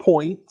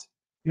point-to-point,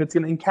 it's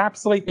going to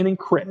encapsulate and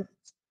encrypt.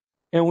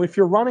 And if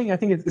you're running, I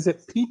think, is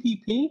it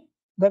PPP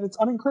that it's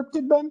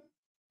unencrypted, Ben?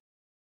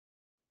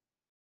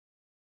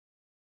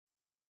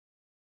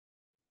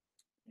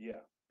 Yeah,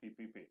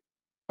 PPP.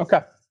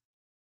 Okay.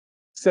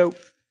 So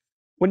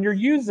when you're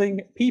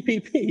using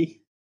PPP,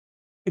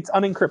 it's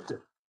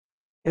unencrypted.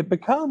 It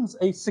becomes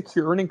a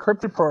secure and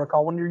encrypted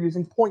protocol when you're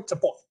using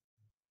point-to-point.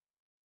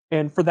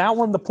 And for that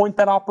one, the point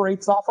that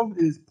operates off of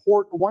is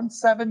port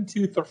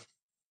 1723.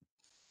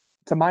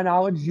 To my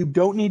knowledge, you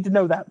don't need to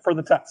know that for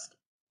the test.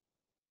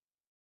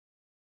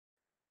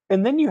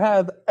 And then you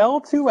have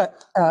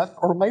L2F,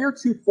 or layer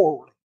 2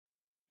 forward.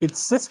 It's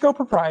Cisco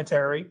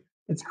proprietary.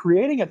 It's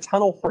creating a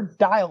tunnel for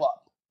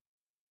dial-up.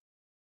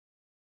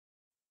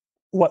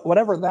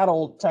 Whatever that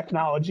old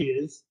technology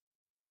is.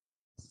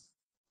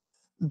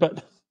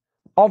 But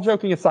all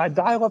joking aside,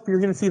 dial-up, you're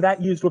going to see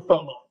that used with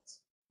phone lines.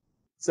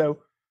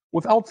 So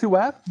with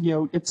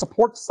L2F, it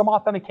supports some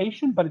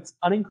authentication, but it's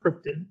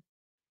unencrypted.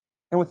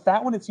 And with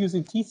that one, it's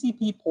using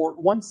TCP port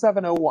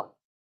 1701.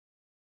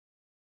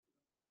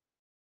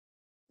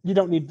 You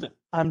don't need to.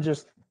 I'm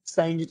just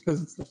saying it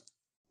because it's.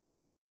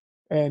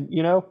 And,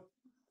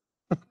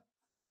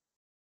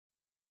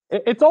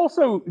 it's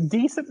also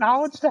decent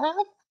knowledge to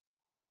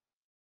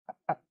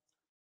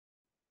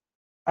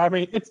have.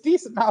 It's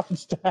decent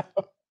knowledge to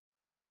have.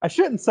 I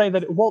shouldn't say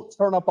that it won't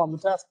turn up on the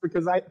test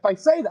because if I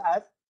say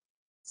that,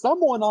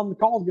 someone on the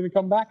call is going to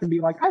come back and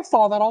be like, I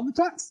saw that on the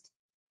test.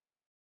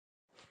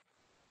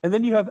 And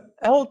then you have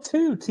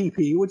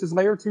L2TP, which is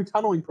layer 2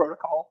 tunneling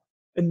protocol.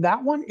 And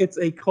that one, it's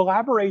a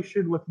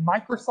collaboration with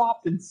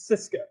Microsoft and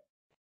Cisco.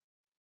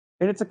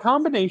 And it's a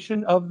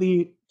combination of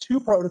the two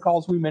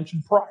protocols we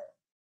mentioned prior.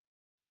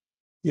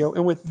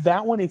 And with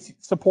that one, it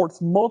supports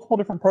multiple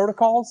different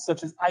protocols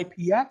such as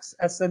IPX,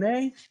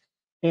 SNA,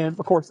 and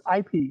of course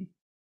IP.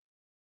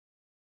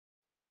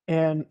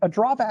 And a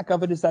drawback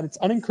of it is that it's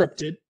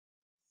unencrypted,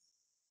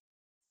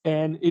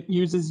 and it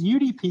uses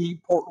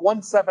UDP port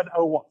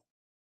 1701.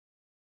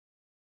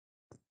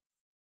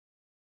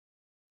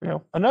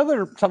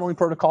 Another tunneling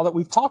protocol that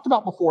we've talked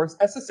about before is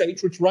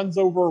SSH, which runs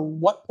over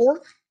what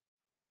port?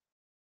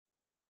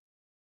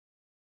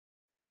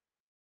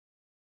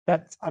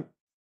 It's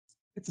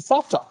a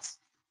soft toss.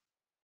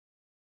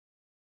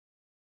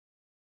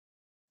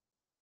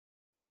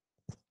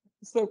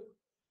 So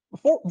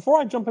before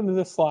I jump into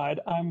this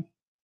slide, I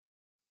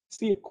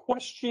see a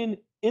question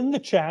in the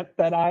chat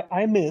that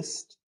I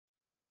missed.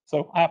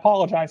 So I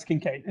apologize,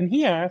 Kincaid. And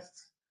he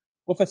asks,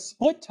 with a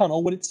split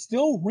tunnel, would it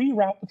still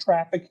reroute the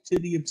traffic to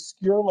the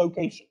obscure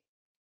location?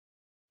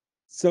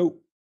 So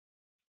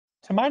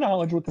to my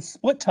knowledge, with the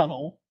split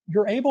tunnel,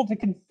 you're able to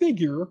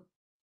configure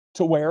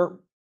to where,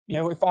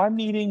 if I'm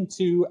needing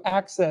to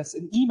access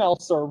an email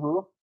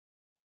server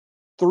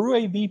through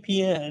a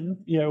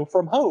VPN,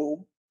 from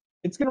home,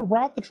 it's going to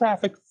route the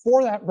traffic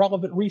for that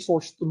relevant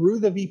resource through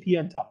the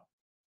VPN tunnel.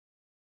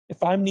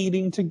 If I'm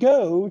needing to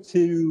go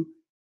to,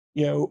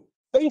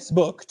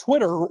 Facebook,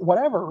 Twitter,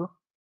 whatever,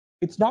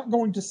 it's not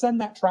going to send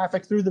that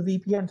traffic through the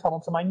VPN tunnel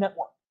to my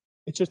network.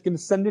 It's just going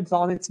to send it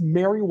on its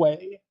merry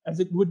way as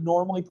it would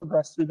normally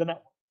progress through the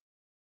network.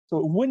 So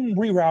it wouldn't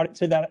reroute it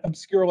to that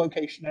obscure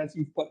location as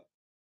you've put it.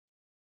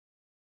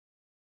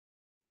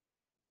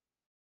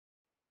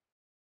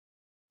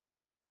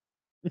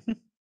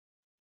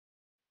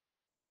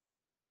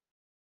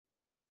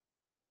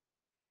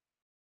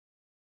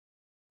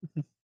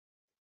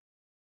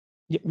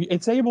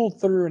 It's able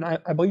through, and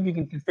I believe you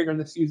can configure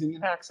this using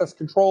an access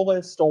control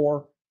list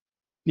or,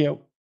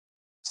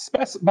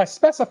 by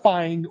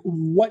specifying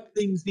what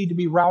things need to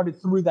be routed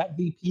through that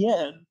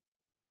VPN,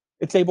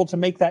 it's able to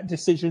make that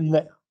decision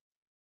there.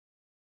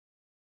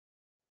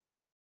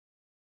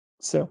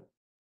 So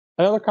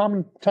another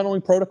common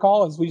tunneling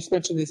protocol, as we just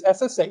mentioned, is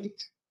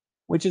SSH,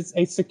 which is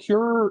a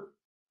secure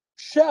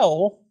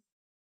shell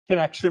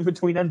connection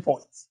between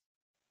endpoints.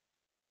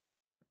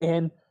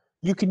 And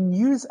you can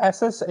use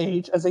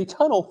SSH as a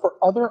tunnel for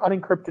other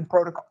unencrypted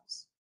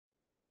protocols.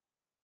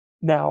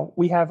 Now,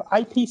 we have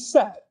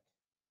IPsec,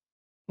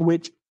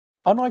 which,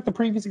 unlike the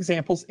previous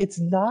examples, it's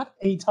not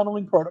a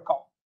tunneling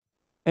protocol.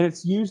 And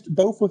it's used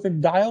both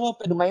within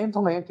dial-up and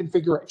LAN-to-LAN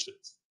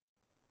configurations.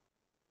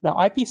 Now,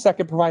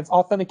 IPsec provides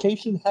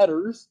authentication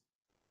headers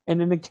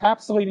and an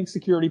encapsulating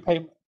security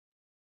payload.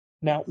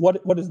 Now,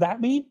 what does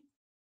that mean?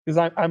 Because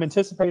I'm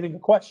anticipating a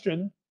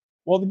question.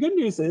 Well, the good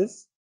news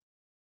is,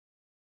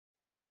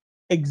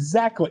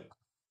 exactly.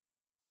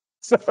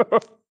 So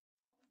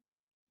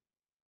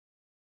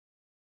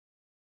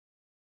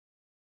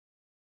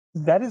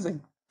that is a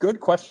good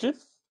question.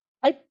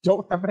 I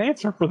don't have an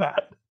answer for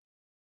that.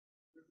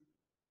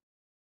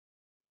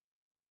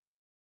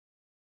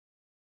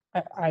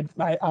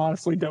 I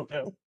honestly don't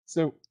know.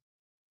 So,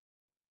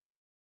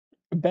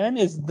 Ben,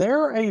 is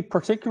there a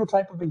particular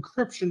type of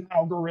encryption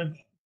algorithm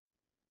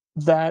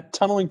that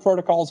tunneling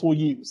protocols will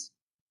use?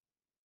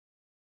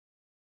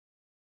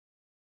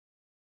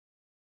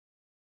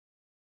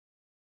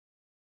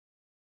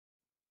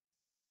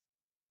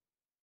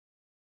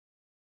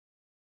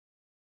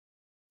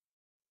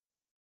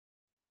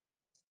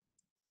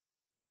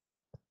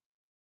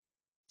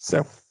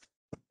 So,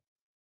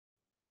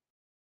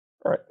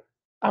 all right.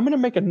 I'm going to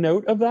make a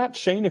note of that.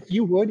 Shane, if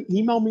you would,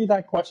 email me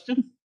that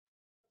question.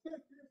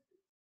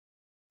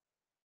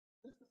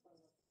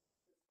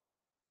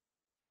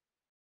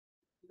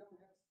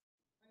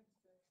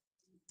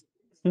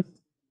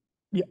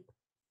 Yeah.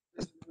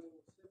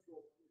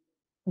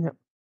 Yeah.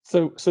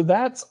 So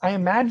that's, I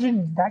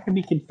imagine that can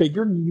be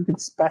configured and you can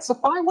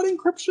specify what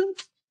encryption.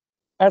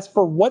 As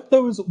for what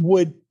those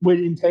would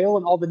entail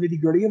and all the nitty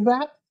gritty of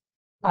that,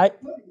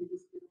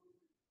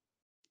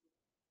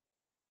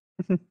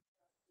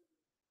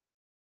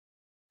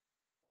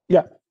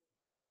 yeah.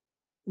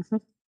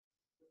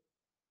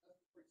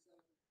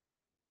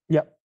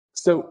 Yeah.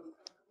 So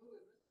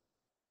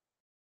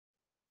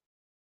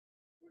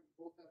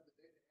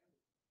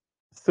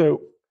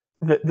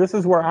this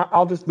is where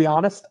I'll just be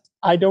honest.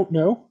 I don't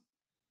know.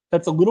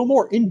 That's a little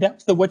more in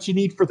depth than what you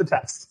need for the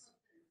test.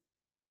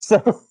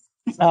 So,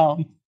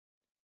 um,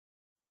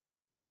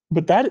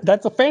 but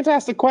that's a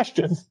fantastic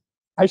question.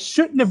 I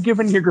shouldn't have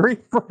given you grief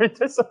for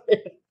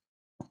anticipating.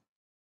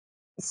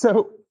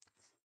 So,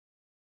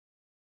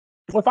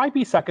 with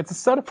IPsec, it's a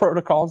set of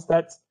protocols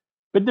that's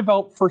been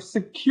developed for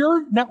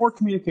secure network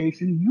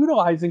communication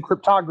utilizing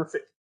cryptography.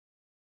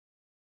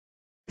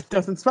 It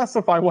doesn't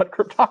specify what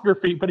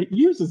cryptography, but it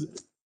uses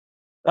it.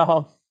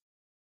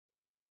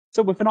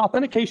 So with an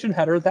authentication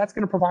header, that's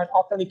going to provide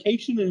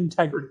authentication and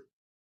integrity.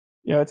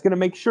 It's going to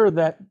make sure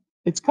that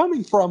it's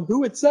coming from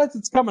who it says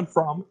it's coming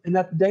from, and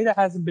that the data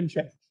hasn't been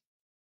changed.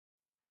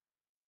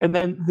 And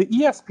then the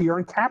ESP,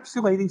 or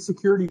encapsulating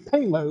security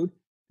payload,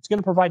 it's going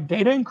to provide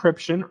data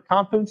encryption or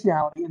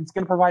confidentiality, and it's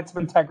going to provide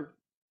some integrity.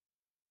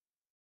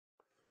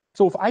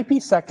 So with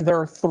IPsec, there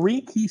are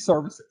three key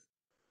services.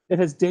 It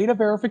has data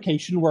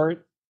verification, where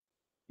it,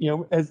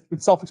 as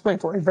it's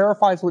self-explanatory, it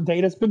verifies what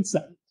data has been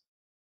sent.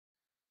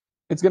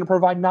 It's going to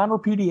provide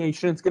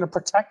non-repudiation. It's going to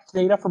protect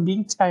data from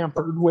being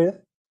tampered with.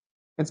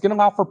 It's going to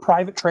allow for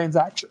private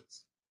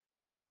transactions.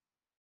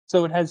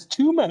 So it has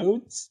two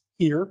modes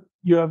here.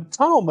 You have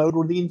tunnel mode,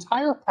 where the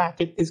entire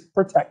packet is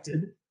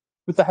protected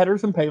with the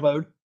headers and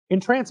payload,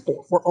 and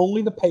transport, where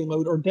only the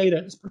payload or data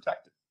is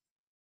protected.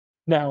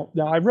 Now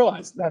I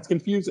realize that's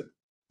confusing,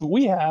 but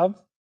we have,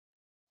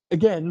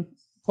 again,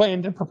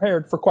 planned and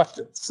prepared for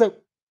questions. So,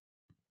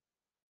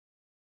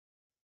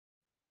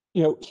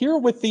 here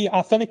with the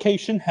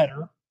authentication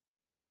header,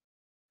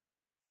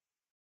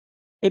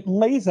 it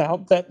lays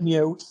out that,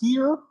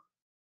 here,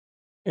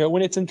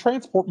 when it's in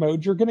transport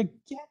mode, you're going to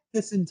get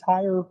this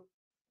entire,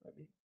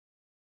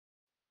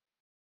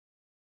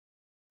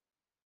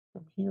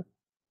 from here.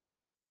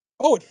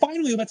 Oh, it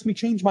finally lets me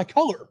change my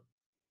color.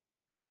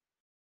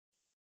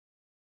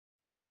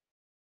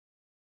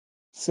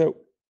 So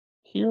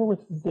here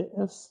with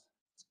this,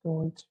 it's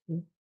going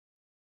to,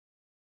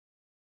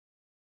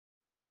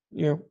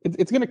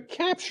 it's going to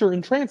capture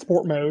in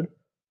transport mode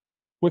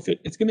with it.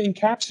 It's going to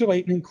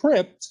encapsulate and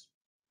encrypt,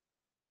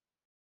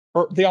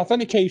 or the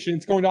authentication.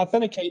 It's going to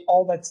authenticate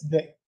all that's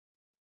there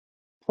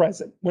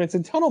present. When it's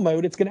in tunnel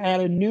mode, it's going to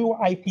add a new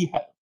IP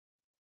header.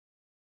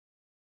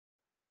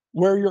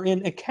 Where you're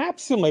in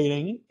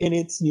encapsulating, and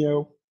it's,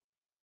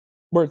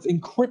 where it's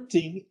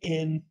encrypting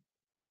in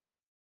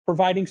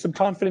providing some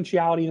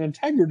confidentiality and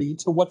integrity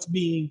to what's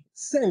being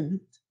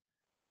sent,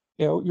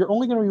 you're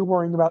only going to be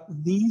worrying about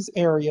these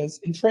areas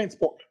in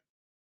transport,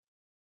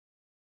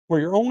 where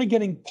you're only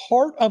getting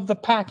part of the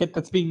packet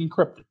that's being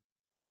encrypted.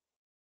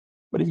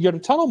 But if you go to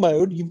tunnel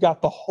mode, you've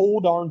got the whole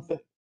darn thing.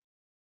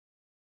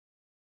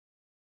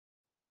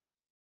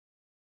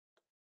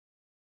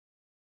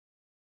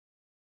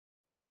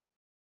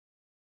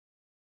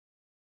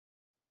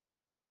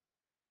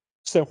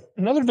 So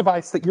another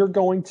device that you're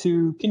going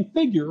to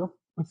configure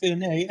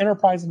within an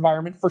enterprise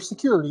environment for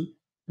security,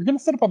 you're going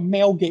to set up a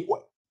mail gateway.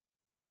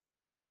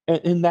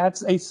 And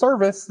that's a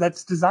service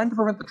that's designed to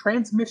prevent the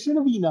transmission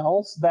of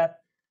emails that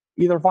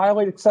either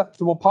violate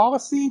acceptable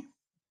policy,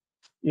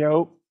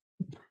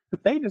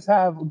 they just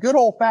have good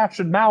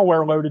old-fashioned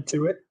malware loaded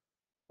to it,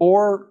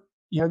 or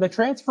they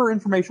transfer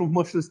information with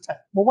malicious intent.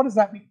 Well, what does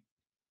that mean?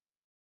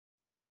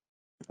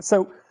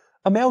 So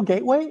a mail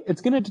gateway,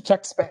 it's going to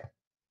detect spam.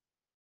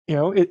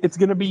 It's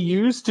going to be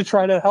used to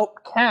try to help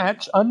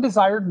catch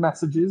undesired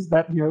messages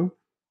that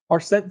are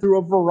sent through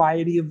a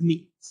variety of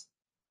means.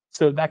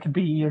 So that could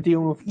be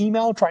dealing with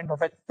email, trying to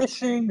prevent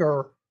phishing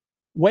or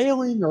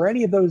whaling or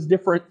any of those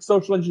different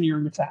social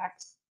engineering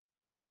attacks.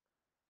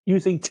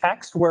 Using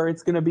text, where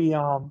it's going to be, I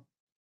want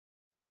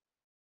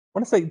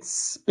to say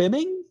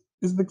spamming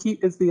is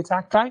the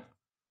attack type,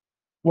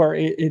 where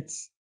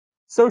it's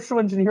social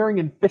engineering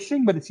and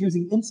phishing, but it's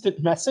using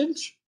instant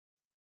message.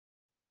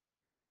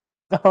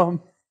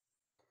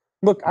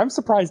 Look, I'm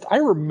surprised I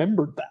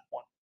remembered that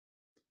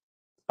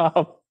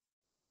one.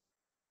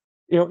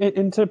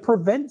 And to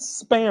prevent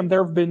spam,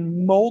 there have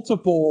been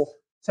multiple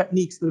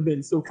techniques that have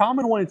been. So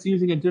common one, it's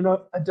using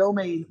a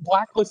domain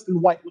blacklist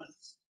and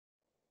whitelist,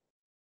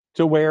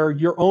 to where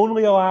you're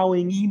only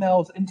allowing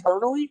emails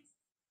internally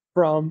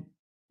from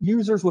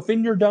users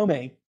within your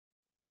domain,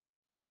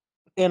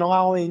 and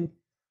allowing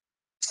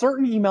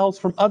certain emails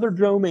from other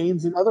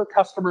domains and other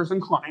customers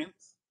and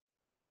clients.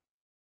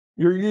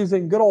 You're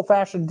using good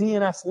old-fashioned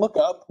DNS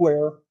lookup,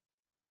 where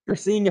you're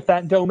seeing if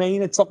that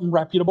domain is something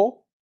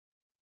reputable.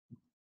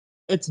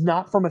 It's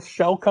not from a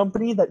shell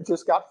company that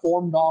just got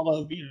formed all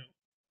of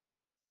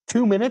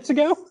 2 minutes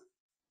ago.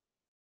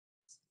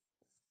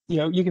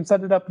 You can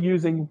set it up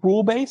using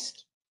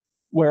rule-based,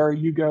 where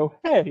you go,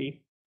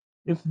 hey,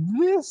 if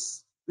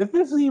this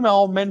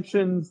email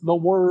mentions the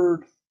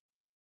word,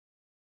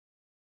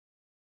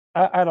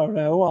 I don't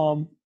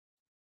know,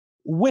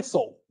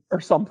 whistle or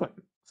something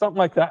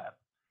like that,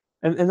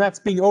 and that's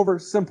being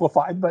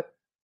oversimplified, but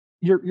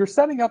you're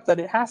setting up that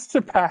it has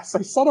to pass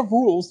a set of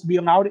rules to be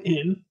allowed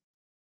in.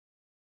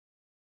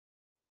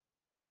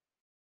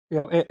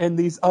 And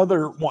these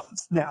other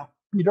ones. Now,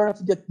 you don't have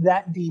to get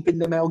that deep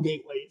into mail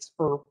gateways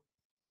for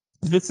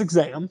this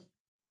exam.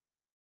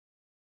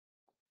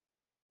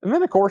 And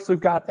then, of course, we've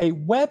got a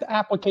web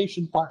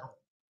application firewall.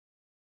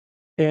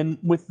 And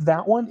with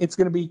that one, it's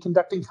going to be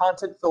conducting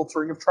content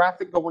filtering of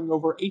traffic going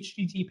over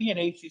HTTP and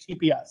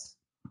HTTPS,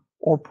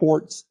 or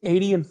ports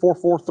 80 and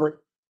 443.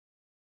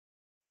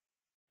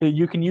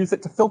 You can use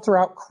it to filter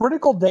out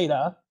critical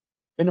data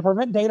and to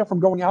prevent data from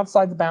going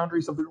outside the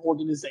boundaries of an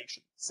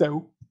organization.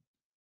 So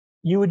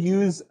you would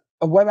use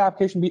a web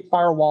application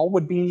firewall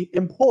would be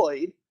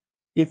employed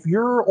if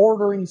you're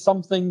ordering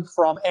something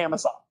from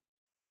Amazon,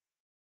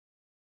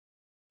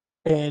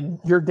 and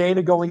your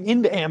data going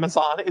into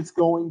Amazon, it's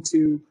going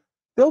to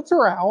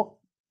filter out,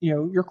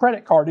 your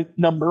credit card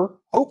number,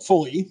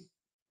 hopefully,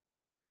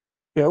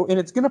 and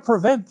it's going to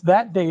prevent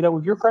that data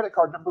with your credit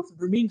card number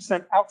from being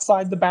sent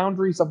outside the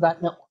boundaries of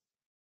that network.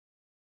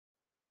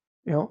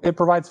 It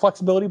provides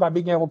flexibility by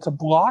being able to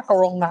block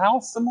or allow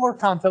similar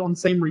content on the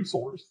same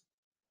resource.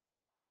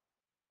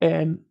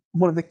 And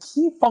one of the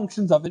key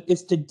functions of it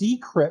is to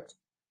decrypt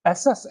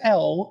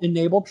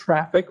SSL-enabled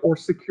traffic or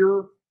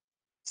secure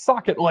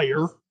socket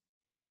layer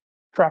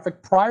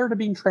traffic prior to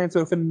being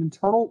transmitted within an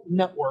internal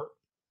network,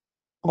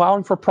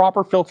 allowing for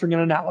proper filtering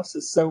and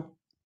analysis. So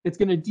it's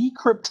going to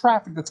decrypt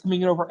traffic that's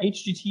coming in over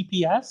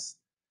HTTPS.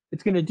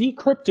 It's going to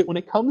decrypt it when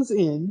it comes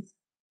in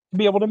to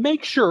be able to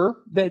make sure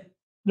that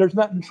there's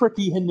nothing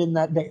tricky hidden in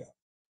that data.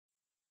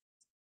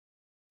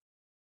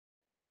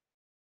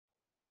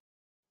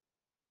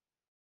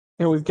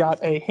 We've got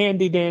a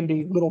handy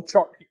dandy little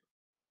chart here.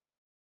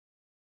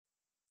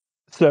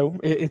 So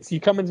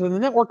you come into the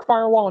network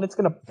firewall and it's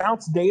going to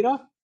bounce data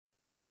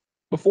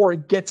before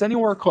it gets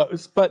anywhere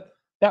close. But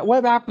that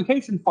web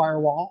application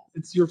firewall,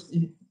 it's your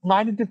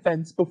line of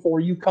defense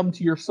before you come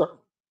to your server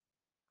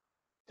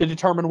to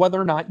determine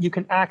whether or not you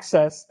can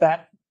access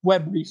that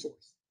web resource.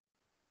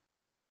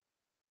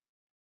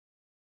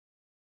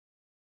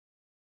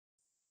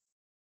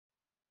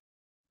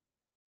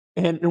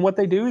 And what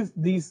they do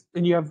is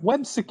and you have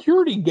web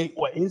security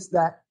gateways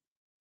that,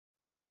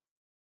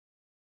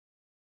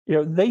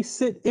 they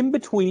sit in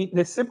between,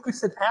 they simply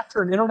sit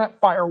after an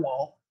internet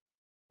firewall,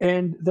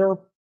 and they're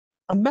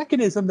a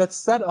mechanism that's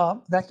set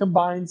up that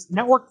combines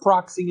network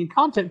proxying and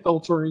content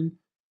filtering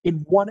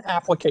in one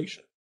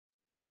application.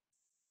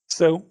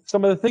 So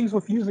some of the things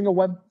with using a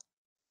web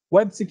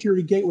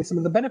security gateway, some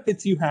of the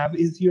benefits you have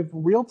is you have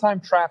real-time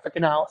traffic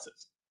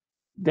analysis.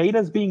 Data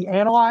is being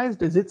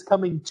analyzed as it's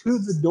coming to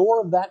the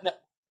door of that network.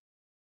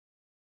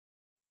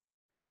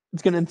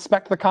 It's going to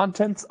inspect the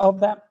contents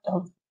of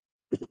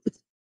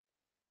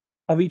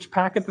each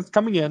packet that's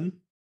coming in.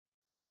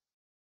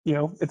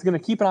 It's going to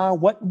keep an eye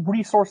on what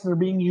resources are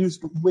being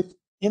used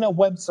within a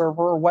web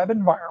server or web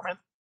environment.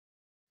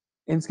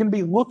 And it's going to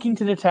be looking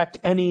to detect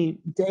any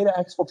data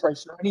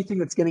exfiltration or anything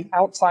that's getting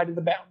outside of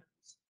the boundaries.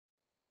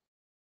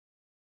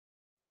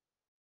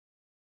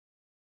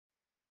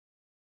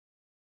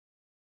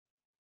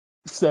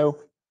 So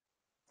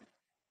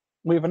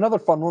we have another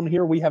fun one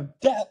here. We have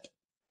DEP,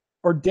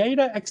 or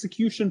data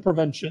execution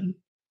prevention,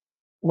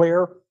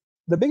 where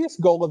the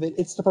biggest goal of it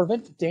is to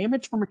prevent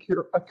damage from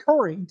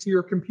occurring to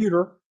your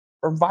computer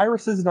from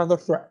viruses and other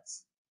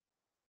threats.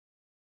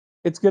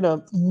 It's going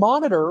to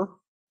monitor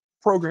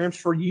programs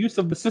for use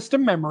of the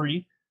system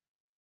memory,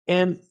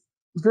 and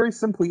very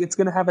simply, it's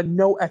going to have a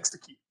no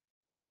execute.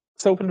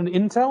 So in an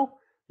Intel,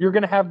 you're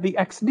going to have the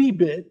XD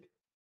bit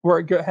where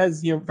it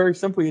has, very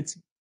simply, it's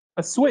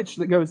a switch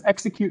that goes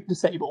execute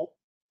disable.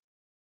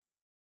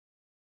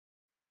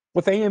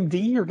 With AMD,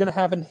 you're going to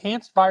have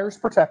enhanced virus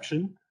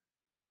protection.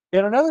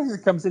 And another thing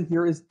that comes in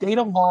here is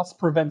data loss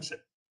prevention,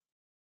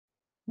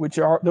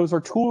 those are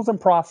tools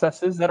and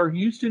processes that are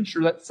used to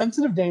ensure that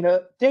sensitive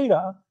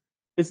data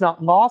is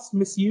not lost,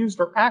 misused,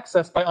 or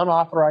accessed by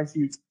unauthorized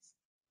users.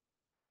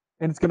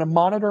 And it's going to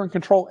monitor and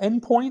control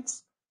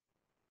endpoints.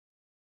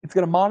 It's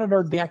going to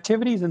monitor the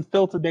activities and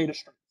filter data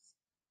streams.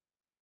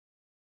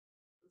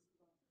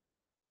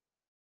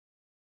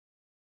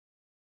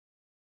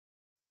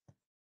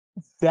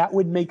 That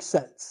would make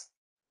sense.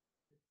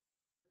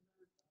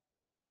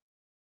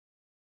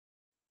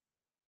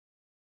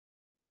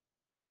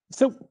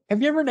 So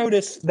have you ever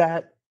noticed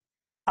that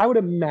I would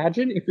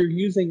imagine if you're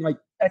using like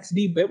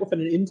XD bit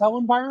within an Intel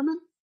environment,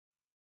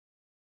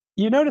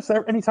 you notice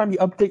that anytime you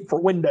update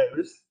for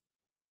Windows,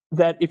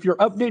 that if you're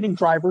updating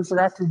drivers or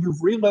after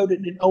you've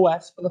reloaded an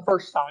OS for the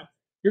first time,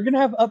 you're going to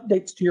have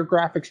updates to your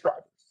graphics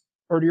drivers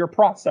or to your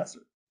processor.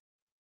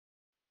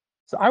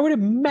 So I would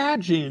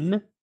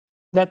imagine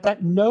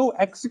that no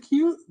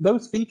execute,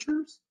 those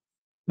features,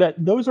 that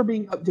those are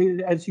being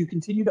updated as you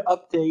continue to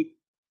update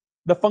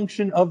the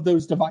function of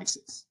those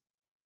devices.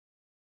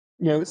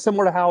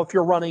 Similar to how if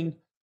you're running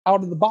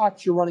out of the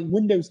box, you're running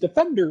Windows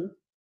Defender,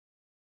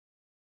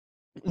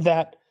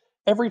 that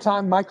every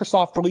time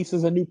Microsoft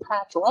releases a new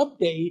patch or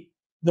update,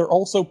 they're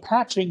also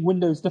patching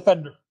Windows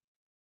Defender.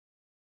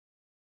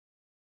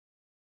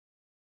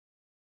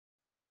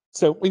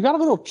 So we've got a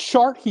little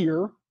chart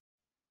here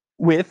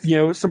with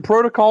some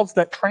protocols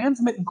that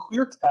transmit in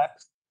clear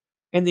text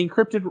and the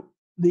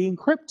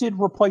encrypted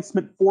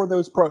replacement for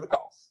those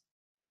protocols.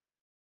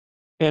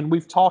 And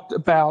we've talked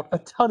about a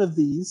ton of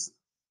these.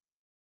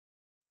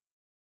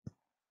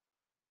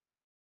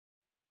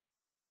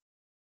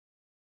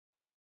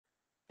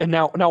 And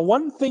now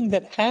one thing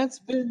that has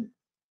been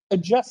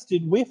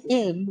adjusted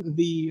within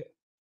the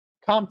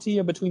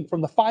CompTIA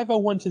from the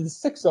 501 to the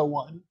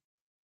 601.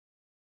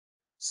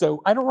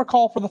 So I don't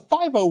recall for the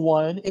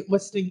 501 it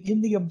listing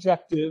in the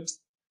objectives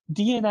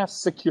DNS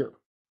secure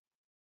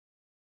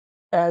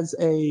as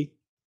a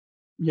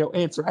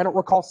answer. I don't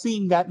recall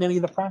seeing that in any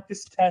of the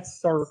practice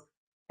tests or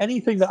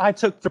anything that I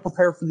took to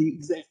prepare for the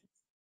exam.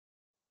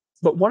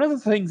 But one of the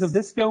things of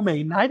this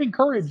domain, I'd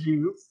encourage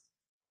you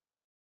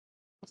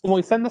when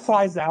we send the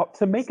slides out,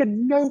 to make a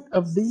note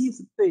of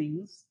these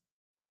things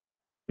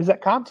is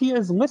that CompTIA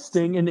is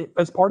listing, and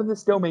as part of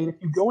this domain, if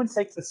you go and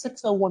take the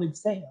 601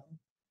 exam,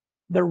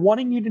 they're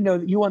wanting you to know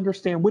that you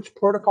understand which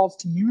protocols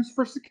to use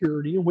for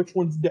security and which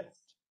ones don't.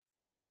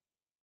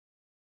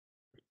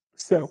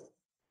 So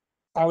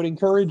I would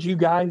encourage you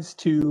guys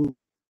to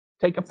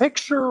take a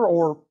picture,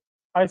 or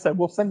like I said,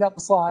 we'll send out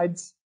the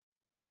slides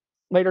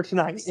later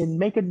tonight and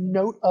make a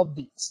note of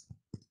these.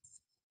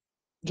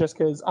 Just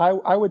because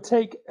I would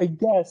take a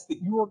guess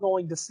that you are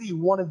going to see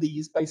one of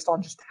these based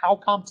on just how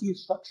CompTIA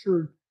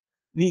structured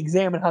the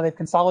exam and how they've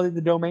consolidated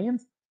the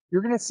domains.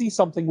 You're going to see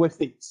something with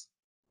these.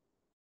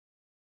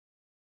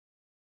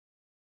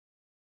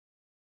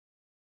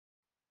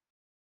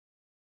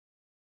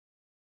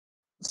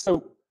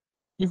 So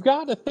you've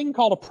got a thing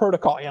called a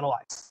protocol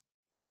analyzer,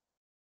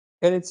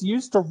 and it's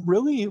used to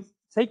really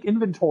take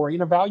inventory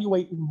and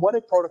evaluate what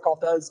a protocol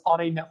does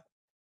on a network.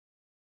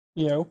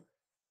 You know,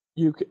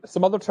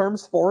 some other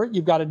terms for it.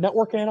 You've got a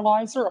network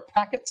analyzer, a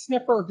packet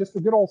sniffer, or just a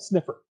good old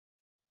sniffer.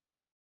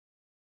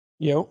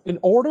 You know, in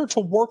order to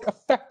work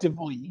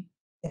effectively,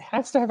 it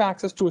has to have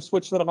access to a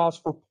switch that allows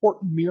for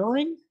port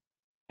mirroring,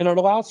 and it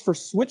allows for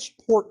switch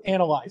port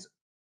analyzer.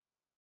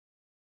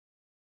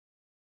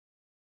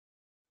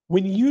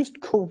 When used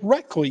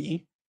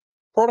correctly,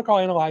 protocol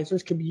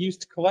analyzers can be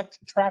used to collect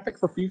traffic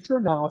for future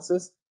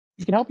analysis.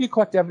 It can help you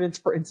collect evidence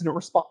for incident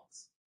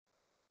response.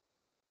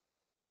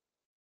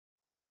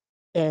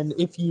 And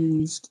if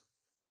used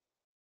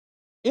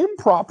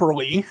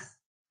improperly,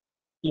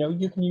 you know,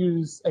 you can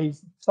use a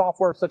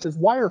software such as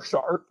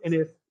Wireshark, and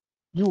if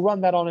you run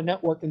that on a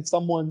network and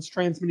someone's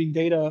transmitting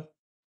data,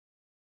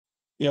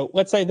 you know,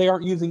 let's say they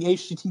aren't using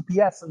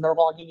HTTPS and they're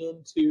logging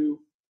into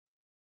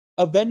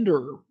a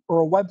vendor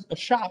or a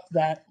shop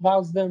that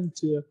allows them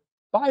to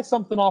buy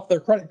something off their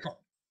credit card,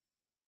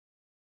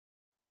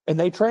 and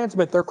they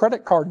transmit their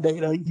credit card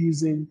data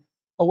using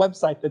a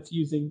website that's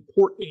using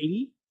port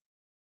 80.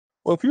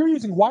 Well, if you're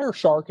using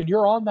Wireshark and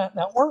you're on that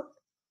network,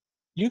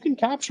 you can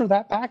capture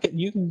that packet and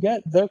you can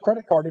get their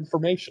credit card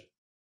information.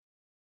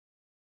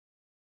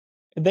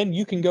 And then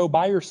you can go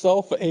buy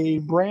yourself a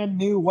brand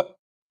new, I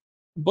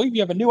believe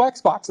you have a new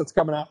Xbox that's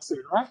coming out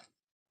soon, right?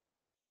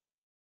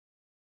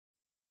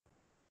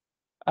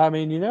 I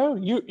mean, you know,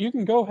 you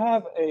can go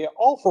have a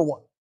all for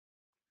one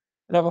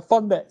and have a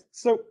fun day.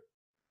 So,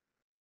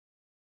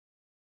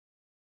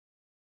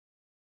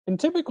 and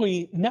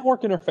typically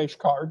network interface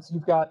cards,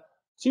 you've got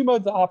two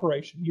modes of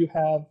operation. You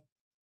have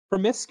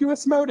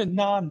promiscuous mode and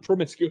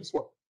non-promiscuous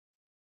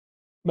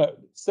mode.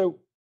 So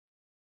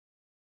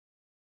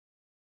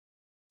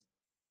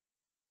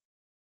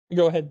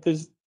go ahead.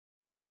 Does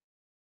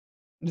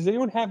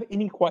anyone have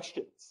any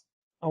questions?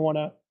 I want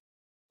to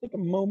take a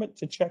moment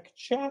to check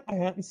chat. I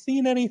haven't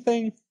seen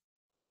anything.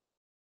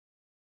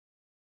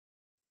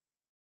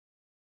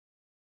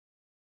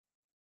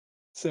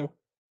 So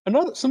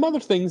some other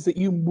things that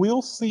you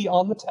will see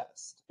on the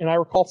test, and I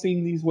recall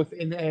seeing these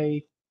within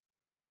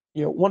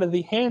one of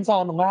the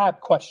hands-on lab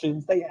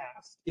questions they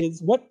asked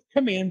is what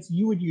commands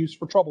you would use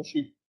for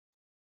troubleshooting.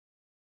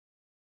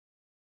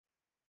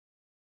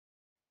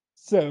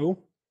 So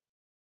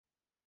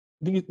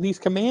these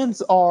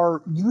commands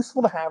are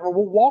useful to have, and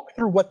we'll walk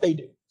through what they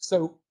do.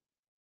 So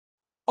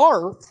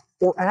ARP,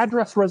 or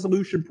Address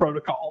Resolution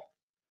Protocol,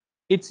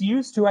 it's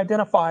used to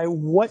identify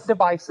what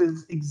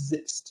devices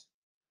exist.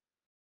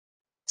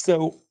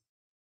 So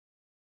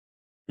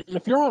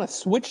if you're on a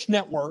switched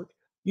network,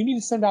 you need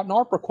to send out an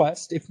ARP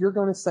request if you're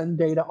going to send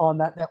data on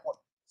that network.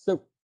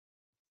 So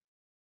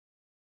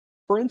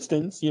for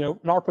instance, an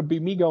ARP would be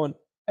me going,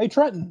 "Hey,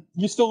 Trenton,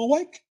 you still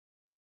awake?"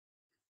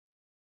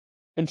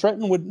 And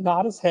Trenton would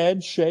nod his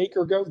head, shake,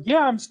 or go, "Yeah,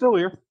 I'm still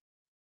here."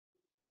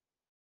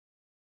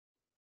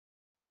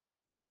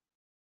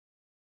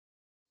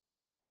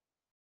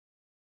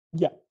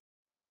 Yeah.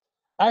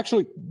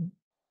 Actually,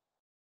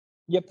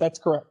 yep, that's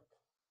correct.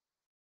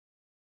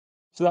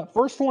 So that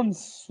first one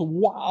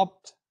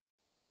swapped.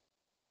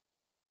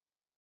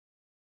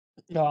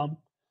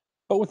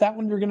 But with that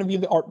one, you're going to view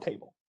the ARP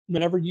table.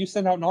 Whenever you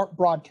send out an ARP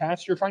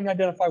broadcast, you're trying to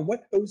identify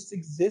what hosts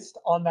exist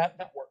on that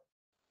network.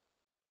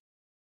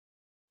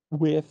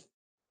 With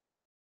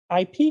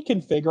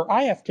ipconfig or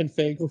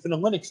ifconfig within a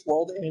Linux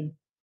world, and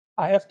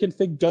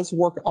ifconfig does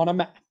work on a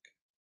Mac.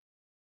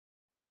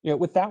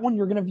 With that one,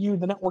 you're going to view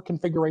the network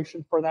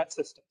configuration for that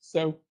system.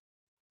 So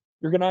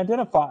you're going to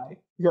identify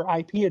your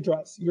IP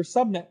address, your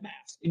subnet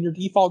mask, and your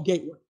default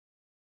gateway.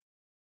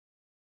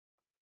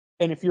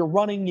 And if you're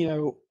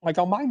running, like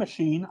on my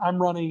machine,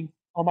 I'm running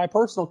on my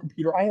personal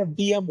computer, I have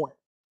VMware,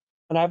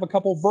 and I have a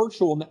couple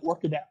virtual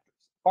network adapters.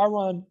 If I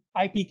run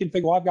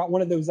ipconfig, well, I've got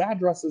one of those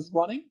addresses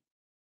running,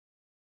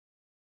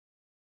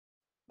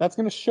 that's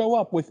going to show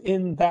up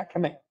within that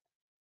command.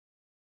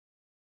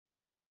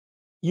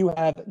 You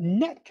have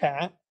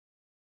netcat,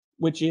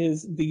 which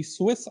is the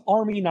Swiss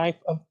Army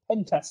knife of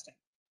pen testing.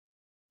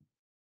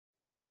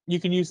 You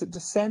can use it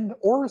to send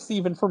or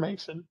receive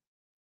information.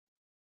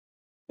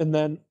 And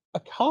then a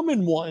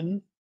common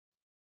one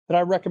that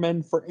I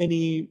recommend for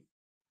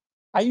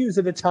I use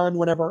it a ton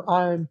whenever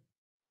I'm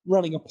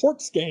running a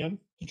port scan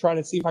to try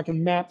to see if I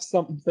can map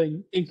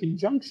something in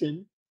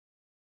conjunction.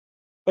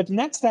 But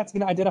next, that's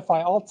going to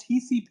identify all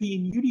TCP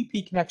and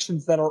UDP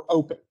connections that are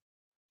open.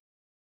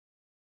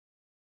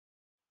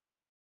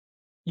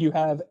 You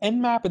have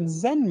Nmap and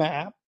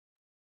Zenmap,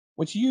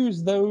 which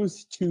use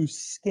those to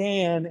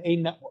scan a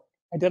network,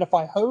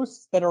 identify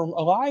hosts that are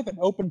alive and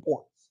open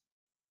ports.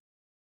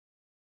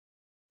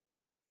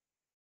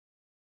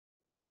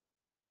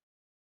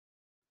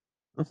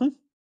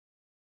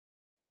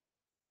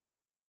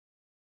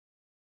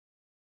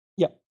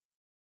 Yep.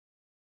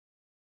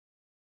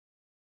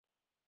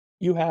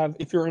 You have,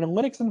 if you're in a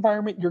Linux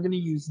environment, you're going to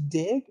use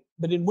dig,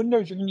 but in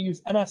Windows, you're going to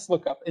use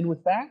nslookup. And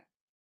with that,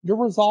 you're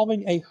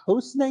resolving a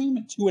host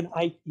name to an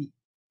IP.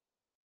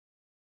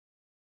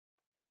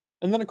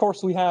 And then, of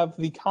course, we have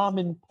the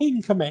common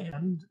ping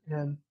command,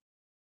 and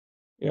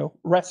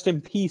rest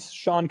in peace,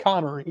 Sean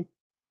Connery.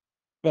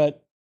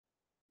 But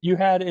you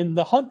had in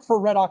the hunt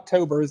for Red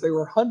October, as they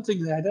were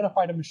hunting, they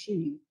identified a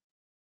machine.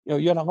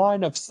 You had a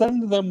line of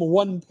send them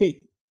one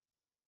ping.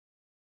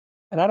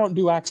 And I don't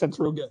do accents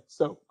real good,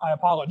 so I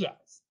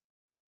apologize.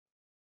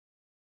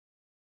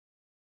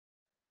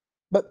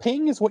 But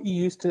ping is what you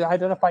use to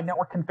identify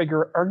network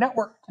configure or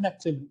network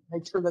connectivity.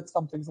 Make sure that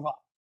something's alive.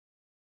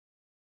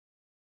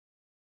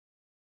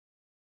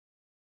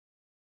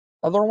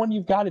 Other one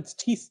you've got,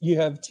 you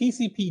have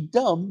TCP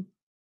dumb,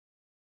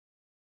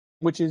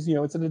 which is,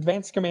 it's an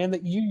advanced command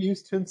that you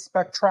use to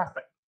inspect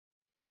traffic.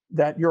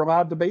 That you're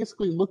allowed to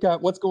basically look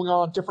at what's going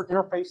on different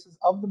interfaces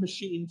of the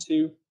machine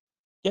to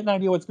get an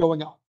idea what's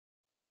going on.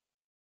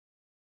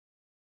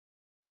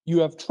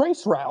 You have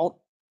traceroute,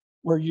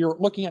 where you're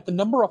looking at the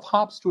number of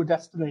hops to a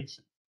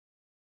destination.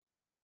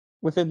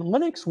 Within the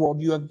Linux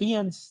world, you have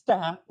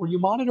vnstat, where you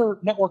monitor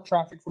network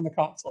traffic from the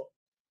console.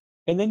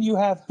 And then you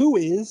have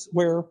whois,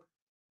 where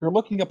you're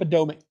looking up a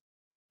domain.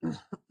 So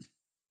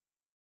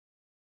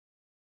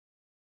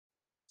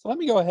let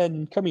me go ahead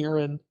and come here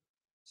and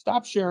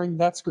stop sharing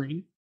that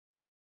screen.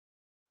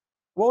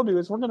 What we'll do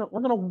is we're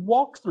gonna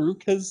walk through,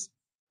 because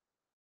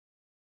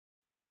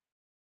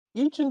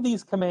each of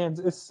these commands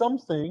is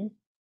something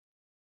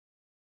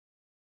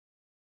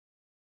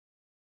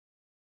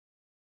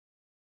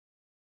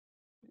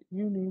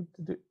you need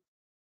to do.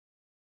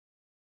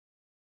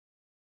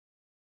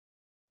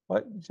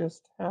 What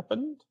just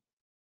happened?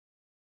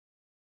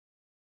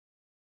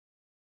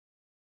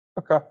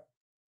 Okay.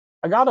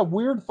 I got a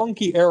weird,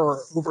 funky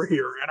error over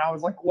here, and I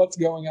was like, what's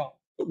going on?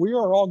 But we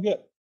are all good.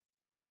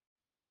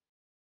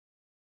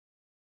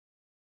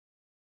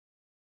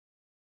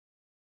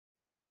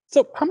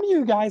 So how many of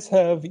you guys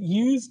have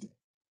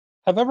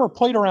ever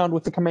played around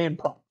with the command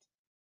prompt?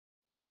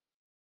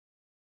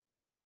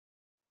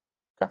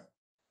 Okay.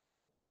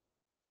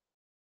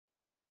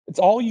 It's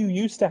all you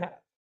used to have.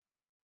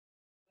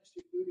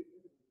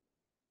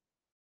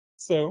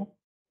 So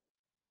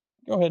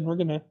go ahead, and we're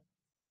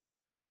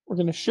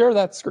gonna share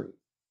that screen.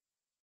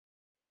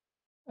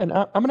 And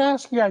I'm gonna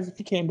ask you guys, if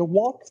you can, to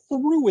walk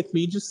through with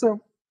me, just so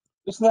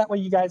that way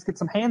you guys get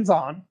some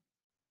hands-on,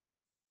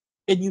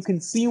 and you can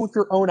see with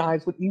your own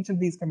eyes what each of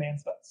these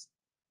commands does.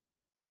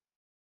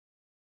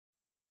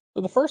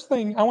 So the first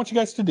thing I want you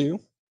guys to do,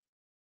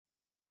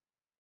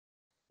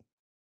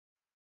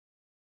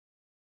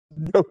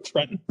 no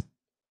Trent.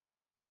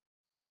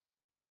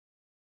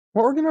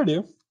 What we're gonna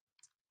do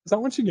is I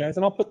want you guys,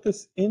 and I'll put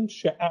this in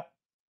chat. I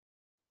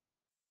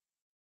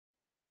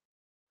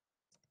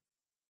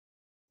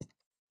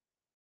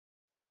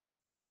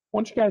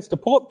want you guys to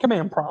pull up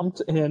command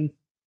prompt, and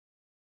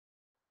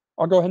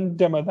I'll go ahead and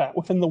demo that.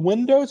 Within the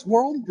Windows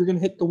world, you're gonna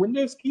hit the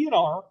Windows key and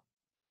R,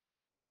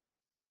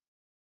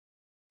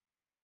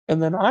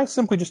 and then I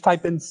simply just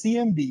type in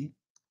CMD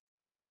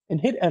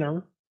and hit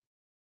enter.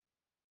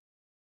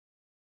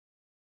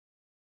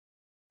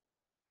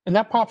 And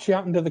that pops you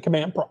out into the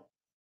command prompt.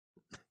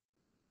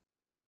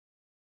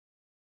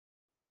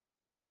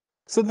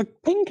 So the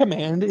ping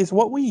command is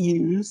what we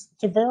use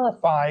to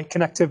verify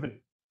connectivity.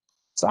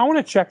 So I want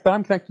to check that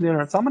I'm connected to the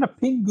internet. So I'm going to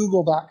ping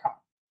google.com.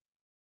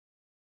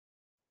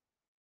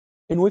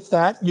 And with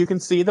that, you can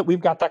see that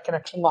we've got that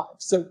connection live.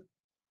 So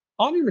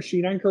on your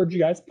machine, I encourage you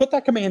guys, put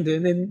that command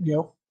in, and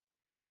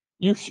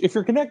if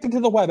you're connected to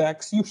the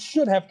WebEx, you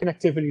should have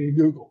connectivity to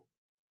Google.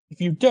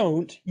 If you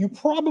don't, you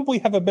probably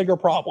have a bigger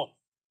problem.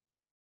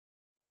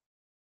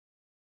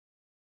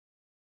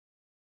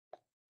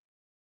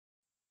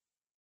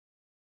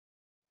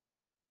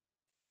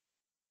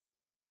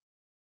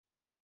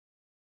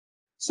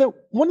 So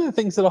one of the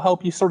things that'll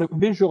help you sort of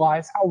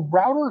visualize how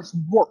routers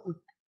work,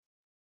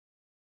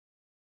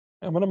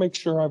 I'm going to make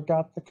sure I've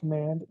got the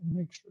command and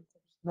make sure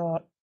there's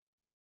not.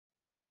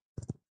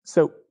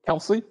 So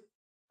Kelsey,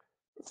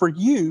 for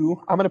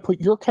you, I'm going to put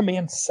your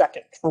command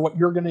second for what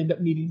you're going to end up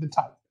needing to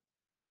type.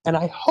 And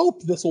I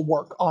hope this will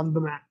work on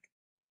the Mac.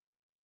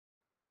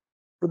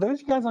 For those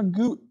of you guys on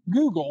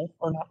Google,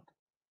 or not,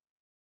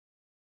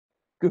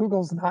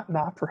 Google's not an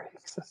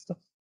operating system.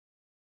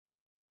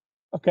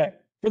 Okay.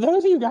 For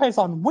those of you guys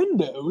on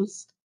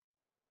Windows,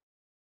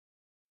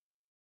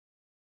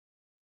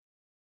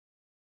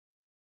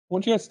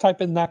 want you guys to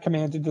type in that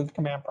command into the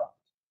command prompt.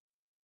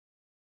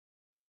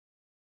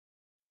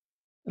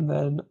 And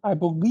then I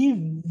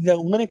believe the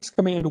Linux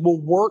command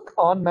will work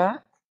on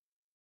Mac.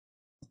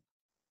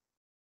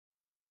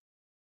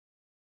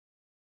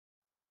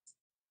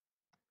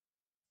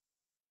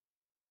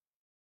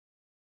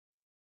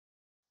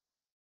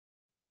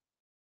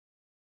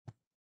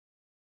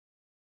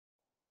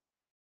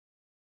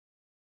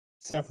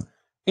 So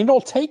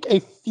it'll take a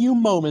few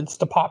moments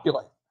to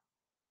populate.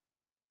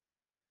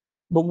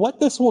 But what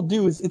this will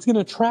do is it's going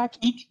to track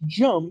each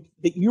jump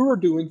that you are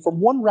doing from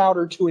one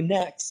router to a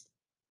next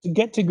to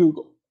get to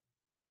Google.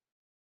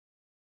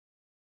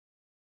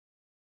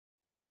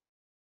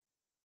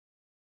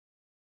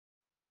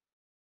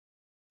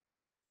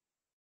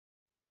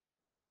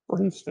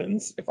 For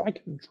instance, if I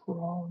can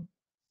draw.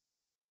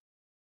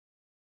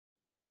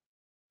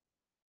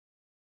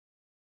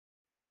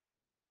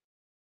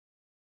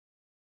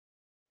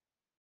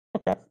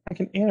 Okay, I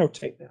can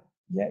annotate now.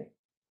 Yay.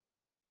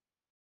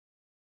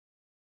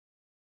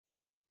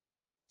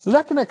 So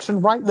that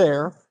connection right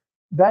there,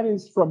 that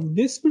is from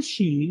this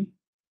machine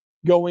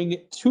going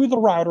to the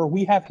router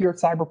we have here at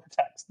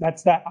CyberProtect.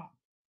 That's that.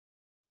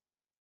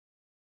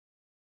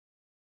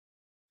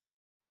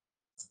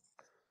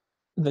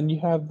 Then you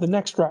have the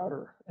next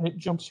router, and it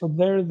jumps from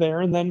there to there,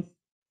 and then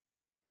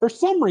for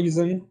some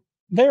reason,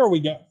 there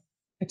we go.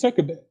 It took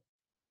a bit.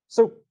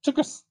 So it took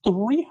us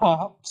 3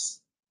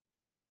 hops.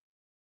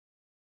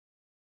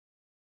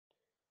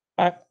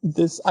 I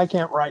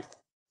can't write.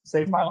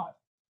 Saved my life.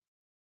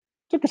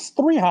 It took us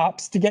 3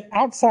 hops to get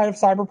outside of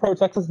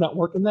CyberProtect's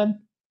network, and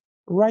then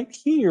right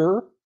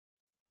here,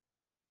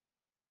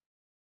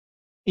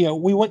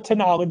 we went to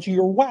Knowledge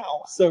or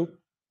WoW. So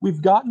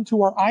we've gotten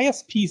to our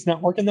ISP's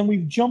network, and then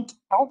we've jumped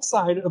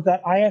outside of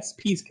that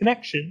ISP's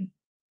connection.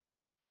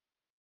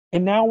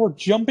 And now we're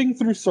jumping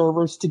through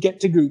servers to get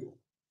to Google.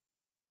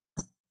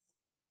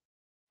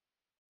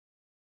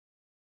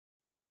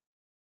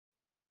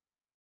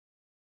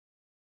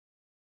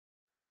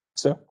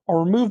 So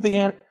I'll remove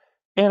the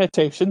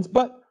annotations,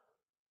 but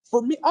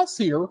for us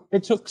here,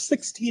 it took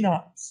 16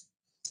 hours.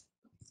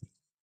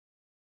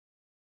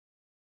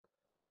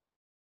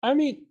 I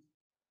mean,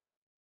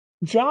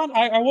 John,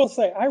 I will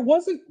say, I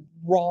wasn't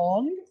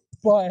wrong,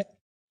 but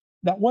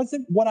that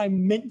wasn't what I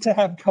meant to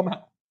have come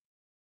out.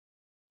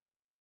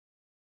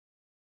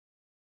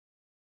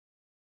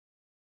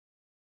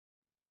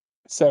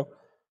 So,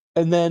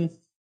 and then,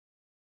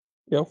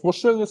 we'll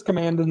show this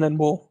command and then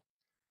we'll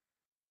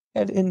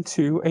head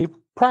into a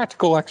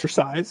practical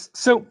exercise.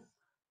 So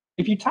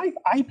if you type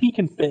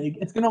ipconfig,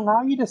 it's going to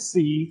allow you to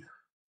see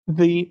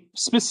the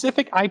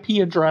specific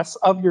IP address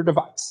of your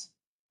device.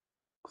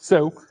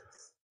 So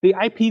the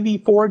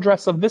IPv4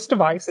 address of this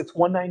device, it's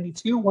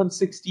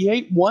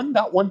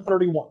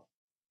 192.168.1.131.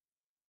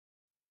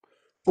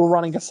 We're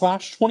running a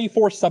 /24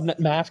 subnet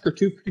mask or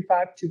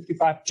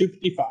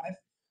 255.255.255,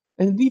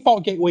 and the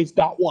default gateway is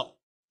 .1.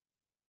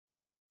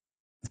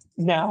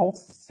 Now,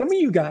 some of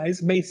you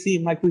guys may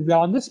seem like we've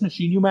got on this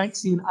machine, you might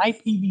see an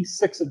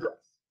IPv6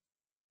 address.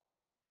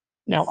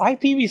 Now,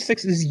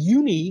 IPv6 is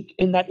unique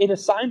in that it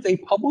assigns a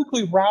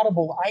publicly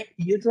routable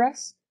IP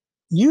address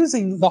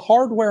using the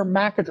hardware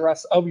MAC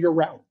address of your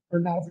router, or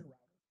not of your router,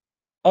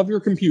 of your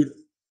computer.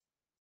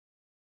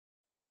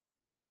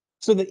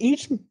 So that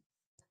each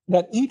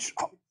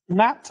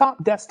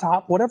laptop,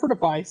 desktop, whatever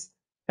device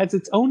has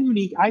its own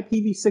unique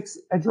IPv6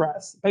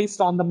 address based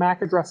on the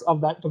MAC address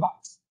of that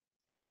device.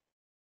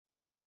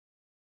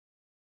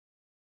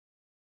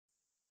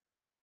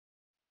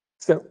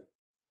 So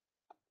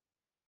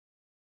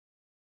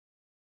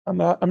I'm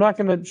not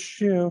going to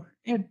show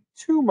you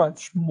too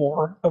much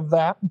more of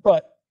that,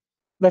 but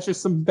that's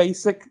just some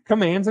basic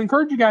commands. I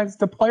encourage you guys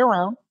to play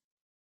around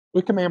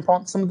with command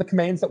prompts, some of the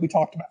commands that we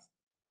talked about.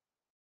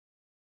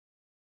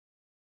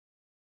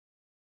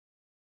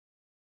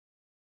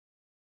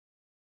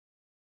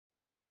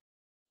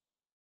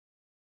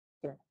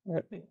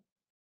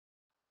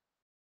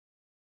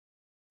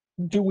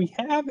 Do we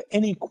have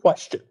any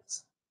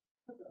questions?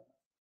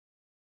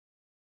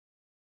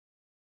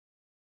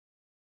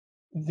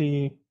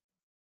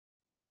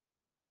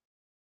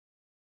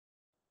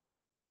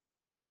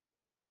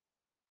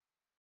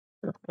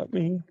 Let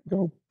me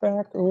go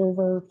back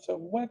over to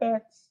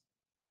WebEx.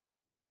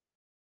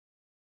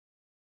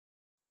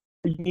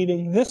 Are you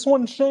needing this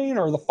one, Shane,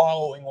 or the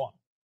following one?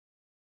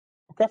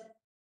 Okay.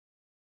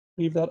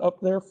 Leave that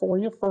up there for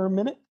you for a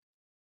minute.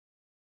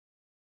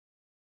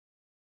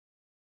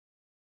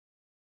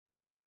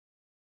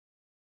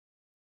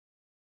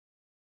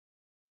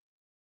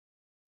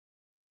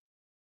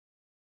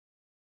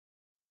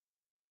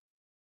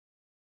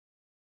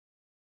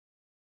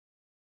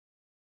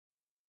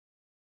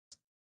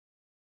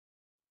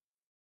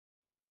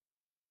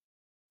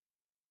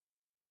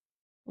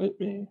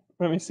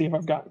 Let me see if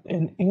I've got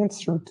an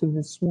answer to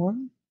this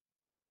one.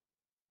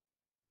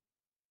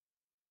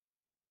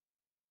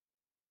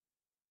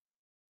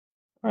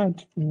 I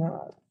do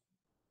not.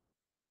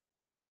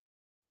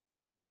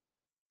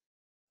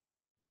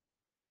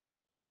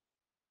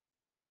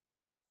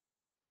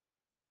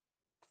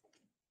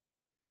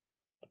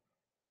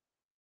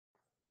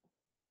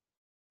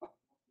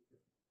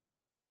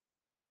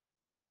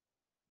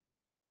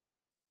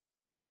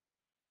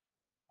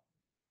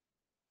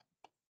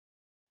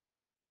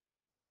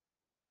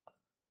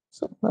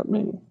 So let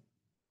me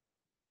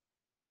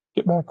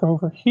get back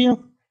over here.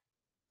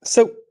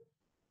 So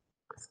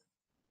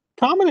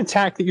common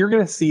attack that you're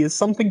going to see is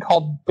something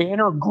called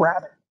banner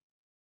grabbing.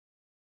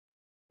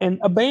 And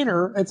a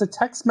banner, it's a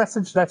text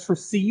message that's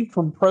received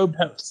from probed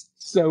hosts.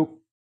 So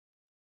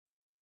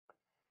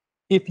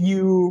if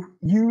you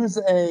use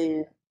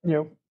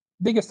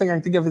biggest thing I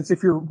can think of is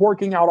if you're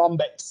working out on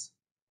base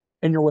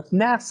and you're with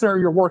NASA, or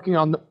you're working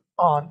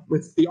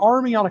with the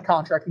Army on a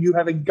contract, you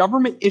have a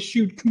government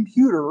issued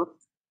computer,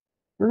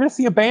 you're going to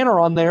see a banner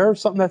on there,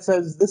 something that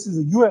says this is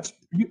a U.S.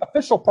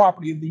 official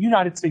property of the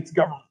United States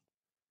government.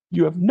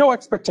 You have no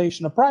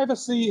expectation of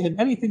privacy, and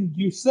anything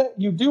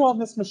you do on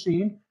this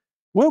machine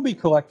will be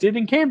collected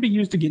and can be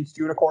used against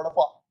you in a court of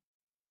law.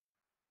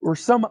 Or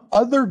some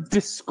other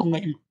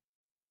disclaimer.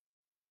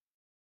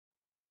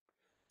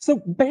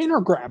 So banner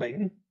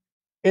grabbing,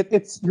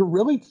 you're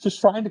really just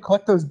trying to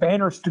collect those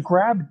banners to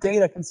grab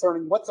data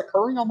concerning what's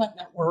occurring on that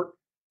network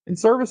and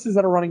services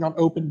that are running on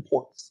open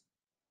ports.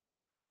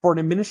 For an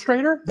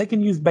administrator, they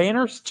can use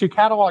banners to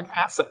catalog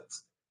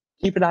assets,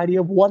 keep an idea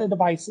of what a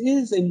device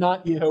is, and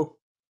not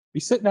be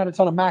sitting at a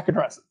ton of MAC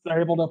addresses.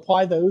 They're able to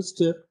apply those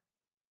to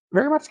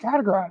very much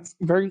categorize,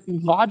 very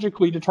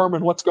logically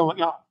determine what's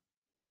going on.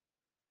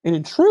 An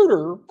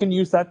intruder can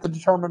use that to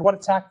determine what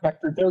attack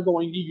vector they're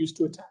going to use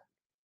to attack.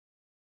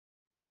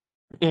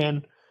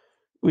 And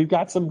we've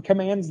got some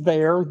commands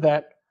there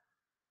that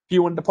if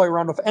you wanted to play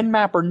around with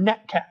Nmap or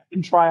Netcat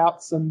and try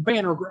out some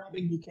banner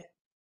grabbing, you can.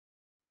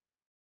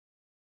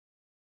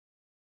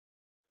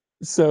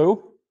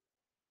 So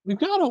we've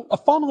got a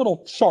fun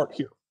little chart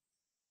here.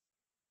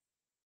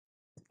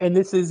 And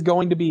this is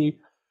going to be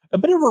a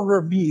bit of a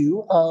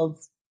review of,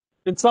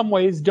 in some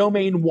ways,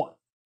 domain 1.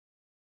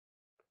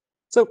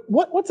 So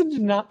what's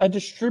a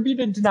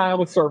distributed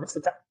denial of service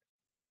attack?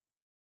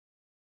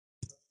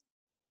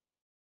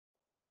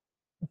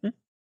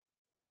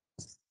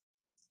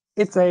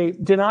 It's a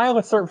denial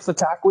of service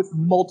attack with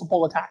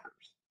multiple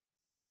attackers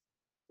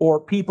or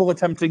people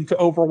attempting to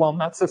overwhelm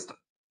that system.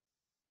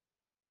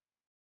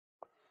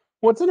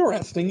 What's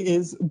interesting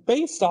is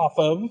based off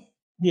of,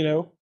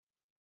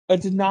 a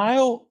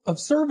denial of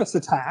service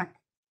attack,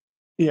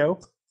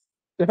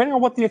 depending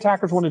on what the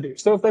attackers want to do.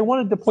 So if they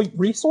want to deplete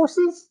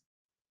resources,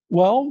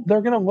 well,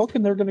 they're going to look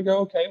and they're going to go,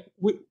 okay,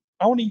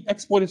 I want to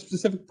exploit a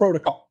specific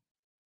protocol.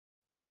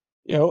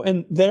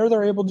 And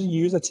they're able to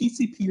use a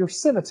TCP or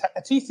SYN attack,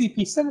 a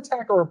TCP SYN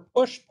attack, or a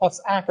push plus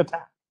ACK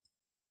attack.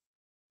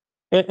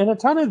 And a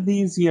ton of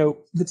these, the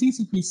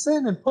TCP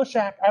SYN and push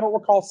ACK, I don't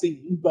recall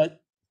seeing,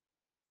 but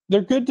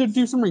they're good to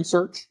do some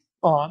research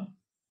on.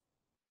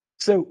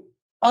 So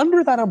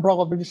under that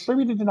umbrella of a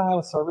distributed denial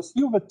of service,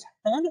 you have a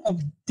ton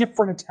of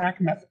different attack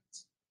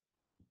methods.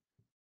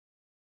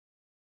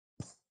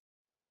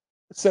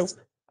 So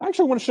I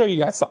actually want to show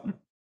you guys something.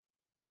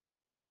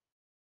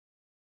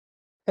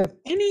 Have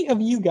any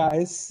of you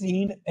guys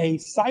seen a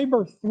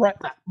cyber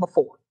threat map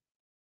before?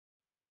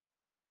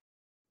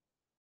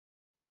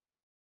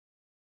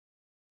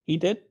 He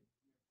did?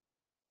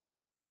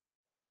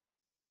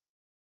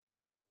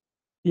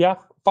 Yeah,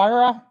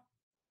 FireEye?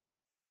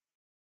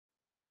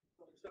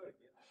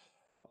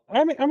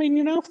 I mean,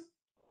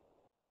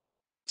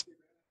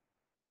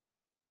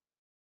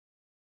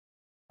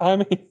 I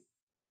mean,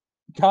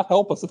 God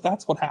help us if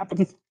that's what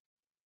happened.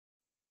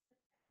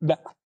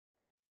 That,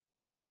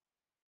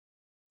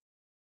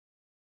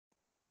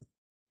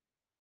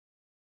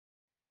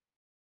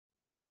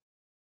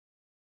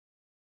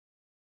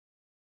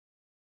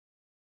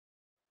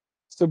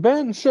 so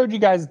Ben showed you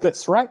guys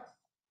this, right?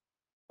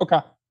 Okay.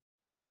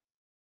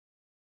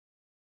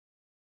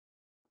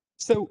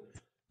 So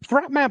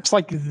threat maps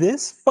like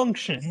this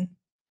function,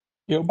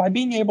 by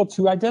being able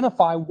to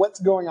identify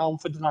what's going on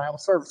with a denial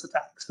of service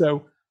attack.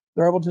 So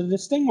they're able to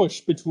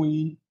distinguish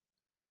between,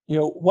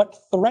 what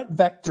threat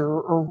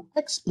vector or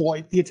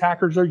exploit the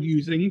attackers are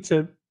using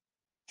to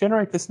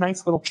generate this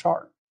nice little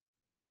chart.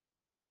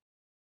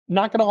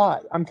 Not gonna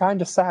lie, I'm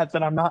kind of sad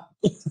that I'm not.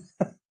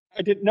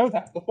 I didn't know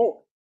that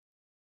before.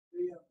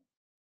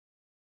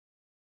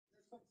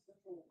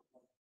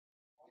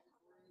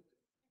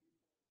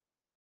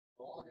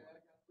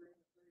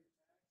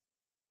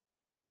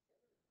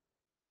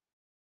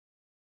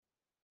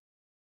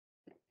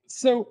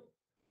 So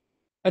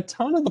a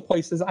ton of the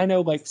places I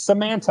know, like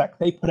Symantec,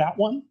 they put out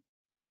one.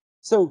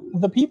 So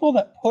the people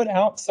that put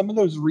out some of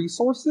those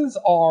resources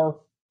are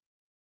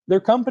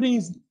their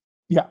companies.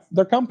 Yeah,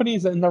 they're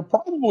companies, and they're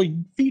probably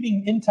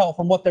feeding intel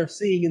from what they're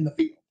seeing in the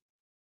field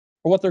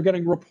or what they're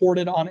getting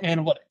reported on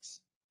analytics.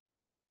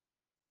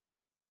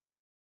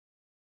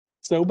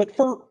 So, but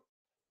for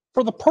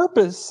the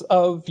purpose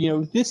of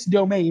this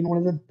domain, one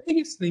of the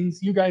biggest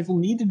things you guys will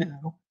need to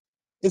know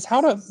is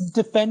how to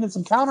defend and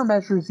some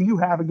countermeasures you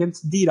have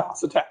against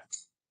DDoS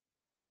attacks.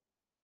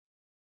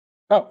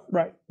 Oh,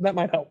 right, that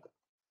might help.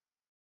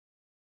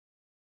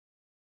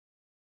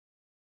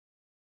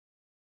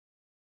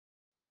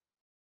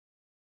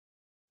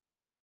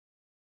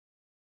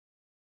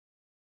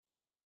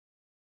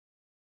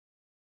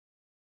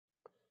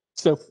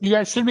 So you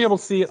guys should be able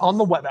to see it on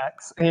the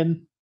WebEx,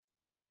 and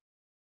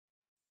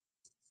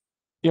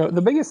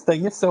The biggest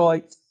thing is, so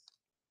like,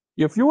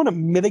 if you want to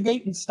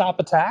mitigate and stop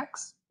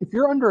attacks, if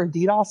you're under a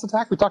DDoS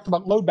attack, we talked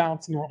about load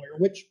balancing earlier,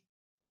 which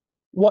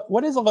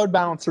what does a load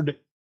balancer do?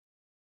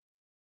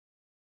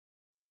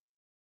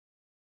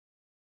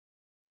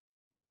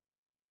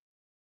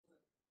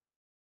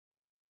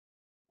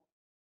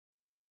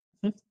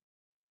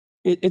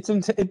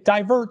 It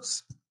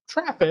diverts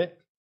traffic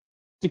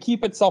to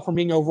keep itself from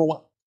being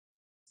overwhelmed.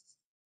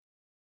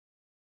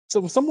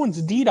 So if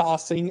someone's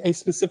DDoSing a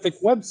specific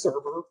web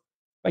server,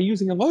 by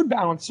using a load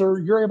balancer,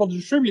 you're able to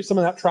distribute some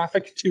of that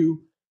traffic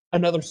to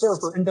another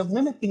server and to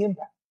limit the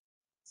impact.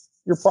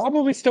 You're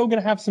probably still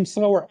going to have some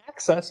slower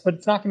access, but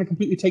it's not going to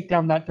completely take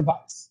down that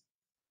device.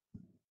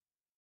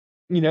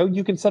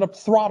 You can set up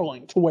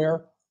throttling to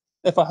where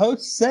if a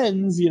host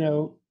sends,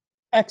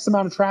 X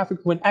amount of traffic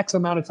within X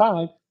amount of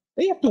time,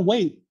 they have to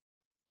wait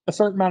a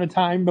certain amount of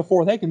time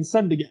before they can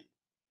send again.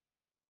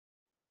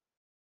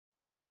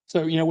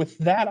 So, with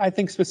that, I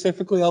think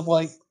specifically of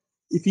like,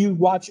 if you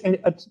watch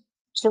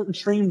certain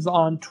streams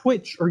on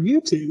Twitch or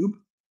YouTube,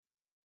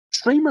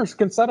 streamers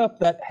can set up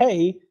that,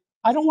 hey,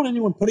 I don't want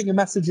anyone putting a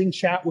message in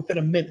chat within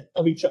a minute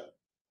of each other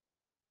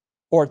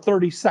or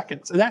 30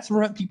 seconds. And that's to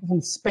prevent people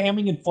from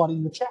spamming and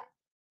flooding the chat.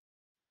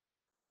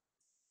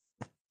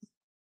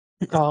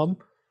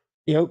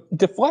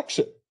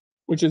 Deflection,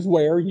 which is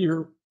where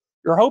you're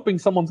hoping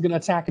someone's going to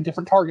attack a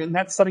different target, and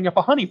that's setting up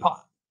a honeypot.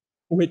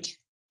 Which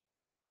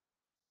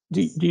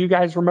do you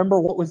guys remember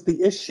what was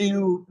the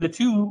issue? The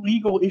two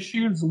legal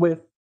issues with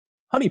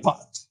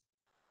honeypots?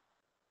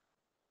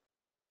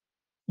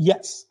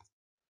 Yes,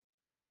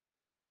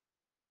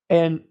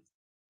 and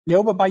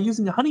but by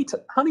using a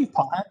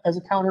honeypot as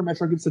a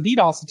countermeasure against a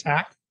DDoS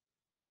attack,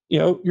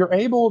 you're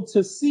able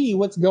to see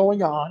what's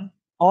going on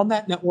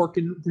that network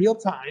in real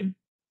time.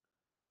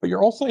 But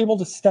you're also able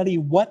to study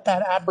what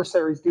that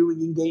adversary is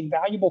doing and gain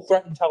valuable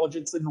threat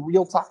intelligence in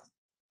real time.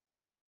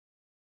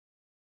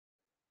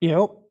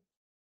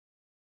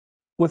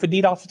 With a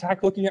DDoS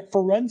attack, looking at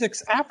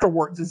forensics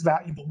afterwards is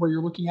valuable, where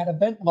you're looking at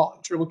event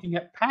logs, you're looking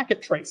at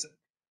packet tracing,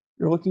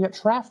 you're looking at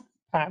traffic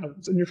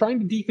patterns, and you're trying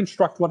to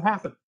deconstruct what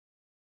happened.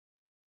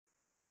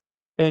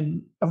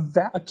 And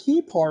a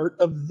key part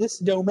of this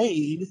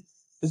domain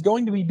is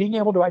going to be being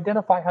able to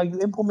identify how you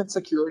implement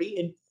security.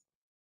 And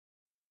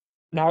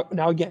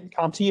now again,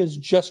 CompTIA has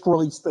just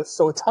released this,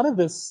 so a ton of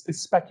this is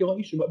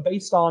speculation, but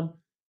based on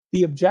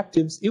the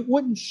objectives, it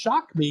wouldn't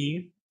shock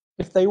me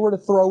if they were to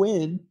throw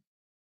in,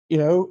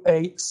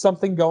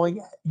 something going,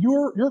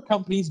 your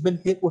company's been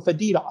hit with a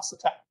DDoS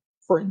attack,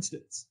 for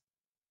instance.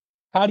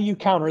 How do you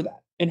counter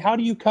that? And how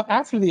do you,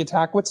 after the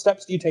attack, what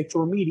steps do you take to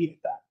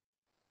remediate that?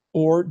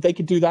 Or they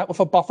could do that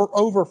with a buffer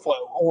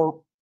overflow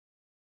or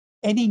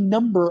any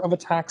number of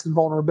attacks and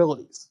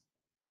vulnerabilities.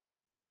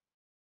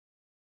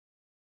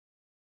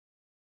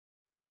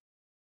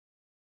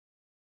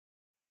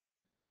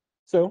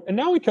 So, and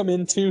now we come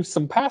into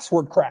some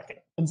password cracking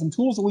and some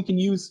tools that we can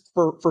use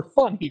for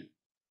fun here.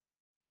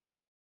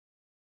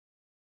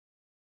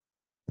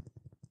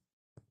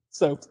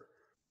 So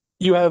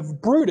you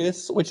have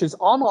Brutus, which is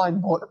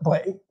online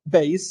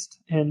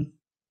based, and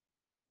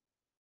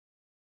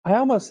I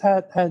almost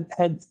had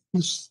the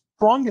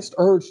strongest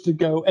urge to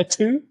go at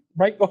 2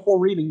 right before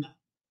reading that.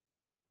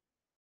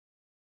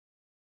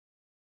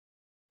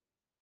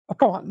 Oh,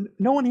 come on.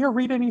 No one here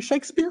read any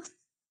Shakespeare?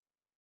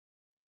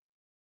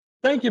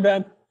 Thank you,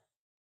 Ben.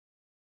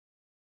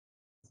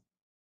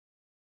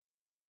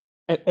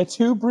 Et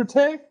tu,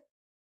 Brute?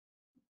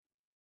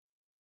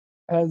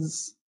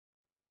 As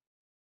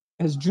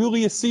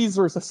Julius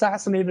Caesar is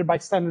assassinated by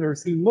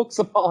senators, he looks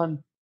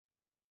upon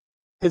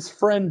his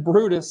friend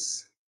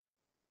Brutus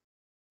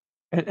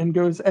and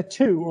goes, et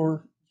tu,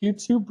 or you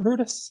too,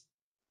 Brutus?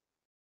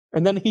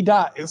 And then he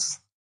dies.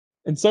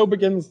 And so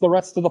begins the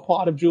rest of the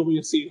plot of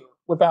Julius Caesar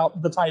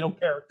without the title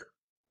character.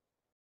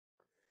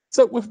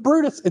 So with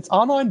Brutus, it's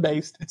online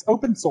based, it's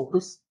open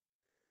source.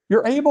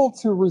 You're able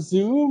to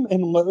resume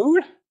and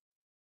load.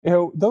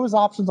 Those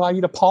options allow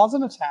you to pause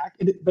an attack.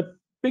 But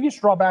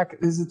biggest drawback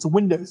is it's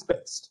Windows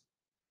based.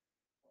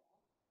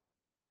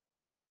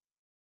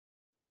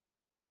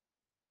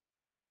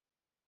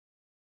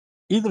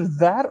 Either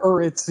that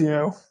or it's,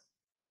 you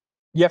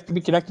have to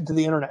be connected to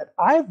the internet.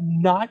 I have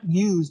not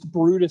used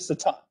Brutus a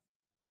ton,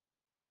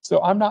 so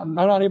I'm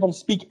not able to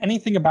speak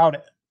anything about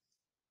it.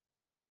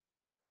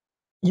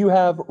 You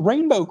have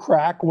Rainbow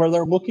Crack, where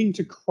they're looking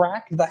to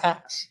crack the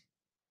hash,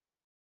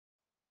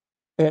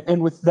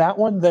 and with that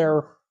one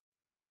they're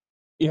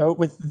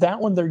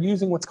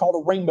using what's called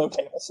a rainbow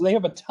table. So they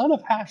have a ton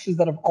of hashes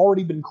that have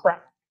already been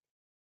cracked,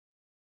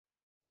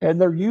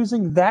 and they're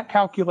using that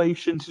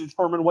calculation to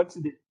determine what to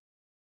do.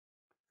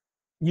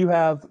 You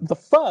have the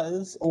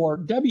Fuzz, or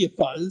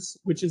WFuzz,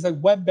 which is a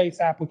web-based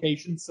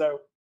application. So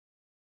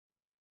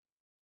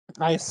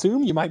I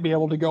assume you might be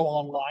able to go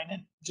online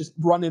and just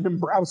run it in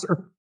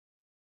browser.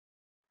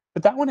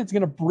 But that one is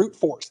going to brute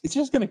force. It's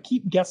just going to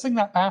keep guessing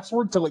that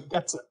password till it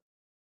gets it.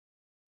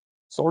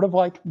 Sort of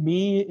like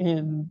me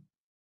in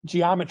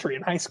geometry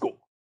in high school.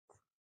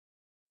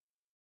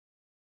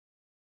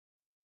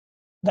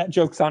 that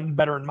joke sounded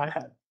better in my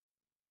head.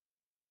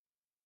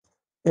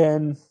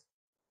 And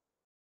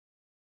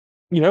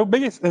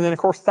biggest, and then of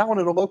course that one,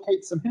 it'll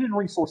locate some hidden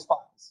resource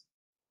files.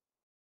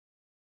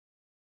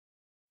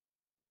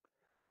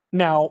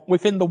 Now,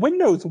 within the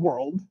Windows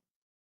world,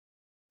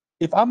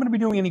 if I'm going to be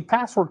doing any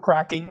password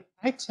cracking,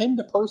 I tend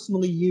to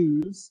personally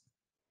use,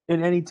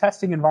 in any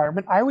testing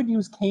environment, I would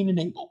use Cain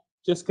Enable,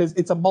 just because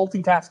it's a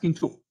multitasking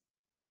tool.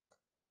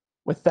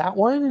 With that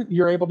one,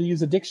 you're able to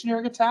use a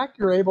dictionary attack.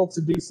 You're able to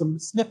do some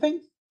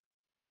sniffing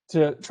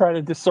to try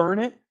to discern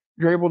it.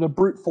 You're able to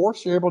brute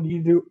force. You're able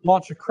to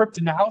launch a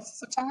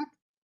cryptanalysis attack.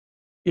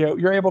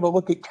 You're able to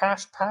look at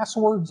cached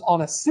passwords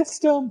on a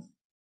system.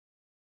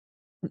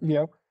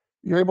 You're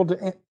able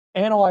to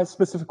analyze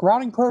specific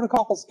routing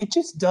protocols. It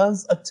just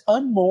does a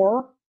ton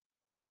more.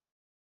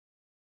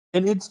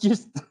 And it's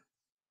just,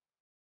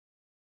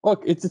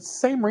 look, it's the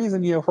same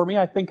reason, for me,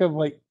 I think of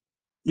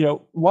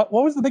what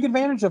was the big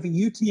advantage of a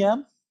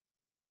UTM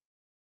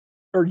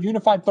or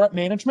Unified Threat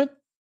Management?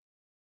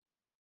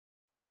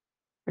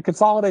 It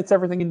consolidates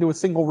everything into a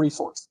single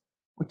resource.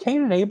 With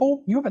Cain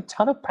Enable, you have a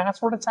ton of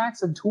password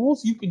attacks and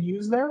tools you can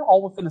use there,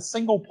 all within a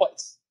single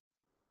place.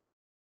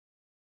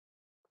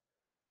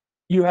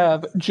 You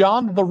have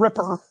John the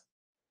Ripper,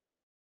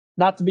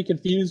 not to be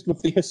confused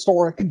with the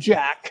historic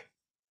Jack.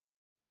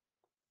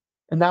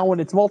 And that one,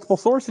 it's multiple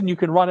source, and you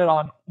can run it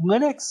on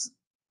Linux,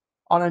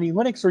 on any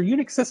Linux or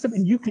Unix system,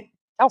 and you can,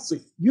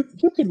 Elsie, you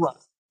can run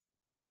it.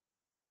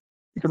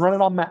 You can run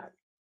it on Mac.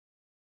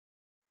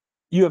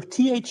 You have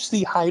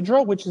THC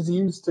Hydra, which is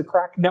used to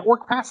crack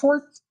network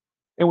passwords.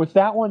 And with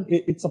that one,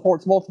 it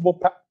supports multiple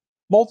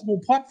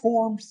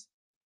platforms.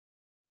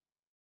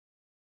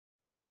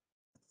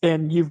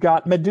 And you've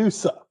got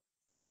Medusa.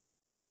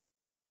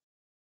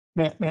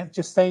 Man,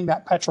 just saying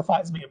that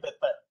petrifies me a bit.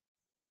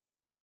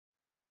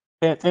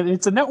 And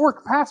it's a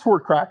network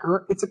password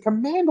cracker. It's a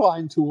command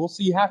line tool,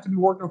 so you have to be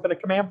working within a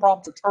command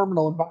prompt or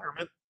terminal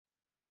environment.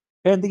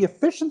 And the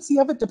efficiency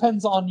of it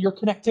depends on your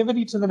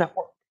connectivity to the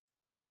network.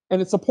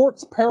 And it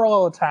supports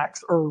parallel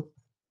attacks, or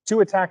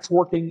two attacks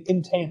working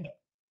in tandem.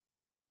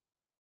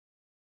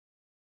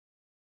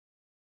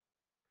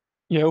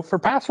 For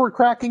password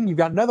cracking, you've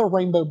got another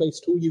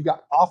rainbow-based tool. You've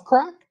got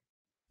Offcrack.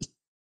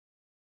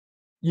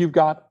 You've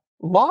got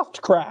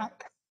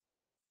Loftcrack,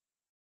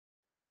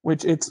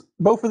 which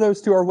both of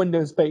those two are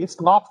Windows-based.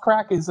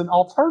 Loftcrack is an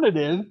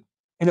alternative,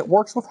 and it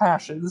works with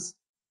hashes.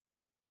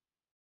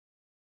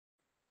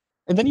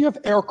 And then you have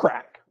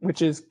Aircrack,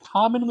 which is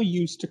commonly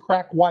used to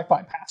crack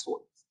Wi-Fi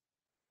passwords.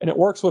 And it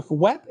works with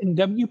WEP and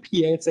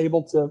WPA.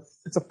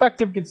 It's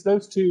effective against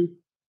those two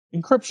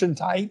encryption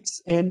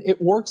types, and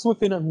it works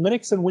within a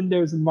Linux and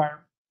Windows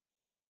environment.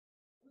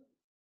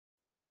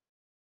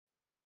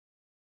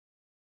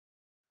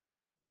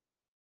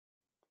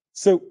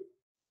 So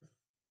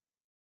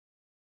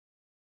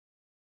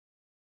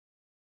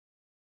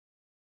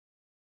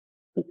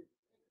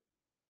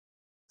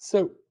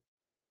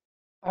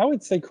I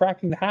would say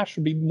cracking the hash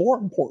would be more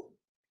important.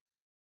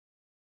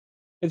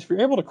 If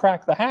you're able to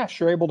crack the hash,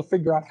 you're able to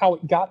figure out how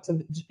it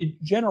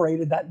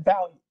generated that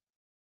value.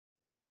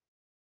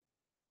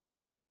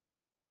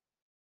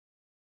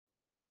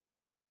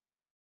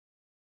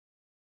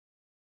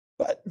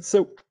 But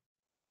so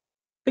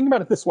think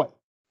about it this way.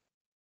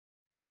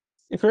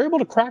 If you're able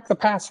to crack the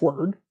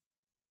password,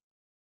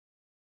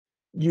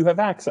 you have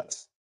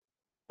access.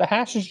 The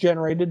hash is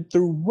generated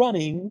through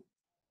running.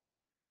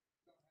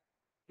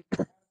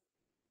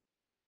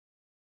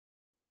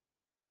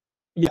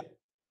 Yeah.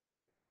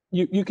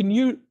 You can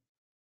use,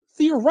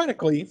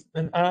 theoretically,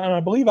 and I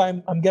believe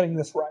I'm getting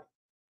this right,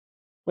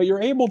 but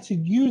you're able to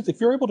use, if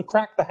you're able to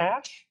crack the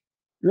hash,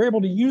 you're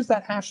able to use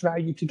that hash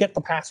value to get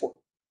the password.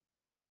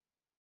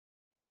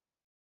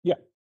 Yeah.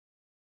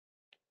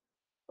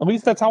 At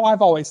least that's how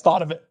I've always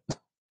thought of it.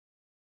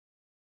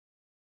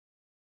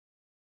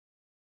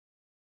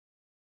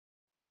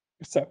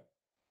 So,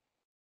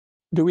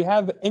 do we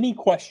have any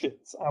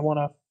questions? I want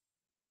to.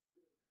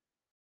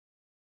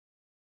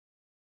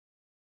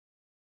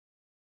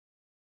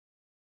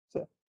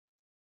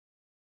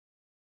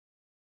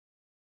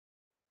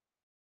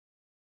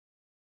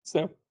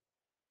 So,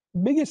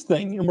 biggest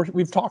thing, and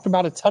we've talked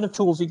about a ton of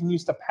tools you can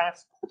use to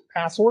pass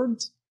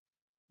passwords.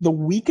 The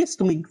weakest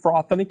link for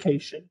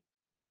authentication,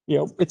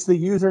 it's the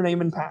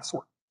username and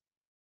password.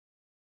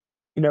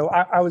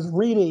 I was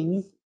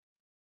reading,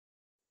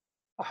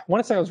 I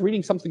want to say I was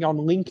reading something on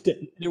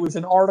LinkedIn, and it was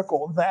an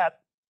article that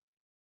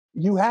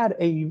you had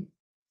I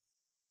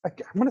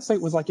want to say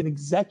it was like an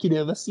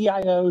executive, a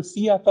CIO,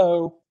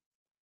 CFO,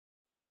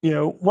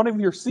 one of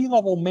your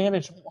C-level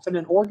management within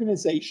an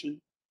organization,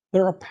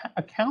 their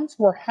accounts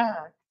were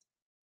hacked,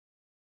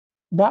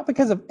 not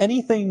because of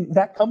anything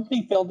that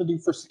company failed to do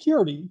for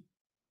security,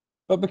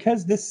 but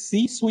because this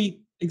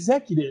C-suite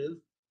executive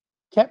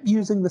kept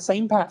using the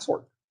same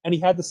password. And he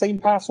had the same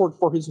password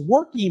for his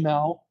work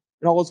email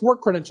and all his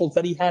work credentials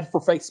that he had for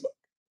Facebook.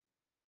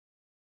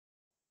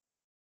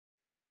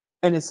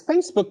 And his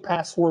Facebook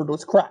password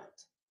was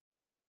cracked.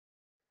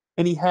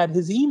 And he had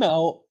his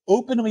email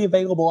openly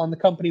available on the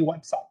company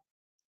website.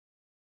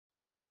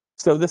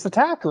 So this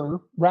attacker,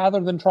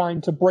 rather than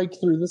trying to break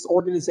through this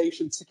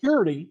organization's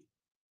security,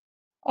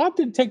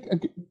 opted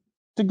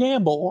to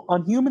gamble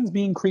on humans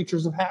being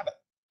creatures of habit.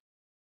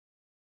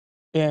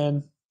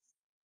 And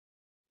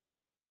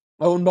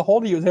lo and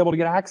behold, he was able to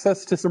get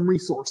access to some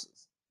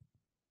resources.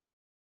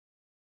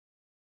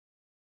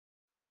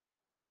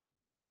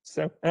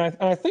 So, and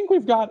I think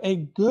we've got a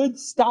good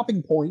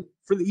stopping point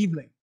for the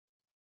evening.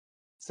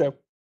 So,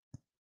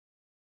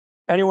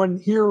 anyone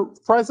here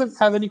present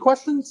have any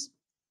questions?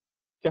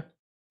 Yeah.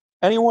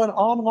 Anyone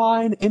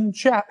online in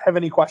chat have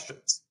any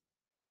questions?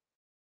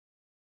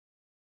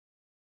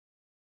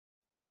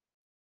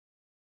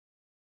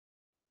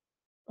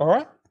 All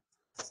right.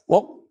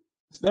 Well,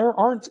 if there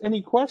aren't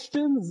any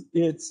questions,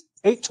 it's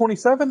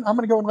 8:27. I'm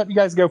going to go and let you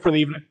guys go for the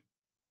evening.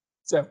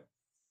 So